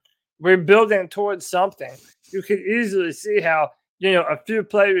on. We're building towards something. You could easily see how, a few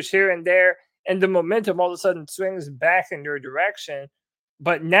players here and there, and the momentum all of a sudden swings back in your direction.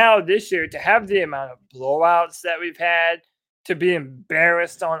 But now this year, to have the amount of blowouts that we've had, to be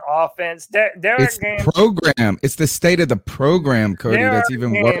embarrassed on offense, there are games. Program. It's the state of the program, Cody. That's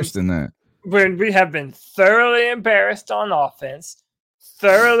even worse than that. When we have been thoroughly embarrassed on offense,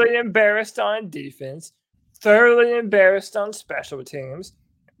 thoroughly embarrassed on defense, thoroughly embarrassed on special teams.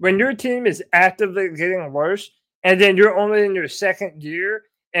 When your team is actively getting worse, and then you're only in your second year,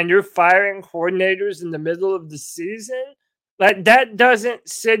 and you're firing coordinators in the middle of the season, that doesn't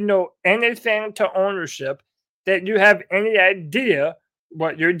signal anything to ownership that you have any idea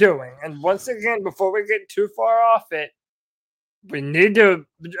what you're doing. And once again, before we get too far off it, we need to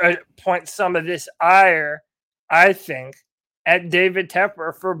point some of this ire, I think, at David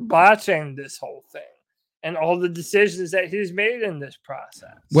Tepper for botching this whole thing and all the decisions that he's made in this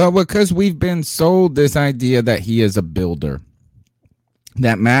process. Well, because we've been sold this idea that he is a builder.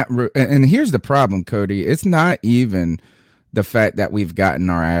 And here's the problem, Cody. It's not even the fact that we've gotten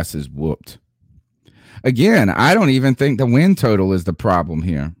our asses whooped. Again, I don't even think the win total is the problem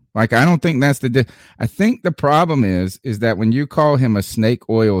here. I don't think that's I think the problem is that when you call him a snake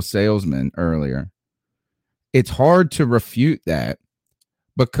oil salesman earlier, it's hard to refute that,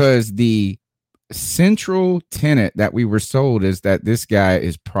 because the central tenet that we were sold is that this guy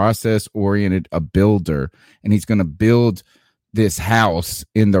is process oriented, a builder, and he's going to build this house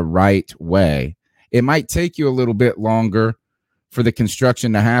in the right way. It might take you a little bit longer for the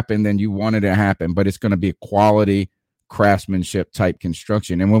construction to happen than you wanted it to happen, but it's going to be a quality craftsmanship type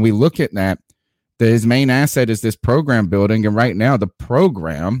construction. And when we look at that, his main asset is this program building. And right now the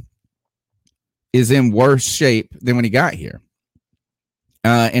program is in worse shape than when he got here.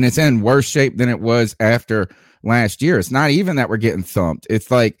 And it's in worse shape than it was after last year. It's not even that we're getting thumped.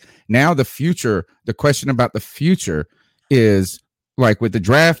 It's like now the question about the future is like with the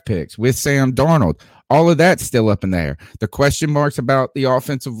draft picks, with Sam Darnold, all of that's still up in the air. The question marks about the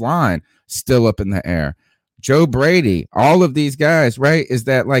offensive line still up in the air. Joe Brady, all of these guys, right? Is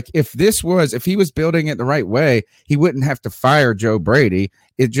that like if he was building it the right way, he wouldn't have to fire Joe Brady.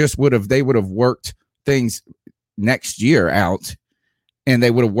 They would have worked things next year out, and they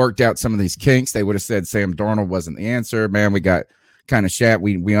would have worked out some of these kinks. They would have said Sam Darnold wasn't the answer. Man, we got kind of shat.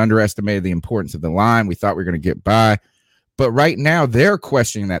 We underestimated the importance of the line. We thought we were going to get by. But right now they're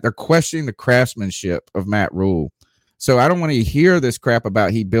questioning that. They're questioning the craftsmanship of Matt Rule. So I don't want to hear this crap about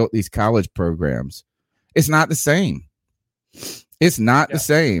he built these college programs. It's not the same. It's not the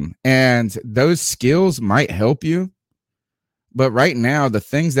same. And those skills might help you. But right now, the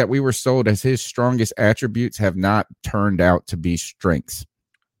things that we were sold as his strongest attributes have not turned out to be strengths.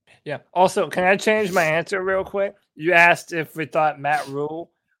 Yeah. Also, can I change my answer real quick? You asked if we thought Matt Rule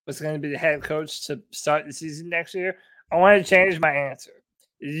was going to be the head coach to start the season next year. I want to change my answer.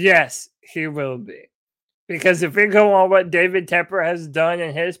 Yes, he will be. Because if we go on what David Tepper has done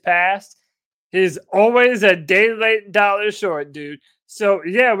in his past, he's always a day late, dollar short, dude. So,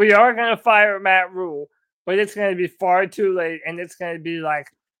 yeah, we are going to fire Matt Rule, but it's going to be far too late, and it's going to be like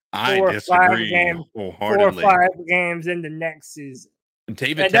 4 or 5 games in the next season.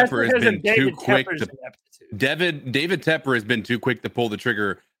 David Tepper has been too quick to David Tepper has been too quick to pull the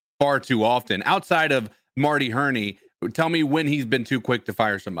trigger far too often. Outside of Marty Herney, tell me when he's been too quick to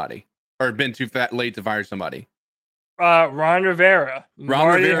fire somebody or been too late to fire somebody. Ron Rivera.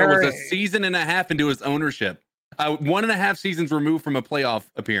 Ron Rivera was a season and a half into his ownership. 1.5 seasons removed from a playoff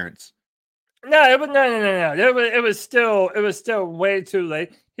appearance. No. It was still way too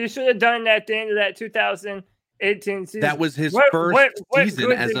late. He should have done that at the end of that 2018 season. That was his first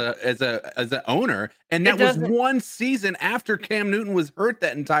season as an owner, and that was one season after Cam Newton was hurt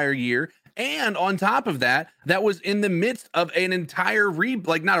that entire year. And on top of that, that was in the midst of an entire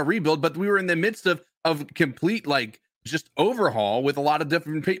not a rebuild, but we were in the midst of complete just overhaul with a lot of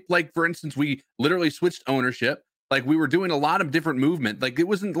different for instance, we literally switched ownership. We were doing a lot of different movement. It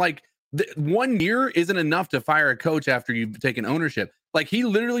wasn't 1 year isn't enough to fire a coach after you've taken ownership. He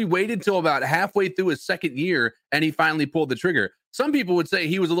literally waited till about halfway through his second year and he finally pulled the trigger. Some people would say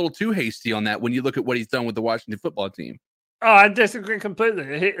he was a little too hasty on that when you look at what he's done with the Washington football team. Oh, I disagree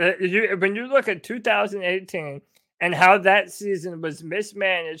completely. When you look at 2018 and how that season was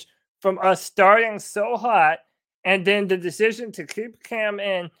mismanaged from us starting so hot and then the decision to keep Cam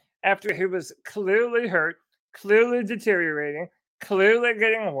in after he was clearly hurt, clearly deteriorating, clearly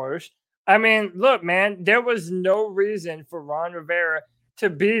getting worse. I mean, look, man, there was no reason for Ron Rivera to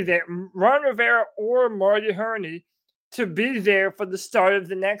be there. Ron Rivera or Marty Herney to be there for the start of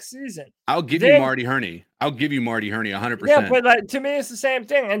the next season. I'll give you Marty Herney. 100%. Yeah, but to me, it's the same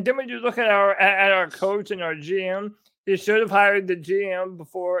thing. And then when you look at our coach and our GM, he should have hired the GM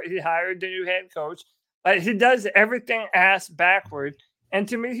before he hired the new head coach. He does everything ass backward. And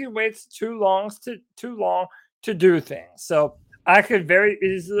to me, he waits too long to do things. So I could very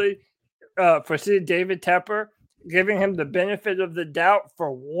easily foresee David Tepper giving him the benefit of the doubt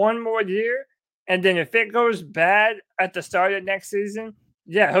for 1 more year. And then if it goes bad at the start of next season,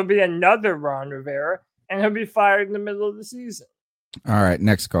 yeah, he'll be another Ron Rivera, and he'll be fired in the middle of the season. All right,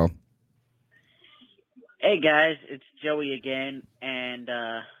 next call. Hey, guys, it's Joey again, and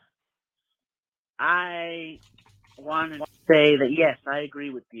I wanted to say that, yes, I agree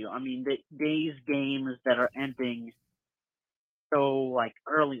with you. I mean, these games that are ending so,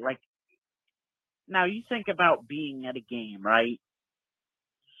 early, now you think about being at a game, right?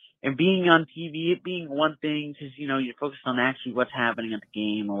 And being on TV, it being one thing, because, you're focused on actually what's happening at the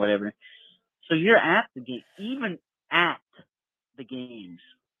game or whatever. So you're at the game, even at the games,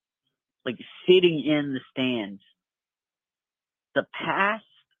 sitting in the stands. The past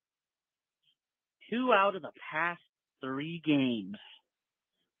 2 out of the past 3 games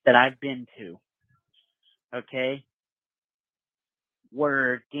that I've been to, okay,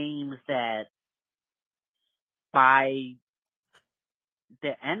 were games that by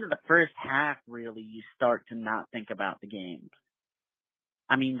the end of the first half, really, you start to not think about the game.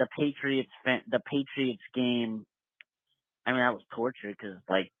 I mean, the Patriots game, I mean, that was torture because,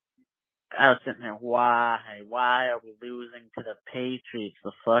 I was sitting there, why are we losing to the Patriots,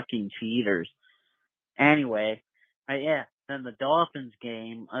 the fucking cheaters? Anyway, then the Dolphins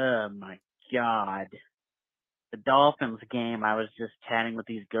game, oh my God. The Dolphins game, I was just chatting with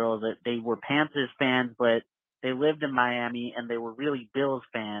these girls that they were Panthers fans, but they lived in Miami, and they were really Bills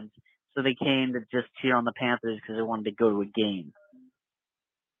fans, so they came to just cheer on the Panthers because they wanted to go to a game.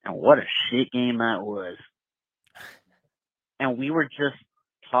 And what a shit game that was. And we were just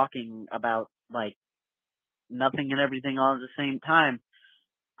talking about, nothing and everything all at the same time.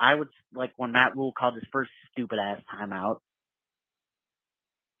 I would, when Matt Rule called his first stupid-ass timeout,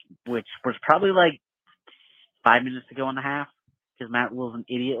 which was probably, 5 minutes to go in the half, because Matt Rule's an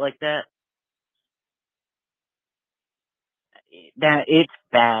idiot like that. It's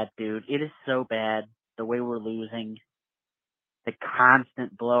bad, dude. It is so bad the way we're losing. The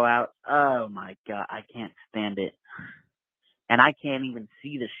constant blowout. Oh my God, I can't stand it. And I can't even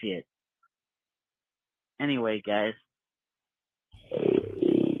see the shit. Anyway, guys.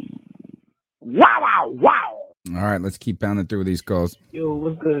 Wow. All right, let's keep pounding through these calls. Yo,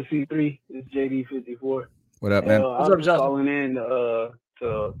 what's good, C3? It's JD54. What up, man? I was calling in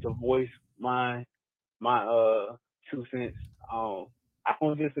to voice my 2 cents. I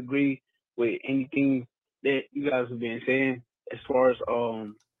don't disagree with anything that you guys have been saying as far as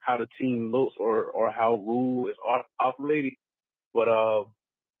how the team looks or how Rule is operating, but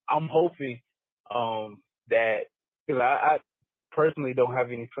I'm hoping that, because I personally don't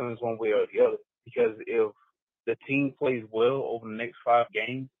have any feelings one way or the other, because if the team plays well over the next 5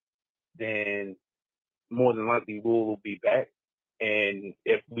 games, then more than likely Rule will be back. And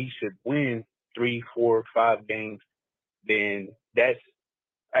if we should win 3, 4, 5 games, then that's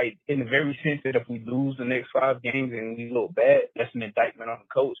in the very sense that if we lose the next 5 games and we look bad, that's an indictment on the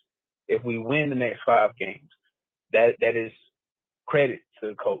coach. If we win the next 5 games, that is credit to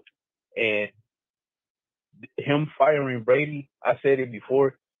the coach. And him firing Brady, I said it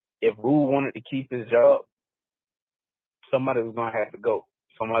before, if Rule wanted to keep his job, somebody was going to have to go.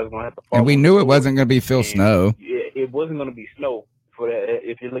 Somebody's going to have to follow. And we knew it wasn't going to be Phil Snow. It wasn't going to be Snow. For that,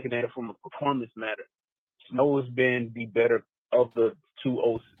 if you're looking at it from a performance matter, Snow has been the better of the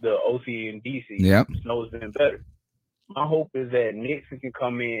two, the OC and DC. Yep. Snow has been better. My hope is that Nixon can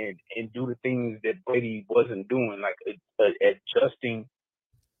come in and do the things that Brady wasn't doing, like adjusting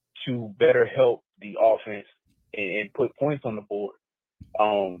to better help the offense and put points on the board.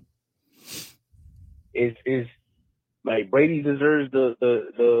 Is like Brady deserves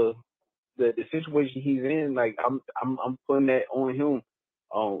the situation he's in. Like I'm putting that on him.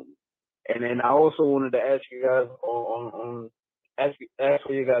 And then I also wanted to ask you guys ask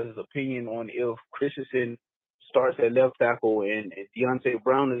for your guys' opinion on if Christensen starts at left tackle and Deontay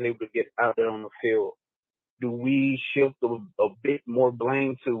Brown is able to get out there on the field. Do we shift a bit more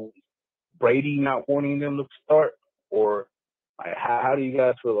blame to Brady not wanting them to start, or like, how do you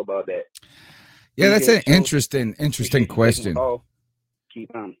guys feel about that? Yeah, that's an interesting question.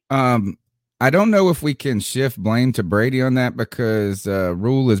 Keep on. I don't know if we can shift blame to Brady on that, because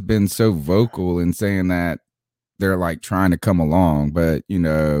Rule has been so vocal in saying that they're like trying to come along, but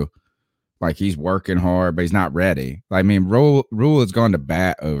like he's working hard, but he's not ready. I mean, Rule has gone to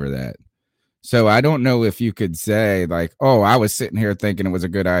bat over that. So I don't know if you could say like, oh, I was sitting here thinking it was a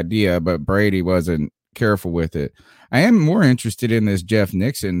good idea, but Brady wasn't careful with it. I am more interested in this Jeff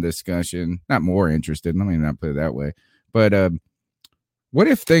Nixon discussion. Not more interested. Let me not put it that way. But what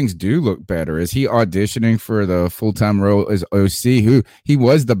if things do look better? Is he auditioning for the full-time role as OC, who he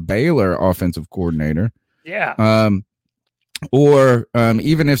was the Baylor offensive coordinator? Yeah. Or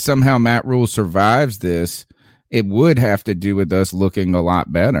even if somehow Matt Rule survives this, it would have to do with us looking a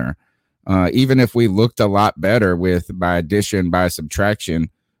lot better. Even if we looked a lot better by addition, by subtraction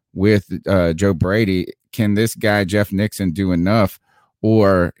with Joe Brady, can this guy, Jeff Nixon, do enough?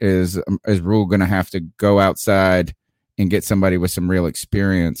 Or is Rule going to have to go outside and get somebody with some real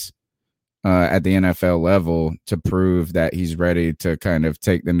experience at the NFL level to prove that he's ready to kind of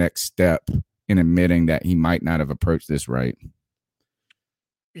take the next step in admitting that he might not have approached this right?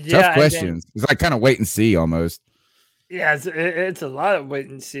 Yeah, tough questions. It's like kind of wait and see almost. Yeah, it's a lot of wait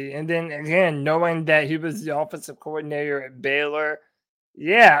and see. And then again, knowing that he was the offensive coordinator at Baylor.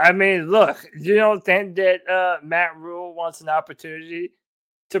 Yeah, I mean, look, you don't think that Matt Rule wants an opportunity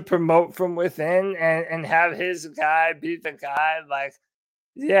to promote from within and have his guy be the guy? Like,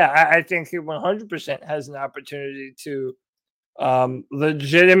 yeah, I think he 100% has an opportunity to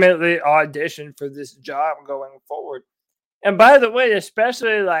legitimately audition for this job going forward. And by the way,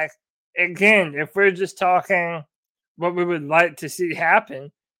 especially like, again, if we're just talking what we would like to see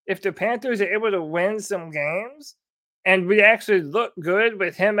happen, if the Panthers are able to win some games and we actually look good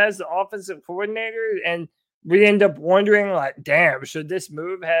with him as the offensive coordinator, and we end up wondering like, damn, should this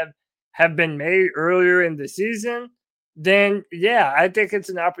move have been made earlier in the season? Then yeah, I think it's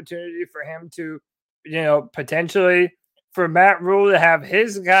an opportunity for him to, potentially for Matt Rule to have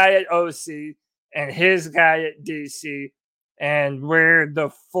his guy at OC and his guy at DC, and we're the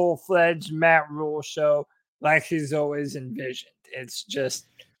full-fledged Matt Rule show like he's always envisioned. It's just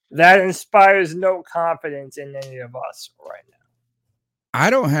that inspires no confidence in any of us right now. I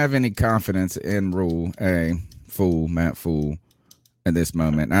don't have any confidence in Rule, Matt Fool, at this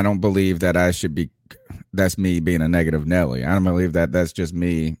moment. I don't believe that I should be. That's me being a negative Nelly. I don't believe that that's just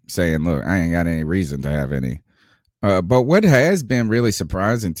me saying, look, I ain't got any reason to have any. But what has been really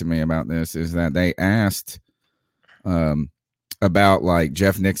surprising to me about this is that they asked about like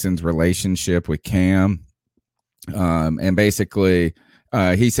Jeff Nixon's relationship with Cam. And basically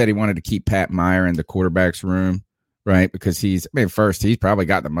he said he wanted to keep Pat Meyer in the quarterback's room, right? Because he's probably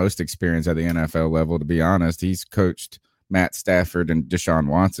got the most experience at the NFL level, to be honest. He's coached Matt Stafford and Deshaun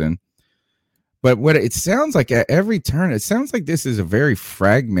Watson. But what it sounds like at every turn, it sounds like this is a very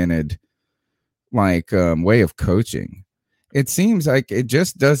fragmented way of coaching. It seems like it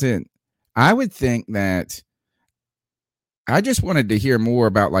just doesn't. I would think that I just wanted to hear more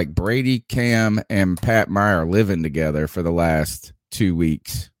about like Brady, Cam, and Pat Meyer living together for the last 2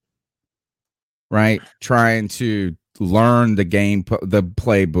 weeks, right? Trying to learn the game, the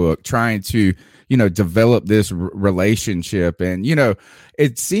playbook, trying to, develop this relationship. And,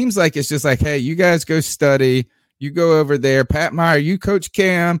 it seems like it's just like, hey, you guys go study, you go over there. Pat Meyer, you coach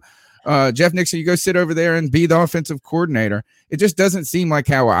Cam. Jeff Nixon, you go sit over there and be the offensive coordinator. It just doesn't seem like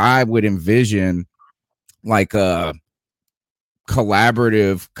how I would envision like a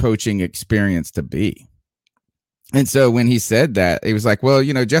collaborative coaching experience to be. And so when he said that, he was like, well,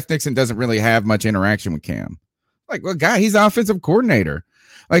 Jeff Nixon doesn't really have much interaction with Cam. Like, well, guy, he's the offensive coordinator.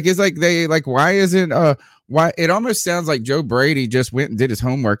 Like, it's like why isn't why it almost sounds like Joe Brady just went and did his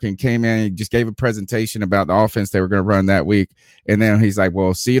homework and came in and just gave a presentation about the offense they were going to run that week. And then he's like,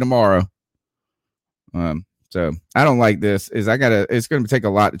 well, see you tomorrow. So I don't like this. It's going to take a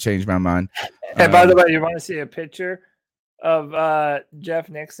lot to change my mind. Hey, by the way, you want to see a picture of Jeff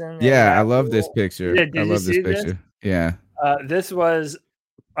Nixon? Yeah, I love this picture. Yeah, I love this picture. Yeah. This was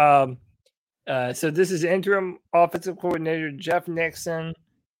so this is interim offensive coordinator Jeff Nixon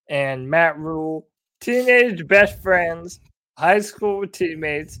and Matt Rule, teenage best friends, high school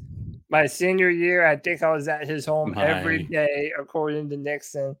teammates. My senior year, I think I was at his home every day, according to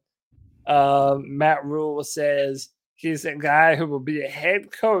Nixon. Matt Rule says he's a guy who will be a head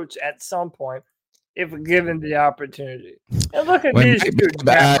coach at some point if given the opportunity. And look at these two.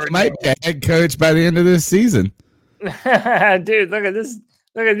 Might be a head coach by the end of this season. Dude, look at this.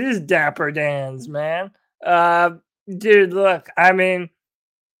 Look at these dapper Dans, man. Dude, look, I mean,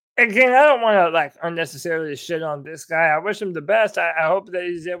 again, I don't want to unnecessarily shit on this guy. I wish him the best. I hope that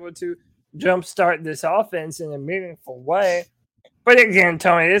he's able to jumpstart this offense in a meaningful way. But again,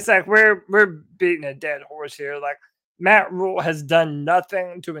 Tony, it's like we're beating a dead horse here. Like, Matt Rule has done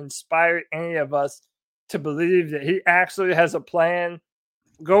nothing to inspire any of us to believe that he actually has a plan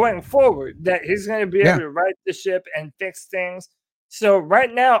going forward, that he's going to be able to right the ship and fix things. So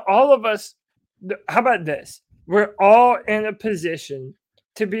right now, all of us, how about this? We're all in a position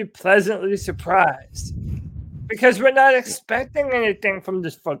to be pleasantly surprised because we're not expecting anything from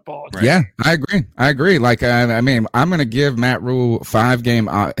this football team. Yeah, I agree. Like, I mean, I'm going to give Matt Rule 5-game.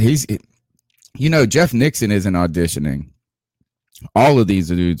 Jeff Nixon isn't auditioning. All of these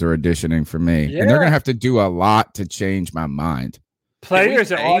dudes are auditioning for me, and they're going to have to do a lot to change my mind.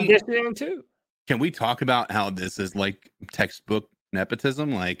 Players are auditioning too. Can we talk about how this is like textbook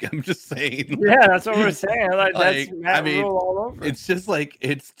nepotism? Like, I'm just saying. Yeah, that's what we're saying. Like that's Matt Rule all over. It's just like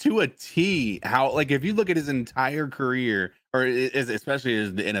it's to a T. How if you look at his entire career, or especially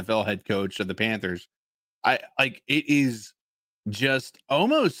as the NFL head coach of the Panthers, it is just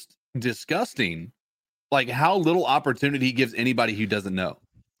almost disgusting. Like how little opportunity he gives anybody who doesn't know.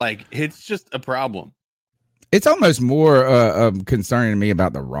 Like it's just a problem. It's almost more concerning to me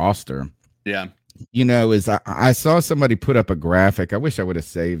about the roster. Yeah. I saw somebody put up a graphic. I wish I would have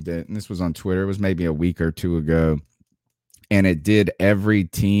saved it. And this was on Twitter. It was maybe a week or two ago. And it did every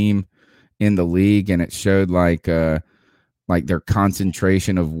team in the league. And it showed their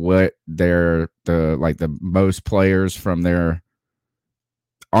concentration of what the most players from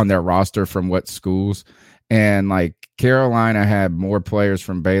on their roster from what schools. And Carolina had more players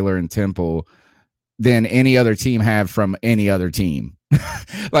from Baylor and Temple than any other team had from any other team. You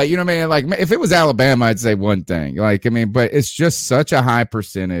know what I mean? Like if it was Alabama, I'd say one thing. But it's just such a high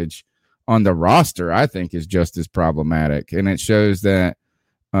percentage on the roster, I think is just as problematic. And it shows that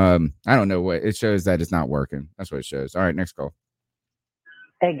I don't know what it shows that it's not working. That's what it shows. All right, next call.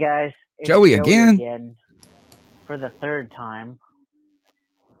 Hey guys. It's Joey again for the third time.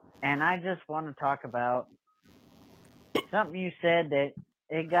 And I just want to talk about something you said that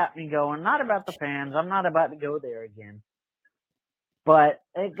it got me going. Not about the fans. I'm not about to go there again. But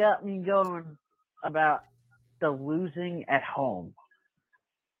it got me going about the losing at home.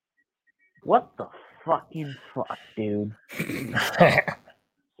 What the fucking fuck, dude?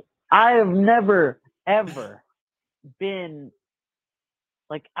 I have never, ever been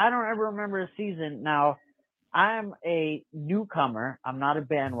I don't ever remember a season. Now, I'm a newcomer. I'm not a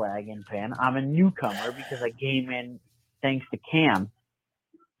bandwagon fan. I'm a newcomer because I came in thanks to Cam.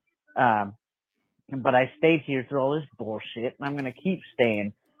 But I stayed here through all this bullshit, and I'm going to keep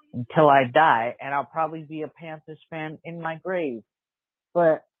staying until I die, and I'll probably be a Panthers fan in my grave.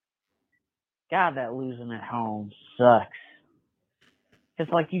 But, God, that losing at home sucks.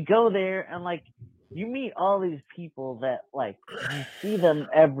 Because, you go there, and, you meet all these people that like you see them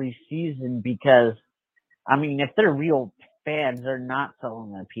every season because, I mean, if they're real fans, they're not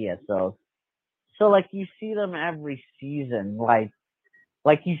selling their PSOs. So like you see them every season, like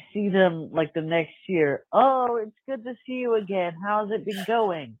you see them like the next year. Oh, it's good to see you again. How's it been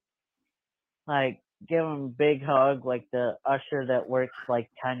going? Like give them a big hug, like the usher that works like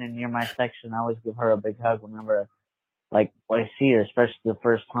kind of near my section. I always give her a big hug whenever like I see her, especially the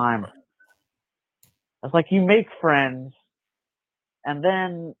first time. It's like you make friends, and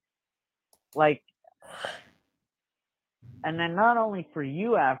then not only for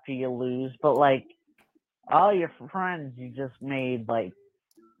you after you lose, but like all your friends you just made, like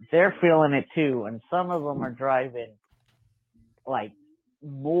they're feeling it too, and some of them are driving like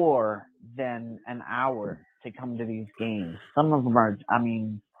more than an hour to come to these games. Some of them are, I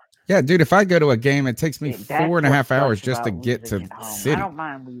mean, yeah, dude, if I go to a game, it takes me that's 4.5 hours sucks just to about get losing to at the home. city. I don't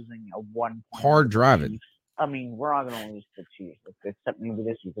mind losing a 1 point. Hard driving. I mean, we're all going to lose to the Chiefs, except maybe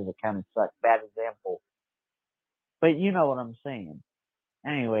this year because it kind of sucked. Bad example. But you know what I'm saying.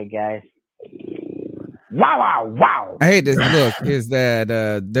 Anyway, guys. Wow. I hate to look is that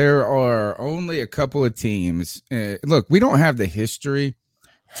there are only a couple of teams. Look, we don't have the history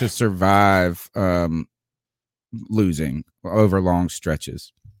to survive losing over long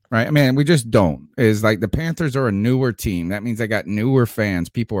stretches, right? I mean, we just don't. Is like the Panthers are a newer team. That means they got newer fans.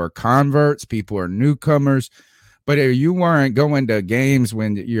 People are converts. People are newcomers. But if you weren't going to games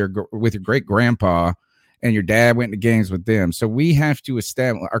when you're with your great grandpa and your dad went to games with them, so we have to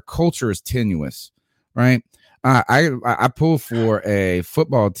establish our culture is tenuous, right? I pull for a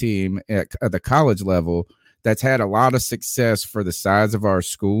football team at the college level that's had a lot of success for the size of our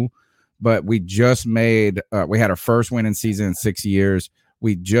school, but we just made we had our first winning season in 6 years.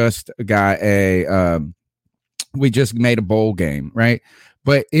 We just got we just made a bowl game, right?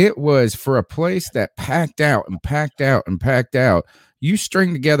 But it was for a place that packed out. You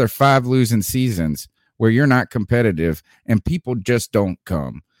string together 5 losing seasons where you're not competitive and people just don't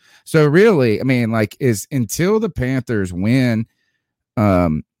come. So really, I mean, like, is until the Panthers win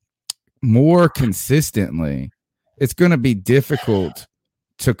more consistently, it's going to be difficult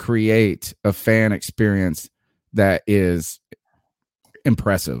to create a fan experience that is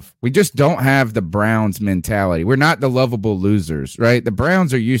impressive. We just don't have the Browns mentality. We're not the lovable losers, right? The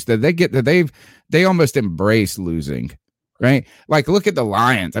Browns are used to, they almost embrace losing, right? Like, look at the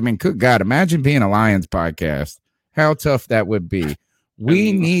Lions. I mean, good God, imagine being a Lions podcast. How tough that would be.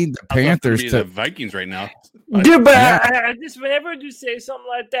 We need the Panthers to the Vikings right now. Dude, but I just, whenever you say something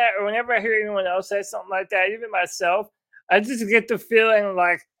like that, or whenever I hear anyone else say something like that, even myself, I just get the feeling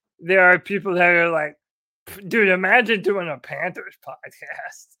like there are people that are like, dude, imagine doing a Panthers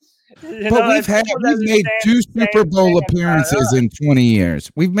podcast. But we've made 2 Super Bowl appearances in 20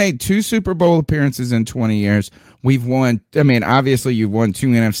 years. We've made 2 Super Bowl appearances in 20 years. We've won. I mean, obviously, you've won 2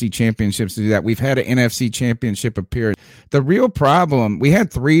 NFC championships to do that. We've had an NFC championship appearance. The real problem, we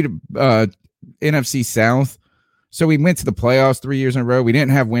had 3 NFC South. So we went to the playoffs 3 years in a row. We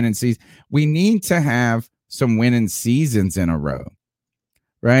didn't have winning seasons. We need to have some winning seasons in a row.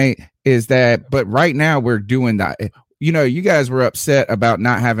 Right? But right now we're doing that. You know, you guys were upset about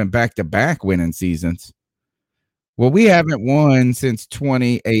not having back-to-back winning seasons. Well, we haven't won since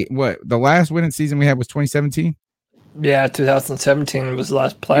 28. What, the last winning season we had was 2017? Yeah, 2017 was the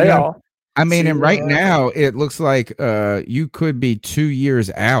last playoff. I mean, and right now it looks like you could be 2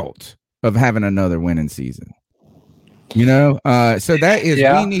 years out of having another winning season. You know, so that is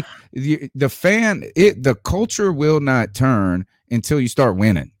we need the culture will not turn until you start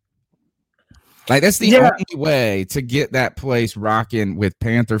winning. Like, that's the only way to get that place rocking with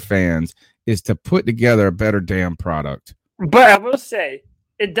Panther fans is to put together a better damn product. But I will say,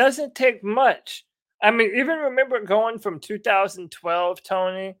 it doesn't take much. I mean, even remember going from 2012,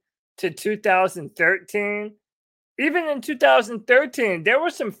 Tony, to 2013. Even in 2013, there were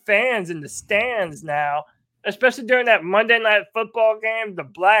some fans in the stands now, especially during that Monday Night Football game, the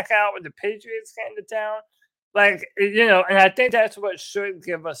blackout when the Patriots came to town. Like, you know, and I think that's what should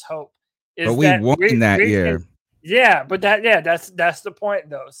give us hope. But we won that year. Yeah, but that's the point,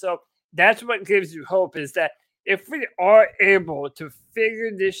 though. So that's what gives you hope, is that if we are able to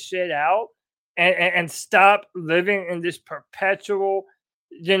figure this shit out and stop living in this perpetual,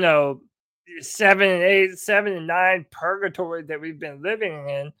 you know, 7 and 8, 7 and 9 purgatory that we've been living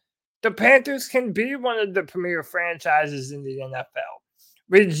in, the Panthers can be one of the premier franchises in the NFL.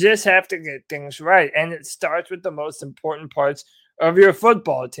 We just have to get things right. And it starts with the most important parts of your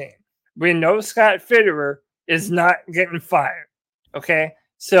football team. We know Scott Fitterer is not getting fired. Okay.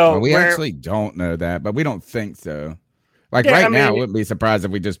 So we actually don't know that, but we don't think so. Like Yeah, right I now, I mean- wouldn't be surprised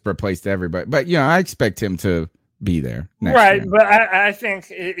if we just replaced everybody. But I expect him to be there next Right, year. but I think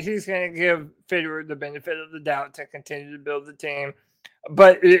he's going to give Fitterer the benefit of the doubt to continue to build the team.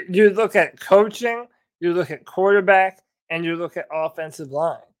 But you look at coaching, you look at quarterback, and you look at offensive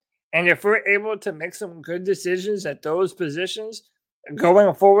line. And if we're able to make some good decisions at those positions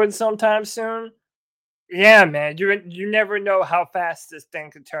going forward sometime soon, yeah, man, you never know how fast this thing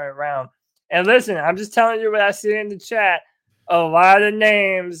could turn around. And listen, I'm just telling you what I see in the chat. A lot of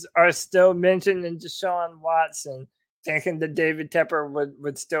names are still mentioning Deshaun Watson, thinking that David Tepper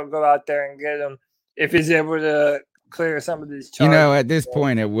would still go out there and get him if he's able to clear some of these charges. At this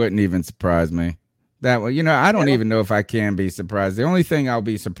point, it wouldn't even surprise me. That way, I don't even know if I can be surprised. The only thing I'll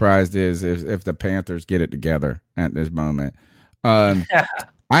be surprised is if the Panthers get it together at this moment. I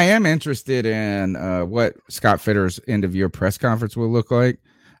am interested in what Scott Fitterer's end of year press conference will look like.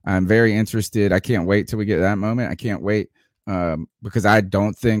 I'm very interested. I can't wait till we get to that moment. I can't wait because I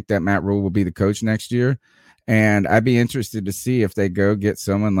don't think that Matt Rule will be the coach next year. And I'd be interested to see if they go get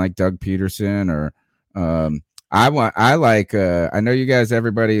someone like Doug Peterson or I know you guys,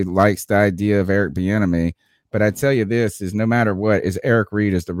 everybody likes the idea of Eric Bieniemy, but I tell you this is no matter what, is Eric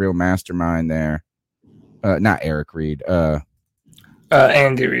Reed is the real mastermind there. Not Eric Reed.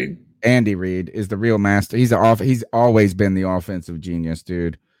 Andy Reid. Andy Reid is the real master. He's always been the offensive genius,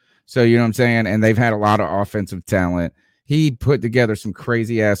 dude. So you know what I'm saying? And they've had a lot of offensive talent. He put together some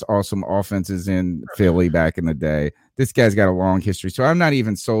crazy ass awesome offenses in Philly back in the day. This guy's got a long history. So I'm not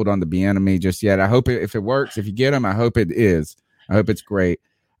even sold on the Bieniemy just yet. I hope if it works, if you get him, I hope it is. I hope it's great.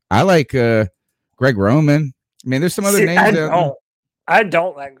 I like Greg Roman. I mean, there's some other names. I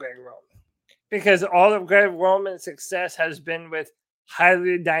don't like Greg Roman because all of Greg Roman's success has been with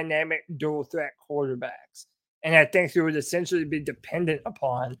highly dynamic dual threat quarterbacks. And I think you would essentially be dependent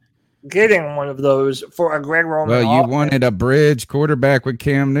upon getting one of those for a Greg Roman. Well, you wanted a bridge quarterback with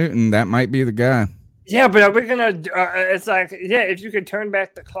Cam Newton. That might be the guy. Yeah, but are we going to it's like, if you could turn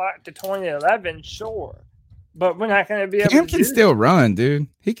back the clock to 2011, sure. But we're not going to be able Cam to can still run, dude.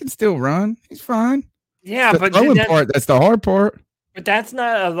 He can still run. He's fine. Yeah, but that's the hard part. But that's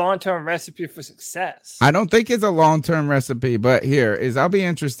not a long-term recipe for success. I don't think it's a long-term recipe, but I'll be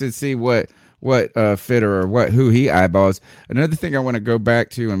interested to see what Fitterer, who he eyeballs. Another thing I want to go back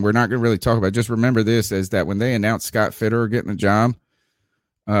to, and we're not going to really talk about, just remember this, is that when they announced Scott Fitterer getting the job,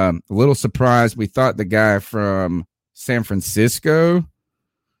 a little surprised. We thought the guy from San Francisco,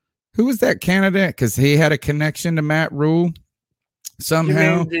 who was that candidate? Because he had a connection to Matt Rule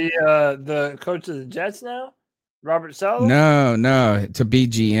somehow. You mean the coach of the Jets now? Robert Saleh? No, to be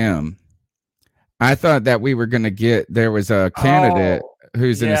GM. I thought that we were going to get, there was a candidate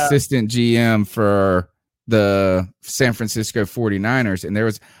who's an assistant GM for the San Francisco 49ers.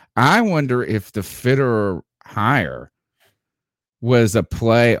 And I wonder if the Fitterer hire was a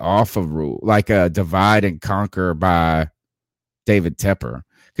play off of Rule, like a divide and conquer by David Tepper.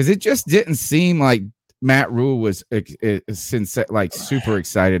 Because it just didn't seem like Matt Rule was super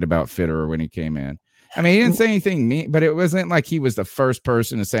excited about Fitterer when he came in. I mean, he didn't say anything mean, but it wasn't like he was the first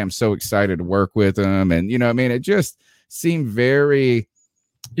person to say, I'm so excited to work with him. And, it just seemed very.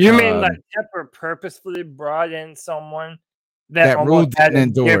 You mean like Tepper purposefully brought in someone that Rule had didn't a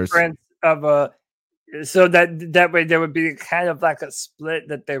endorse difference of so that way there would be kind of like a split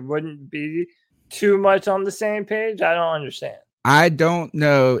that there wouldn't be too much on the same page? I don't understand. I don't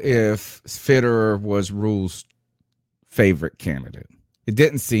know if Fitterer was Rule's favorite candidate. It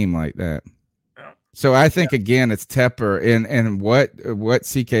didn't seem like that. So I think again it's Tepper and what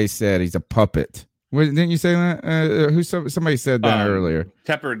CK said, he's a puppet. Didn't you say that? Somebody said that earlier.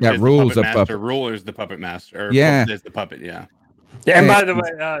 Tepper, that Rule's a puppet. Rule is the puppet master. Yeah, is the puppet. Yeah. Yeah. And by the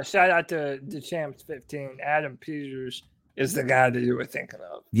way, shout out to the Champs 15. Adam Peters is the guy that you were thinking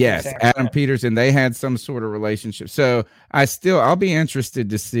of. Yes, Adam Peters, and they had some sort of relationship. So I'll be interested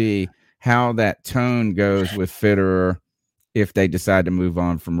to see how that tone goes with Fitterer. If they decide to move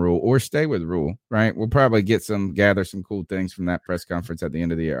on from Rule or stay with Rule, right? We'll probably gather some cool things from that press conference at the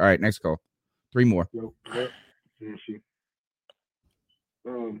end of the year. All right, next call. 3 more.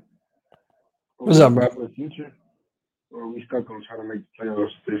 What's up, bro? For the future, or are we stuck on trying to make the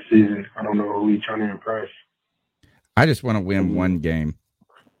playoffs this season? I don't know who we trying to impress. I just want to win one game.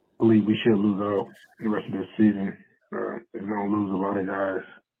 I believe we should lose out the rest of this season. If we don't lose a lot of guys.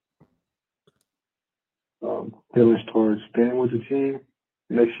 Feelings towards staying with the team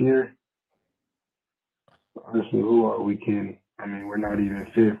next year. Honestly, who are we kidding? I mean, we're not even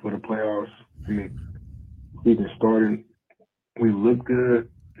fit for the playoffs. I mean, we just started. We look good,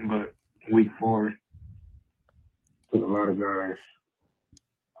 but week 4 took a lot of guys.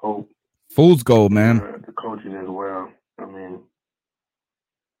 Hope. Fool's gold, man. The coaching as well. I mean,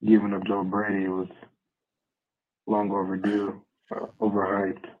 giving up Joe Brady was long overdue,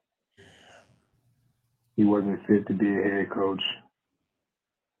 overhyped. He wasn't fit to be a head coach.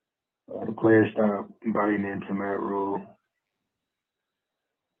 The players stopped buying into Matt Rule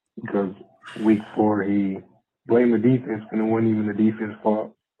because week 4 he blamed the defense, and it wasn't even the defense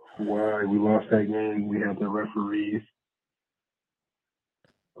fault. Why we lost that game, we had the referees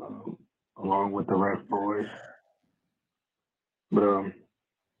along with the ref boys. But I'm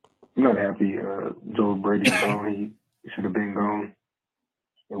not happy Joe Brady's gone. He should have been gone.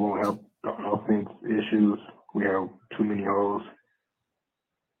 It won't help the offense issues. We have too many holes.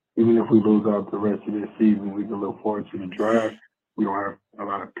 Even if we lose out the rest of this season, we can look forward to the draft. We don't have a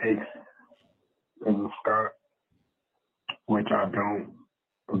lot of picks because of Scott, which I don't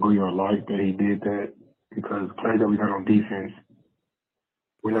agree or like that he did that, because the players that we got on defense,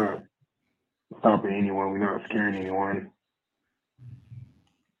 we're not stopping anyone. We're not scaring anyone.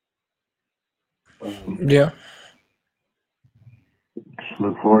 Yeah. Just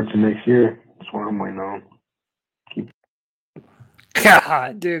look forward to next year. That's what I'm waiting on.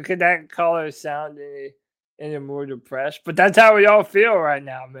 God, dude, could that caller sound any more depressed? But that's how we all feel right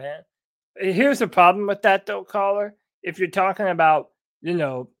now, man. Here's the problem with that, though, caller. If you're talking about,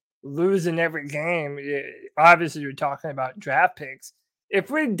 losing every game, obviously you're talking about draft picks. If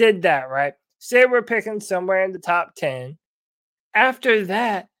we did that, right, say we're picking somewhere in the top 10, after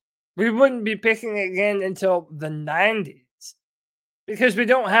that, we wouldn't be picking again until the 90s because we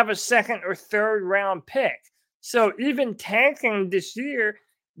don't have a second or third round pick. So even tanking this year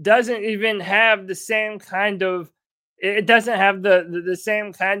doesn't even have the same kind of, it doesn't have the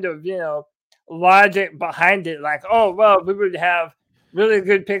same kind of, logic behind it. Like, oh, well, we would have really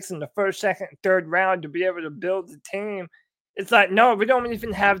good picks in the first, second, third round to be able to build the team. It's like, no, we don't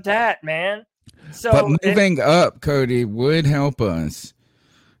even have that, man. So, but moving up, Cody, would help us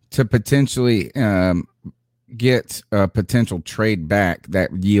to potentially get a potential trade back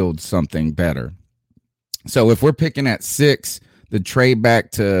that yields something better. So if we're picking at 6, the trade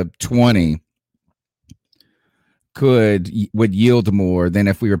back to 20 would yield more than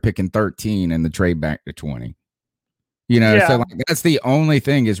if we were picking 13 and the trade back to 20. So like, that's the only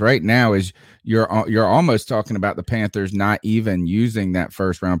thing is right now is you're almost talking about the Panthers not even using that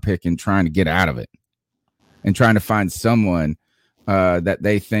first round pick and trying to get out of it and trying to find someone that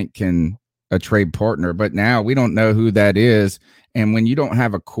they think can a trade partner. But now we don't know who that is. And when you don't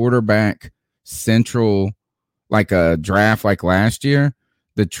have a quarterback central, like a draft like last year,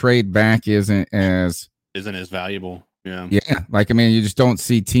 the trade back isn't as valuable. Yeah. Like, I mean, you just don't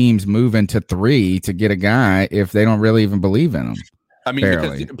see teams moving to 3 to get a guy if they don't really even believe in them. I mean,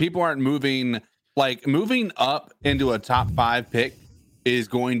 because people aren't moving up into a top 5 pick is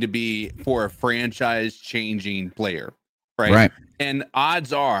going to be for a franchise changing player. Right. And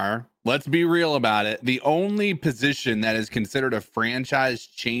odds are, let's be real about it, the only position that is considered a franchise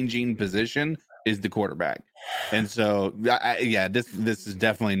changing position is the quarterback. And so, this is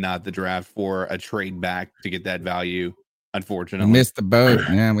definitely not the draft for a trade back to get that value, unfortunately. We missed the boat.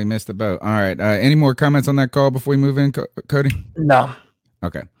 Yeah, we missed the boat. All right. Any more comments on that call before we move in, Cody? No.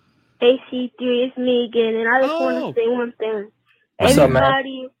 Okay. Hey, C3, it's me again, and I just want to say one thing. What's up, man?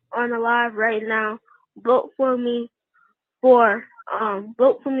 Everybody on the live right now, vote for me for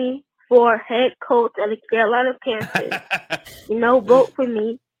head coach of the Carolina Panthers. Vote for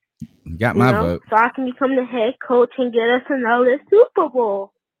me. Got my vote. So I can become the head coach and get us another Super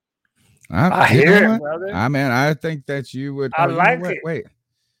Bowl. I hear it, brother. I think that you would. I like it.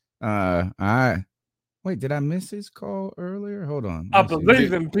 Wait, did I miss his call earlier? Hold on. I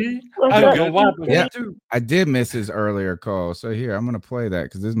believe in P. I did miss his earlier call. So here, I'm going to play that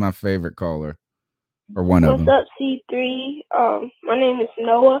because this is my favorite caller. Or one of them. What's up, C3? My name is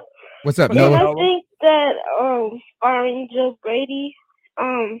Noah. What's up, Noah? I think that firing Joe Brady,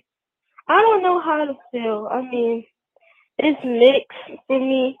 I don't know how to feel. I mean, it's mixed for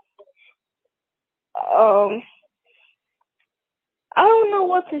me. I don't know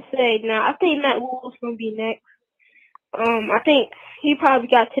what to say now. I think Matt Rule's going to be next. I think he probably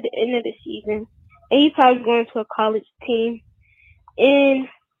got to the end of the season, and he's probably going to a college team. And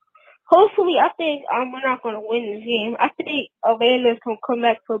hopefully, I think we're not going to win this game. I think Atlanta's going to come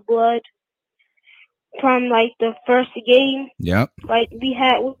back for blood from, like, the first game. Yep. Like we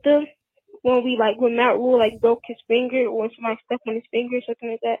had with them. When Matt Rule broke his finger or somebody stepped on his finger or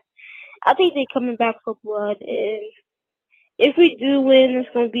something like that. I think they're coming back for blood, and if we do win, it's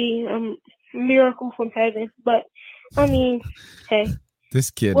gonna be a miracle from heaven. But I mean, hey,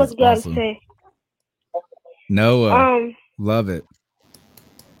 this kid what's is God awesome. say? Noah, love it.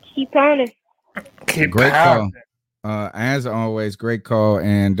 Keep pounding. Great call. As always, great call.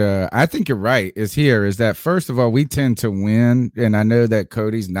 And I think you're right. Is that first of all, we tend to win. And I know that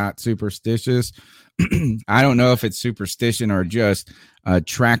Cody's not superstitious. I don't know if it's superstition or just a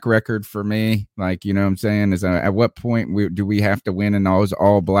track record for me. Like, you know what I'm saying? Is at what point do we have to win in those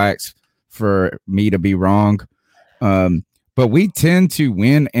All Blacks for me to be wrong? But we tend to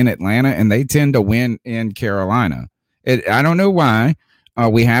win in Atlanta and they tend to win in Carolina. I don't know why.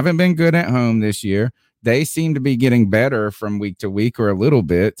 We haven't been good at home this year. They seem to be getting better from week to week or a little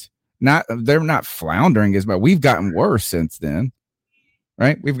bit. They're not floundering as much. We've gotten worse since then,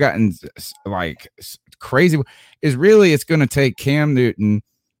 right? We've gotten like crazy. It's going to take Cam Newton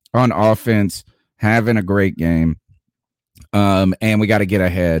on offense having a great game, and we got to get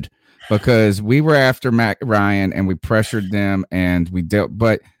ahead because we were after Matt Ryan and we pressured them and we dealt,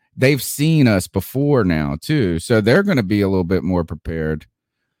 but they've seen us before now too, so they're going to be a little bit more prepared.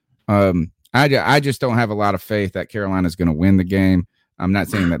 I just don't have a lot of faith that Carolina is going to win the game. I'm not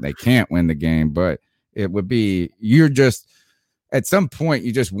saying that they can't win the game, but it would be, at some point,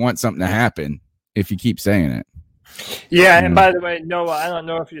 you just want something to happen if you keep saying it. Yeah, and by the way, Noah, I don't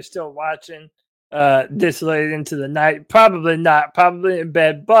know if you're still watching this late into the night. Probably not, probably in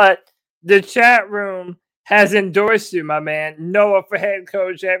bed, but the chat room has endorsed you, my man. Noah for head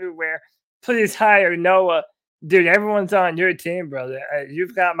coach everywhere. Please hire Noah. Dude, everyone's on your team, brother.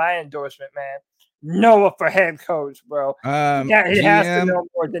 You've got my endorsement, man. Noah for head coach, bro. He has to know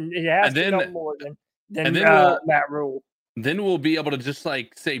more than Matt Rule. Then we'll be able to just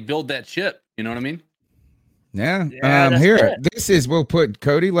say build that ship. You know what I mean? Yeah. Here. We'll put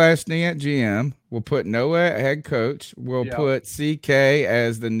Cody Lashney at GM. We'll put Noah at head coach. We'll put CK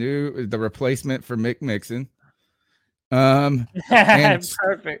as the replacement for Mick Mixon.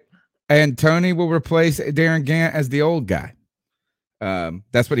 Perfect. And Tony will replace Darren Gant as the old guy.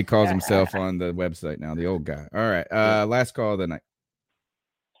 That's what he calls himself on the website now, the old guy. All right. Last call of the night.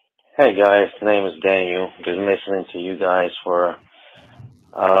 Hey, guys. The name is Daniel. Been listening to you guys for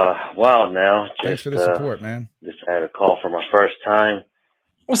a while now. Thanks for the support, man. Just had a call for my first time.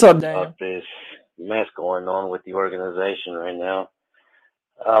 What's up, Daniel? About this mess going on with the organization right now.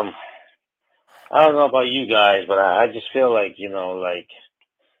 I don't know about you guys, but I just feel like,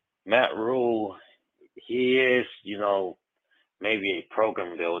 Matt Rule, he is, maybe a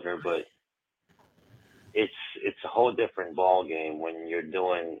program builder, but it's a whole different ball game when you're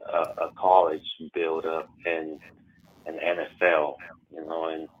doing a college build up and an NFL,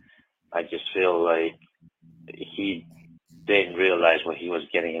 and I just feel like he didn't realize what he was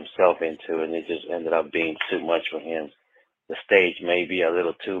getting himself into, and it just ended up being too much for him. The stage may be a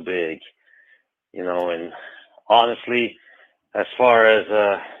little too big, and honestly, as far as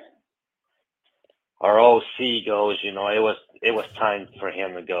our OC goes, it was time for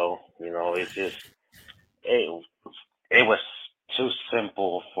him to go. It's just it was too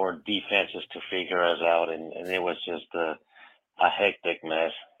simple for defenses to figure us out, and it was just a hectic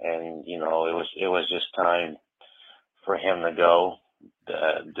mess. And it was just time for him to go.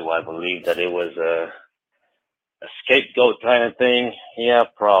 Do I believe that it was a scapegoat kind of thing? Yeah,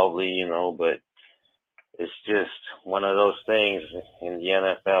 probably. But it's just one of those things in the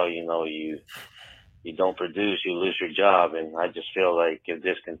NFL. You don't produce, you lose your job. And I just feel like if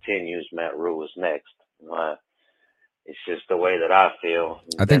this continues, Matt Rule is next. It's just the way that I feel.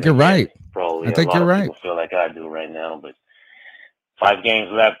 I think you're right. Probably I think a lot you're of right. people feel like I do right now. But 5 games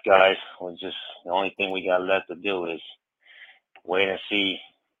left, guys. The only thing we got left to do is wait and see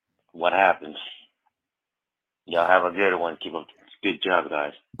what happens. Y'all have a good one. Keep up. Good job,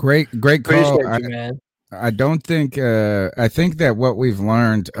 guys. Great call. Appreciate you, man. I don't think. I think that what we've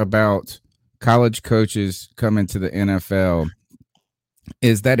learned about college coaches coming to the NFL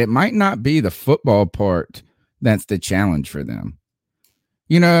is that it might not be the football part that's the challenge for them.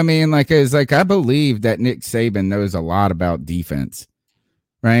 You know what I mean? I believe that Nick Saban knows a lot about defense,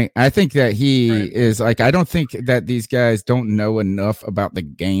 right? I think that he is I don't think that these guys don't know enough about the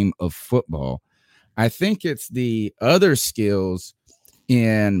game of football. I think it's the other skills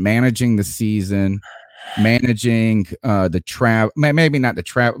in managing the season, managing the travel, maybe not the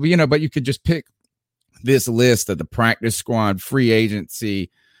travel, but you could just pick this list of the practice squad, free agency,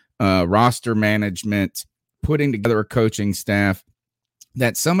 roster management, putting together a coaching staff.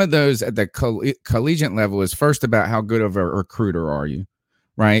 That some of those at the collegiate level is first about how good of a recruiter are you,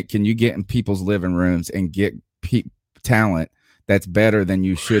 right? Can you get in people's living rooms and get talent that's better than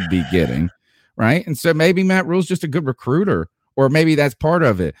you should be getting, right? And so maybe Matt Rule's just a good recruiter, or maybe that's part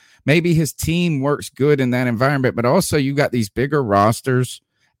of it. Maybe his team works good in that environment, but also you got these bigger rosters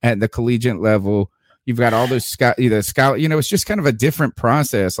at the collegiate level. You've got all those scout, it's just kind of a different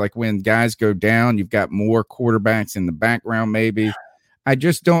process. Like when guys go down, you've got more quarterbacks in the background, maybe. I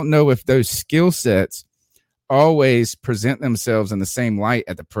just don't know if those skill sets always present themselves in the same light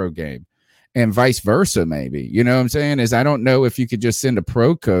at the pro game, and vice versa. Maybe, you know what I'm saying, is I don't know if you could just send a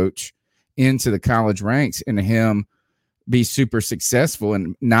pro coach into the college ranks and him be super successful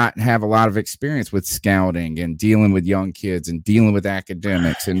and not have a lot of experience with scouting and dealing with young kids and dealing with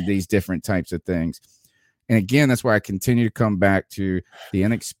academics and these different types of things. And again, that's why I continue to come back to the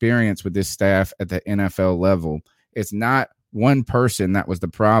inexperience with this staff at the NFL level. It's not one person that was the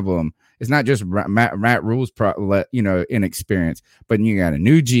problem. It's not just Matt Rule's inexperience, but you got a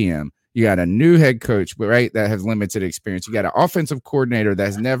new GM, you got a new head coach, right, that has limited experience. You got an offensive coordinator that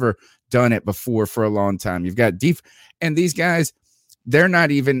has never done it before for a long time. You've got and these guys, they're not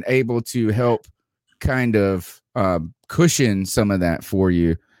even able to help kind of cushion some of that for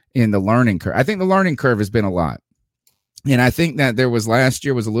you in the learning curve. I think the learning curve has been a lot. And I think that last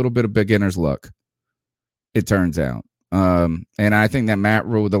year was a little bit of beginner's luck, it turns out. And I think that Matt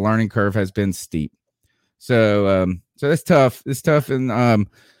Rule, the learning curve has been steep. So that's tough. It's tough. And, all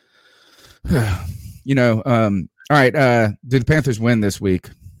right. Do the Panthers win this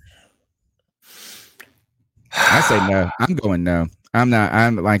week? I say no. I'm going no. I'm not.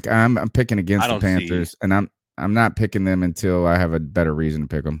 I'm picking against the Panthers, and I'm not picking them until I have a better reason to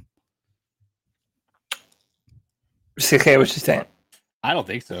pick them. CK, what you saying? I don't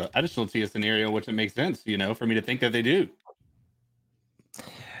think so. I just don't see a scenario in which it makes sense, for me to think that they do.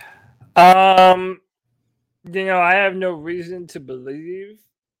 I have no reason to believe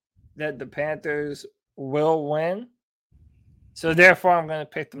that the Panthers will win. So therefore, I'm going to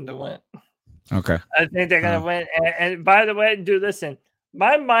pick them to win. Okay. I think they're going to win. And by the way, dude, listen,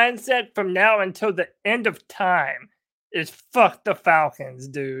 my mindset from now until the end of time is fuck the Falcons,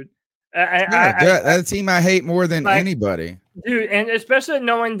 dude. That's a team I hate more than anybody. Dude, and especially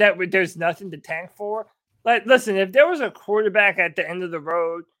knowing that there's nothing to tank for. Like, listen, if there was a quarterback at the end of the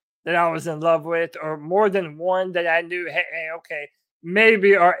road that I was in love with, or more than one that I knew, hey, okay,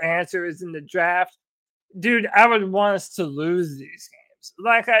 maybe our answer is in the draft, dude, I would want us to lose these games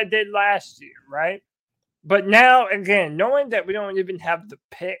like I did last year, right? But now, again, knowing that we don't even have the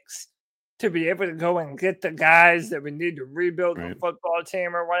picks to be able to go and get the guys that we need to rebuild the football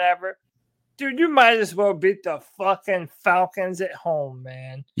team or whatever, dude, you might as well beat the fucking Falcons at home,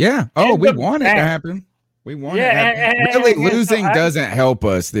 man. Yeah. Oh, we want it to happen. We want it to happen. Really, losing doesn't help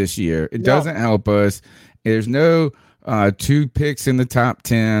us this year. It doesn't help us. There's no 2 picks in the top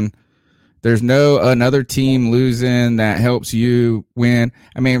 10. There's no another team losing that helps you win.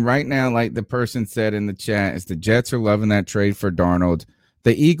 I mean, right now, like the person said in the chat, is the Jets are loving that trade for Darnold.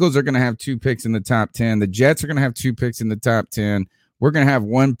 The Eagles are going to have 2 picks in the top 10. The Jets are going to have 2 picks in the top 10. We're going to have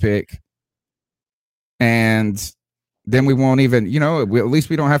 1 pick. And then we won't even, at least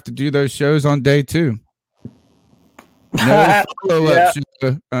we don't have to do those shows on day 2. No follow-up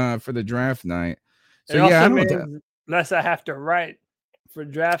show, for the draft night. So, it also means less I have to write for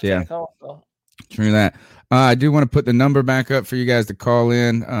draft night also. True that. I do want to put the number back up for you guys to call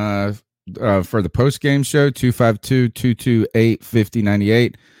in for the post-game show,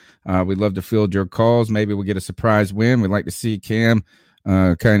 252-228-5098. We'd love to field your calls. Maybe we'll get a surprise win. We'd like to see Cam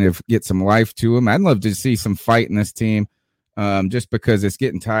kind of get some life to him. I'd love to see some fight in this team, just because it's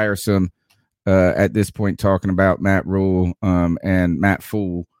getting tiresome at this point talking about Matt Rule and Matt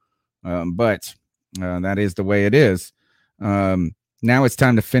Fool. But that is the way it is. Now it's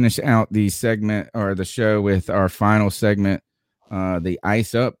time to finish out the segment or the show with our final segment, the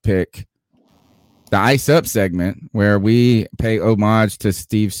Ice Up pick. The Ice Up segment, where we pay homage to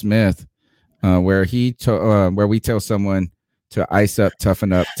Steve Smith, where we tell someone to ice up,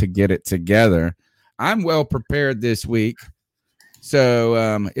 toughen up, to get it together. I'm well prepared this week,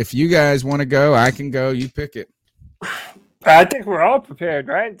 so if you guys want to go, I can go. You pick it. I think we're all prepared,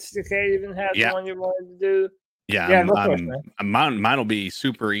 right? CK even has one you wanted to do. Yeah, mine will be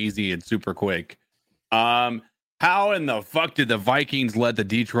super easy and super quick. How in the fuck did the Vikings let the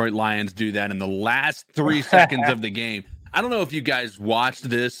Detroit Lions do that in the last 3 seconds of the game? I don't know if you guys watched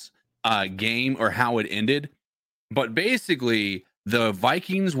this game or how it ended, but basically the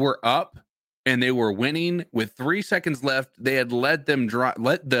Vikings were up and they were winning with 3 seconds left. They had let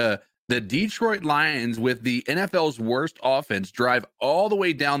the Detroit Lions, with the NFL's worst offense, drive all the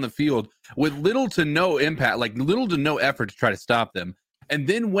way down the field with little to no impact, like little to no effort to try to stop them. And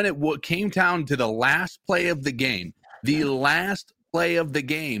then when it came down to the last play of the game, the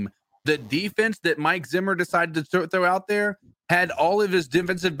defense that Mike Zimmer decided to throw out there had all of his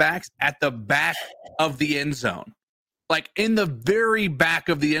defensive backs at the back of the end zone, like in the very back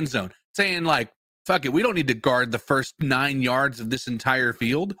of the end zone, saying like, fuck it, we don't need to guard the first 9 yards of this entire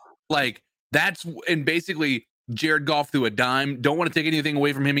field. Like and basically Jared Goff threw a dime. Don't want to take anything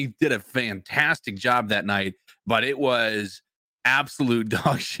away from him. He did a fantastic job that night, but it was absolute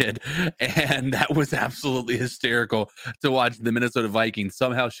dog shit. And that was absolutely hysterical to watch the Minnesota Vikings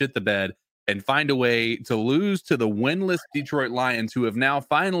somehow shit the bed and find a way to lose to the winless Detroit Lions, who have now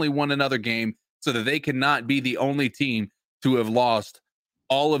finally won another game so that they cannot be the only team to have lost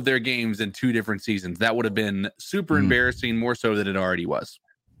all of their games in 2 different seasons. That would have been super embarrassing, more so than it already was.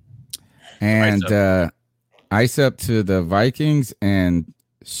 And ice up to the Vikings and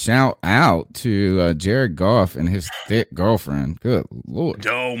shout out to Jared Goff and his thick girlfriend. Good Lord.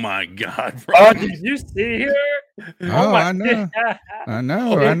 Oh my God, bro. Oh, did you see her? Oh, I know. I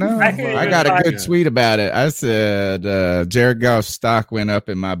know. I got a good tweet about it. I said Jared Goff's stock went up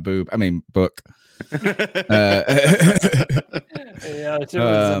in my book. Yeah, it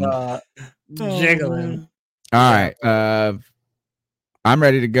was jiggling. All right. I'm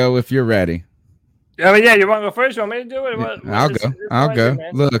ready to go if you're ready. Oh, yeah, you want to go first? You want me to do it? I'll go.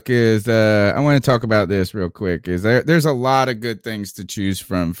 Look, I want to talk about this real quick. There's a lot of good things to choose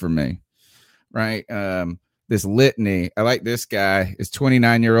from for me, right? This litany. I like this guy. Is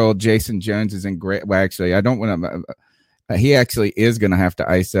 29-year-old Jason Jones is in great. Well, actually, I don't want to. He actually is going to have to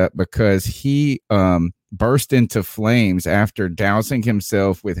ice up because he burst into flames after dousing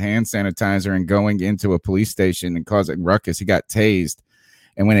himself with hand sanitizer and going into a police station and causing ruckus. He got tased,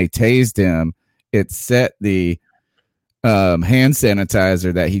 and when they tased him, it set the hand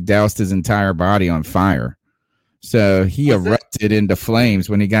sanitizer that he doused his entire body on fire. So he erupted into flames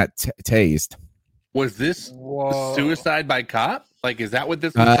when he got tased. Was this suicide by cop? Like, is that what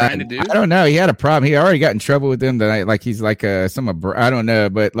this was trying to do? I don't know. He had a problem. He already got in trouble with them tonight. Like he's like I don't know,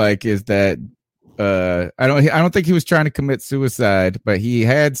 but like is that I don't think he was trying to commit suicide, but he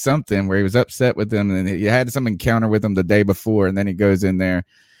had something where he was upset with them, and he had some encounter with them the day before, and then he goes in there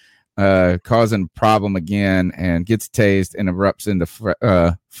causing problem again and gets tased and erupts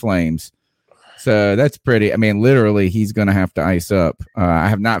into flames. So that's pretty. I mean, literally, he's going to have to ice up. I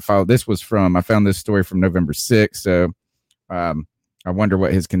have not followed. I found this story from November 6th. So I wonder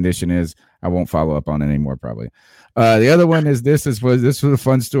what his condition is. I won't follow up on it anymore, probably. The other one is this was a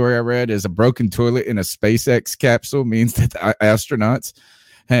fun story I read. Is a broken toilet in a SpaceX capsule means that the astronauts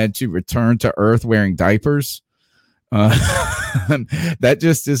had to return to Earth wearing diapers. That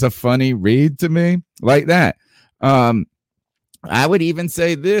just is a funny read to me, like that. I would even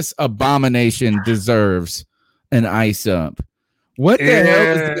say this abomination deserves an ice up. What the hell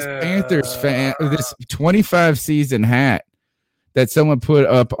is this Panthers fan? This 25 season hat that someone put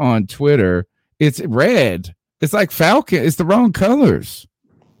up on Twitter? It's red. It's like Falcon. It's the wrong colors.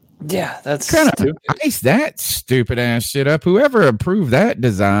 Yeah, that's kind of ice that stupid ass shit up. Whoever approved that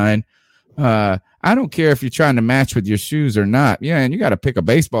design, I don't care if you're trying to match with your shoes or not. Yeah, and you got to pick a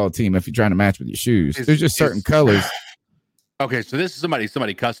baseball team if you're trying to match with your shoes. There's just certain colors. Okay, so this is somebody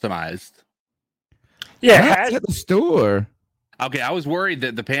customized. Yeah, at the store. Okay, I was worried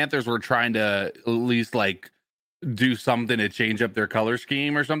that the Panthers were trying to at least like do something to change up their color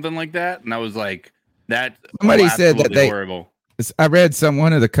scheme or something like that, and I was like, that. Somebody said that horrible. I read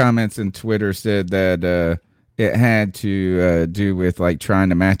one of the comments in Twitter said that it had to do with like trying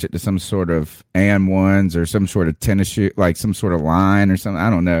to match it to some sort of AN1s or some sort of tennis shoe, like some sort of line or something. I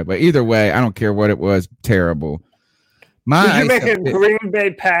don't know, but either way, I don't care what it was. Terrible. Did you make a Green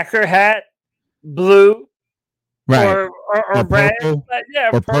Bay Packer hat blue, right, or red? Purple, yeah,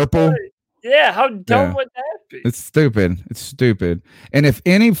 or purple. Yeah, how dumb would that be? It's stupid. And if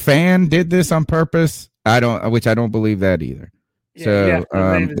any fan did this on purpose, I don't believe that either. Yeah,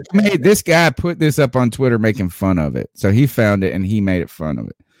 so this guy put this up on Twitter making fun of it. So he found it and he made it fun of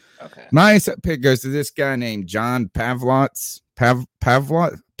it. Okay. My pick goes to this guy named John Pavlovitz.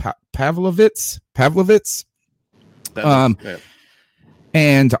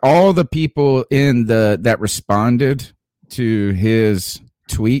 And all the people that responded to his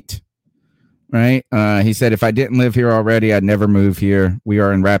tweet, right? He said, if I didn't live here already, I'd never move here. We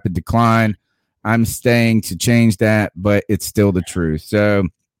are in rapid decline. I'm staying to change that, but it's still the truth. So,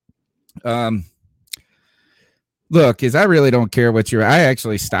 look, I really don't care what I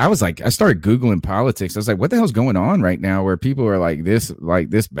started Googling politics. I was like, what the hell's going on right now where people are like this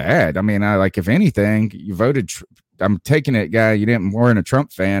bad? I mean, if anything, you voted. I'm taking it, guy. You weren't a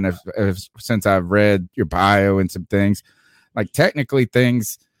Trump fan since I've read your bio and some things. Like technically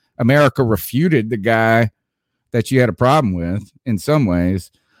things, America refuted the guy that you had a problem with in some ways.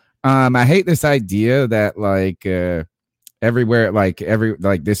 I hate this idea that everywhere,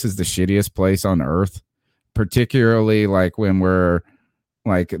 this is the shittiest place on earth, particularly like when we're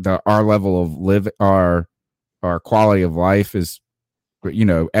like our level of our quality of life is,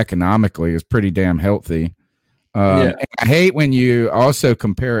 economically is pretty damn healthy. And I hate when you also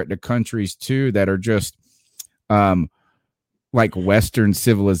compare it to countries too that are just like Western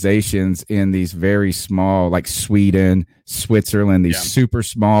civilizations in these very small, like Sweden, Switzerland, these super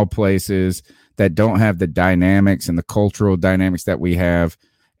small places that don't have the dynamics and the cultural dynamics that we have.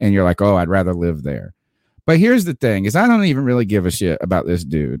 And you're like, oh, I'd rather live there. But here's the thing is I don't even really give a shit about this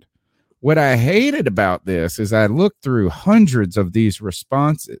dude. What I hated about this is I looked through hundreds of these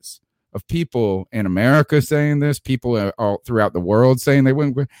responses of people in America saying this, people all throughout the world saying they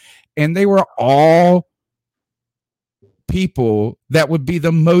wouldn't, and they were all people that would be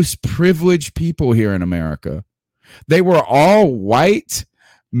the most privileged people here in America. They were all white,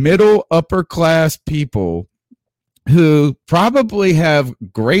 middle, upper class people who probably have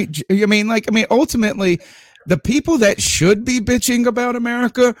great, ultimately, the people that should be bitching about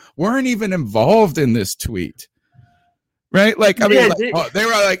America weren't even involved in this tweet. Right? They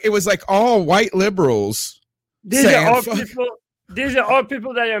were like, it was like all white liberals. These are all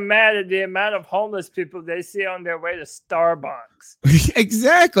people that are mad at the amount of homeless people they see on their way to Starbucks.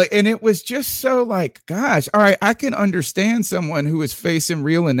 Exactly. And it was just so like, gosh, all right, I can understand someone who is facing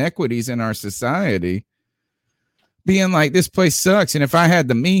real inequities in our society being like, this place sucks. And if I had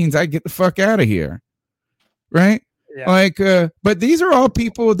the means, I'd get the fuck out of here. Right? Yeah. But these are all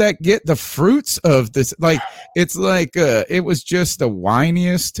people that get the fruits of this. Like, it's like, it was just the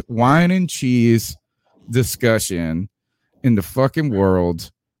whiniest wine and cheese discussion in the fucking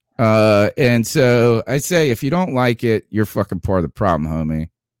world. And so I say, if you don't like it, you're fucking part of the problem, homie.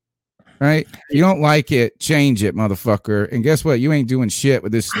 Right? If you don't like it, change it, motherfucker. And guess what? You ain't doing shit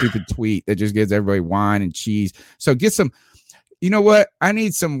with this stupid tweet that just gives everybody wine and cheese. So get some. You know what? I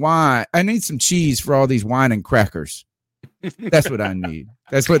need some wine. I need some cheese for all these wine and crackers. That's what I need.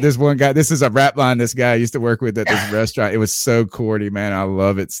 That's what this one guy, this is a rap line this guy used to work with at this restaurant. It was so corny, man. I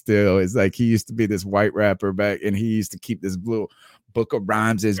love it still. It's like he used to be this white rapper back, and he used to keep this little book of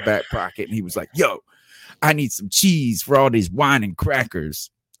rhymes in his back pocket. And he was like, yo, I need some cheese for all these wine and crackers.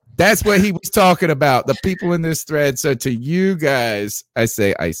 That's what he was talking about, the people in this thread. So to you guys, I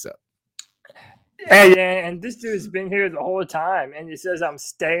say ice up. Hey, and this dude's been here the whole time, and he says I'm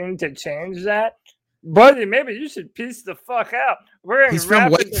staying to change that. Buddy, maybe you should piece the fuck out. He's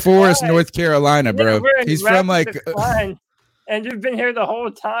from Wake Forest, North Carolina, bro. He's from and you've been here the whole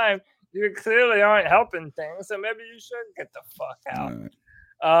time. You clearly aren't helping things, so maybe you should get the fuck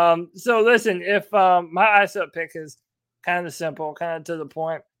out. So listen, if my ice up pick is kind of simple, kind of to the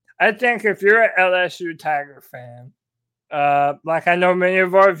point. I think if you're an LSU Tiger fan, like I know many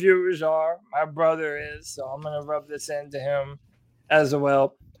of our viewers are, my brother is, so I'm gonna rub this into him as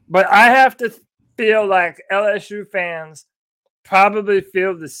well. But I have to feel like LSU fans probably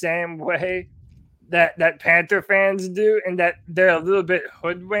feel the same way that Panther fans do, and that they're a little bit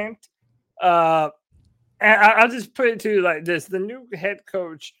hoodwinked. And I'll just put it to you like this: the new head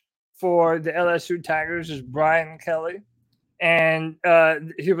coach for the LSU Tigers is Brian Kelly, and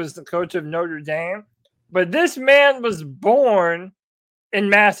he was the coach of Notre Dame. But this man was born in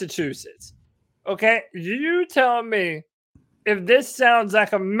Massachusetts. Okay? You tell me if this sounds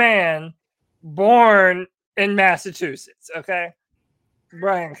like a man born in Massachusetts. Okay?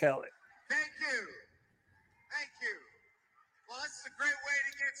 Brian Kelly. Thank you. Thank you. Well, this is a great way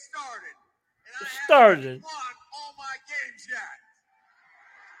to get started. And I haven't won all my games yet.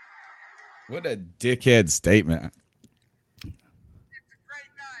 What a dickhead statement.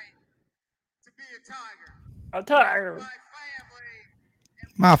 A tiger.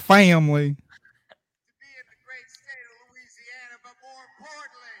 My family. To be in the great state of Louisiana, but more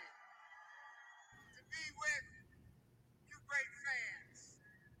importantly, to be with you great fans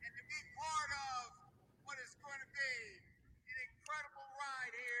and to be part of what is going to be an incredible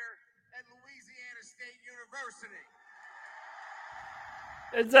ride here at Louisiana State University.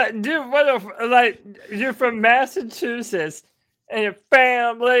 It's like, dude, what if, like, you're from Massachusetts and your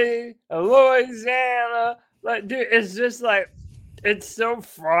family, Louisiana. Like, dude, it's just like, it's so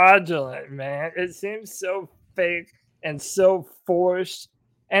fraudulent, man. It seems so fake and so forced.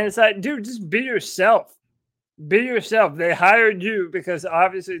 And it's like, dude, just be yourself. Be yourself. They hired you because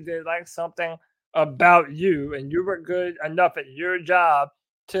obviously they like something about you, and you were good enough at your job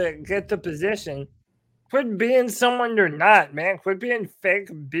to get the position. Quit being someone you're not, man. Quit being fake.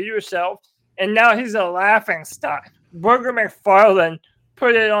 Be yourself. And now he's a laughing stock. Booger McFarland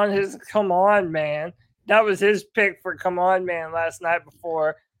put it on his Come On Man. That was his pick for Come On Man last night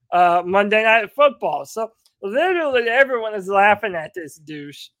before Monday Night Football. So literally everyone is laughing at this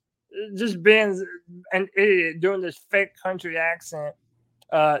douche. Just being an idiot, doing this fake country accent.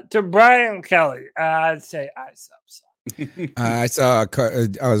 To Brian Kelly, I'd say I I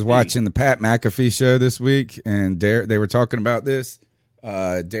was watching the Pat McAfee show this week, and they were talking about this.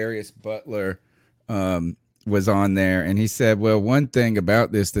 Darius Butler was on there, and he said, well, one thing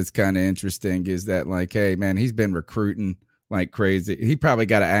about this that's kind of interesting is that, like, hey, man, he's been recruiting like crazy. He probably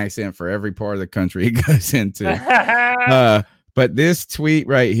got an accent for every part of the country he goes into. But this tweet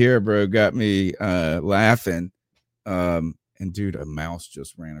right here, bro, got me laughing. And dude, a mouse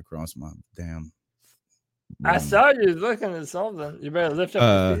just ran across my damn. I saw you looking at something. You better lift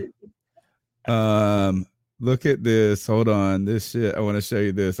up your feet. Look at this. Hold on. This shit. I want to show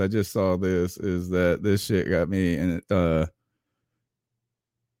you this. I just saw this. Is that this shit got me? And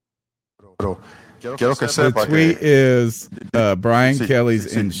Quiero que sepa the tweet is Brian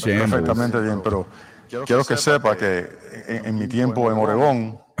Kelly's in shambles. Perfectamente bien, pero quiero que sepa que en mi tiempo en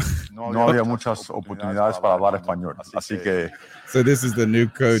Oregón no había muchas oportunidades para hablar español. Así que so this is the new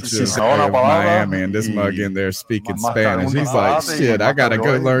coach of Miami, and this mug in there speaking Spanish. He's like, shit, I gotta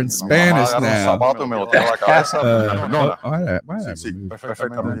go learn Spanish now.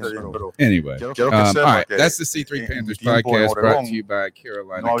 Anyway, all right, that's the C3 Panthers podcast brought to you by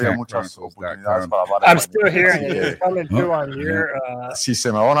CarolinaCatChronicles.com. I'm still hearing it. It's coming through on your. Si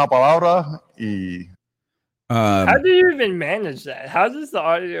se me va una palabra y. How do you even manage that? How does the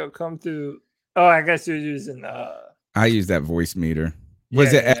audio come through? Oh, I guess you're using. I use that voice meter.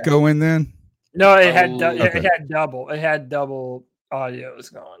 Was it echoing then? No, it had it had double. It had double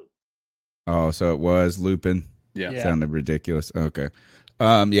audios going. Oh, so it was looping. Yeah. Sounded ridiculous. Okay.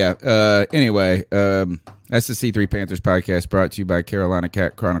 Anyway, that's the C3 Panthers podcast brought to you by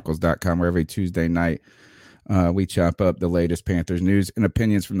CarolinaCatChronicles.com, where every Tuesday night we chop up the latest Panthers news and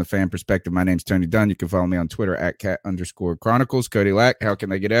opinions from the fan perspective. My name's Tony Dunn. You can follow me on Twitter at @cat_Chronicles. Cody Lack, how can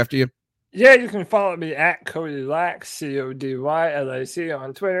they get after you? Yeah, you can follow me at Cody Lack, CODYLAC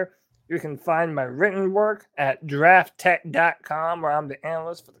on Twitter. You can find my written work at drafttech.com, where I'm the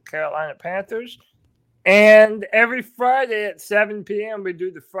analyst for the Carolina Panthers. And every Friday at 7 p.m., we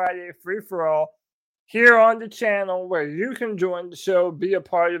do the Friday free-for-all here on the channel, where you can join the show, be a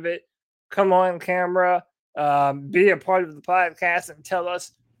part of it, come on camera, be a part of the podcast, and tell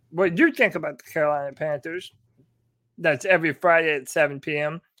us what you think about the Carolina Panthers. That's every Friday at 7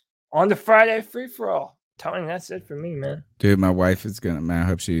 p.m. on the Friday free-for-all. Tony, that's it for me, man. Dude, my wife is going to, man, I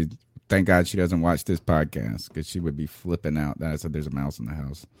hope thank God she doesn't watch this podcast, because she would be flipping out that I said there's a mouse in the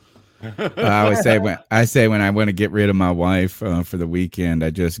house. I always say when I want to get rid of my wife for the weekend, I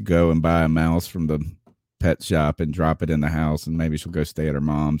just go and buy a mouse from the pet shop and drop it in the house, and maybe she'll go stay at her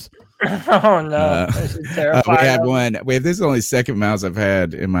mom's. Oh no, we had one. This is the only second mouse I've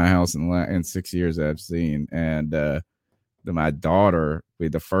had in my house in 6 years that I've seen, and my daughter,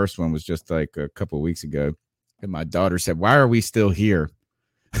 the first one was just like a couple of weeks ago, and my daughter said, "Why are we still here?"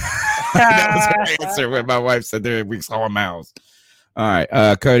 That was her answer when my wife said, "We saw a mouse." All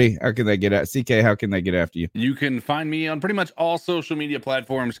right, Cody, how can they get at CK? How can they get after you? You can find me on pretty much all social media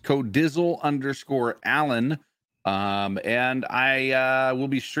platforms, Codizzle_Allen. And I will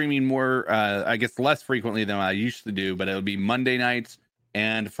be streaming more, I guess less frequently than I used to do, but it'll be Monday nights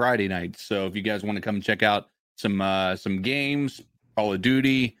and Friday nights. So if you guys want to come check out some games, Call of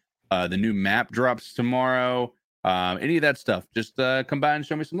Duty, the new map drops tomorrow, any of that stuff, just come by and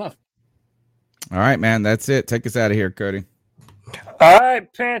show me some love. All right, man, that's it. Take us out of here, Cody. All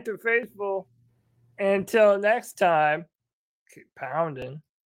right, Panther faithful. Until next time, keep pounding.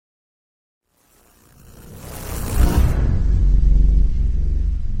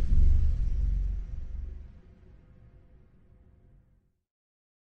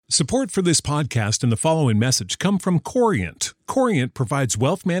 Support for this podcast and the following message come from Corient. Corient provides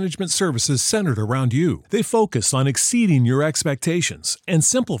wealth management services centered around you. They focus on exceeding your expectations and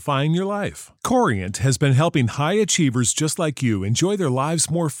simplifying your life. Corient has been helping high achievers just like you enjoy their lives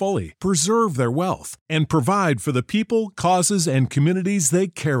more fully, preserve their wealth, and provide for the people, causes, and communities they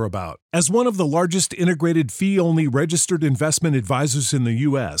care about. As one of the largest integrated fee-only registered investment advisors in the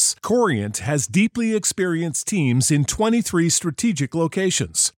U.S., Corient has deeply experienced teams in 23 strategic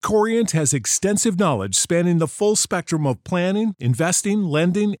locations. Corient has extensive knowledge spanning the full spectrum of planning, investing,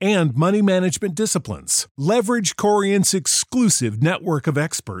 lending, and money management disciplines. Leverage Corient's exclusive network of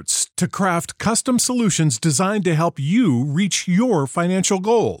experts to craft custom solutions designed to help you reach your financial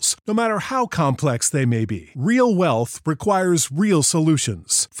goals, no matter how complex they may be. Real wealth requires real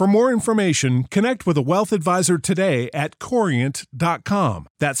solutions. For more information, connect with a wealth advisor today at Corient.com.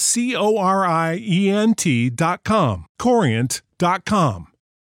 That's Corient.com. Corient.com.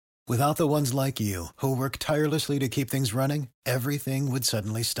 Without the ones like you, who work tirelessly to keep things running, everything would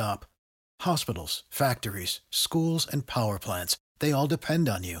suddenly stop. Hospitals, factories, schools, and power plants, They all depend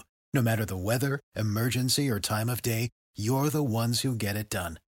on you. No matter the weather, emergency, or time of day, you're the ones who get it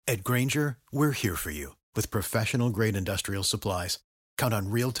done. At Grainger, we're here for you with professional-grade industrial supplies. Count on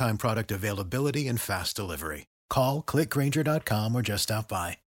real-time product availability and fast delivery. Call, click Grainger.com, or just stop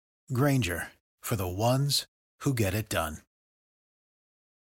by. Grainger, for the ones who get it done.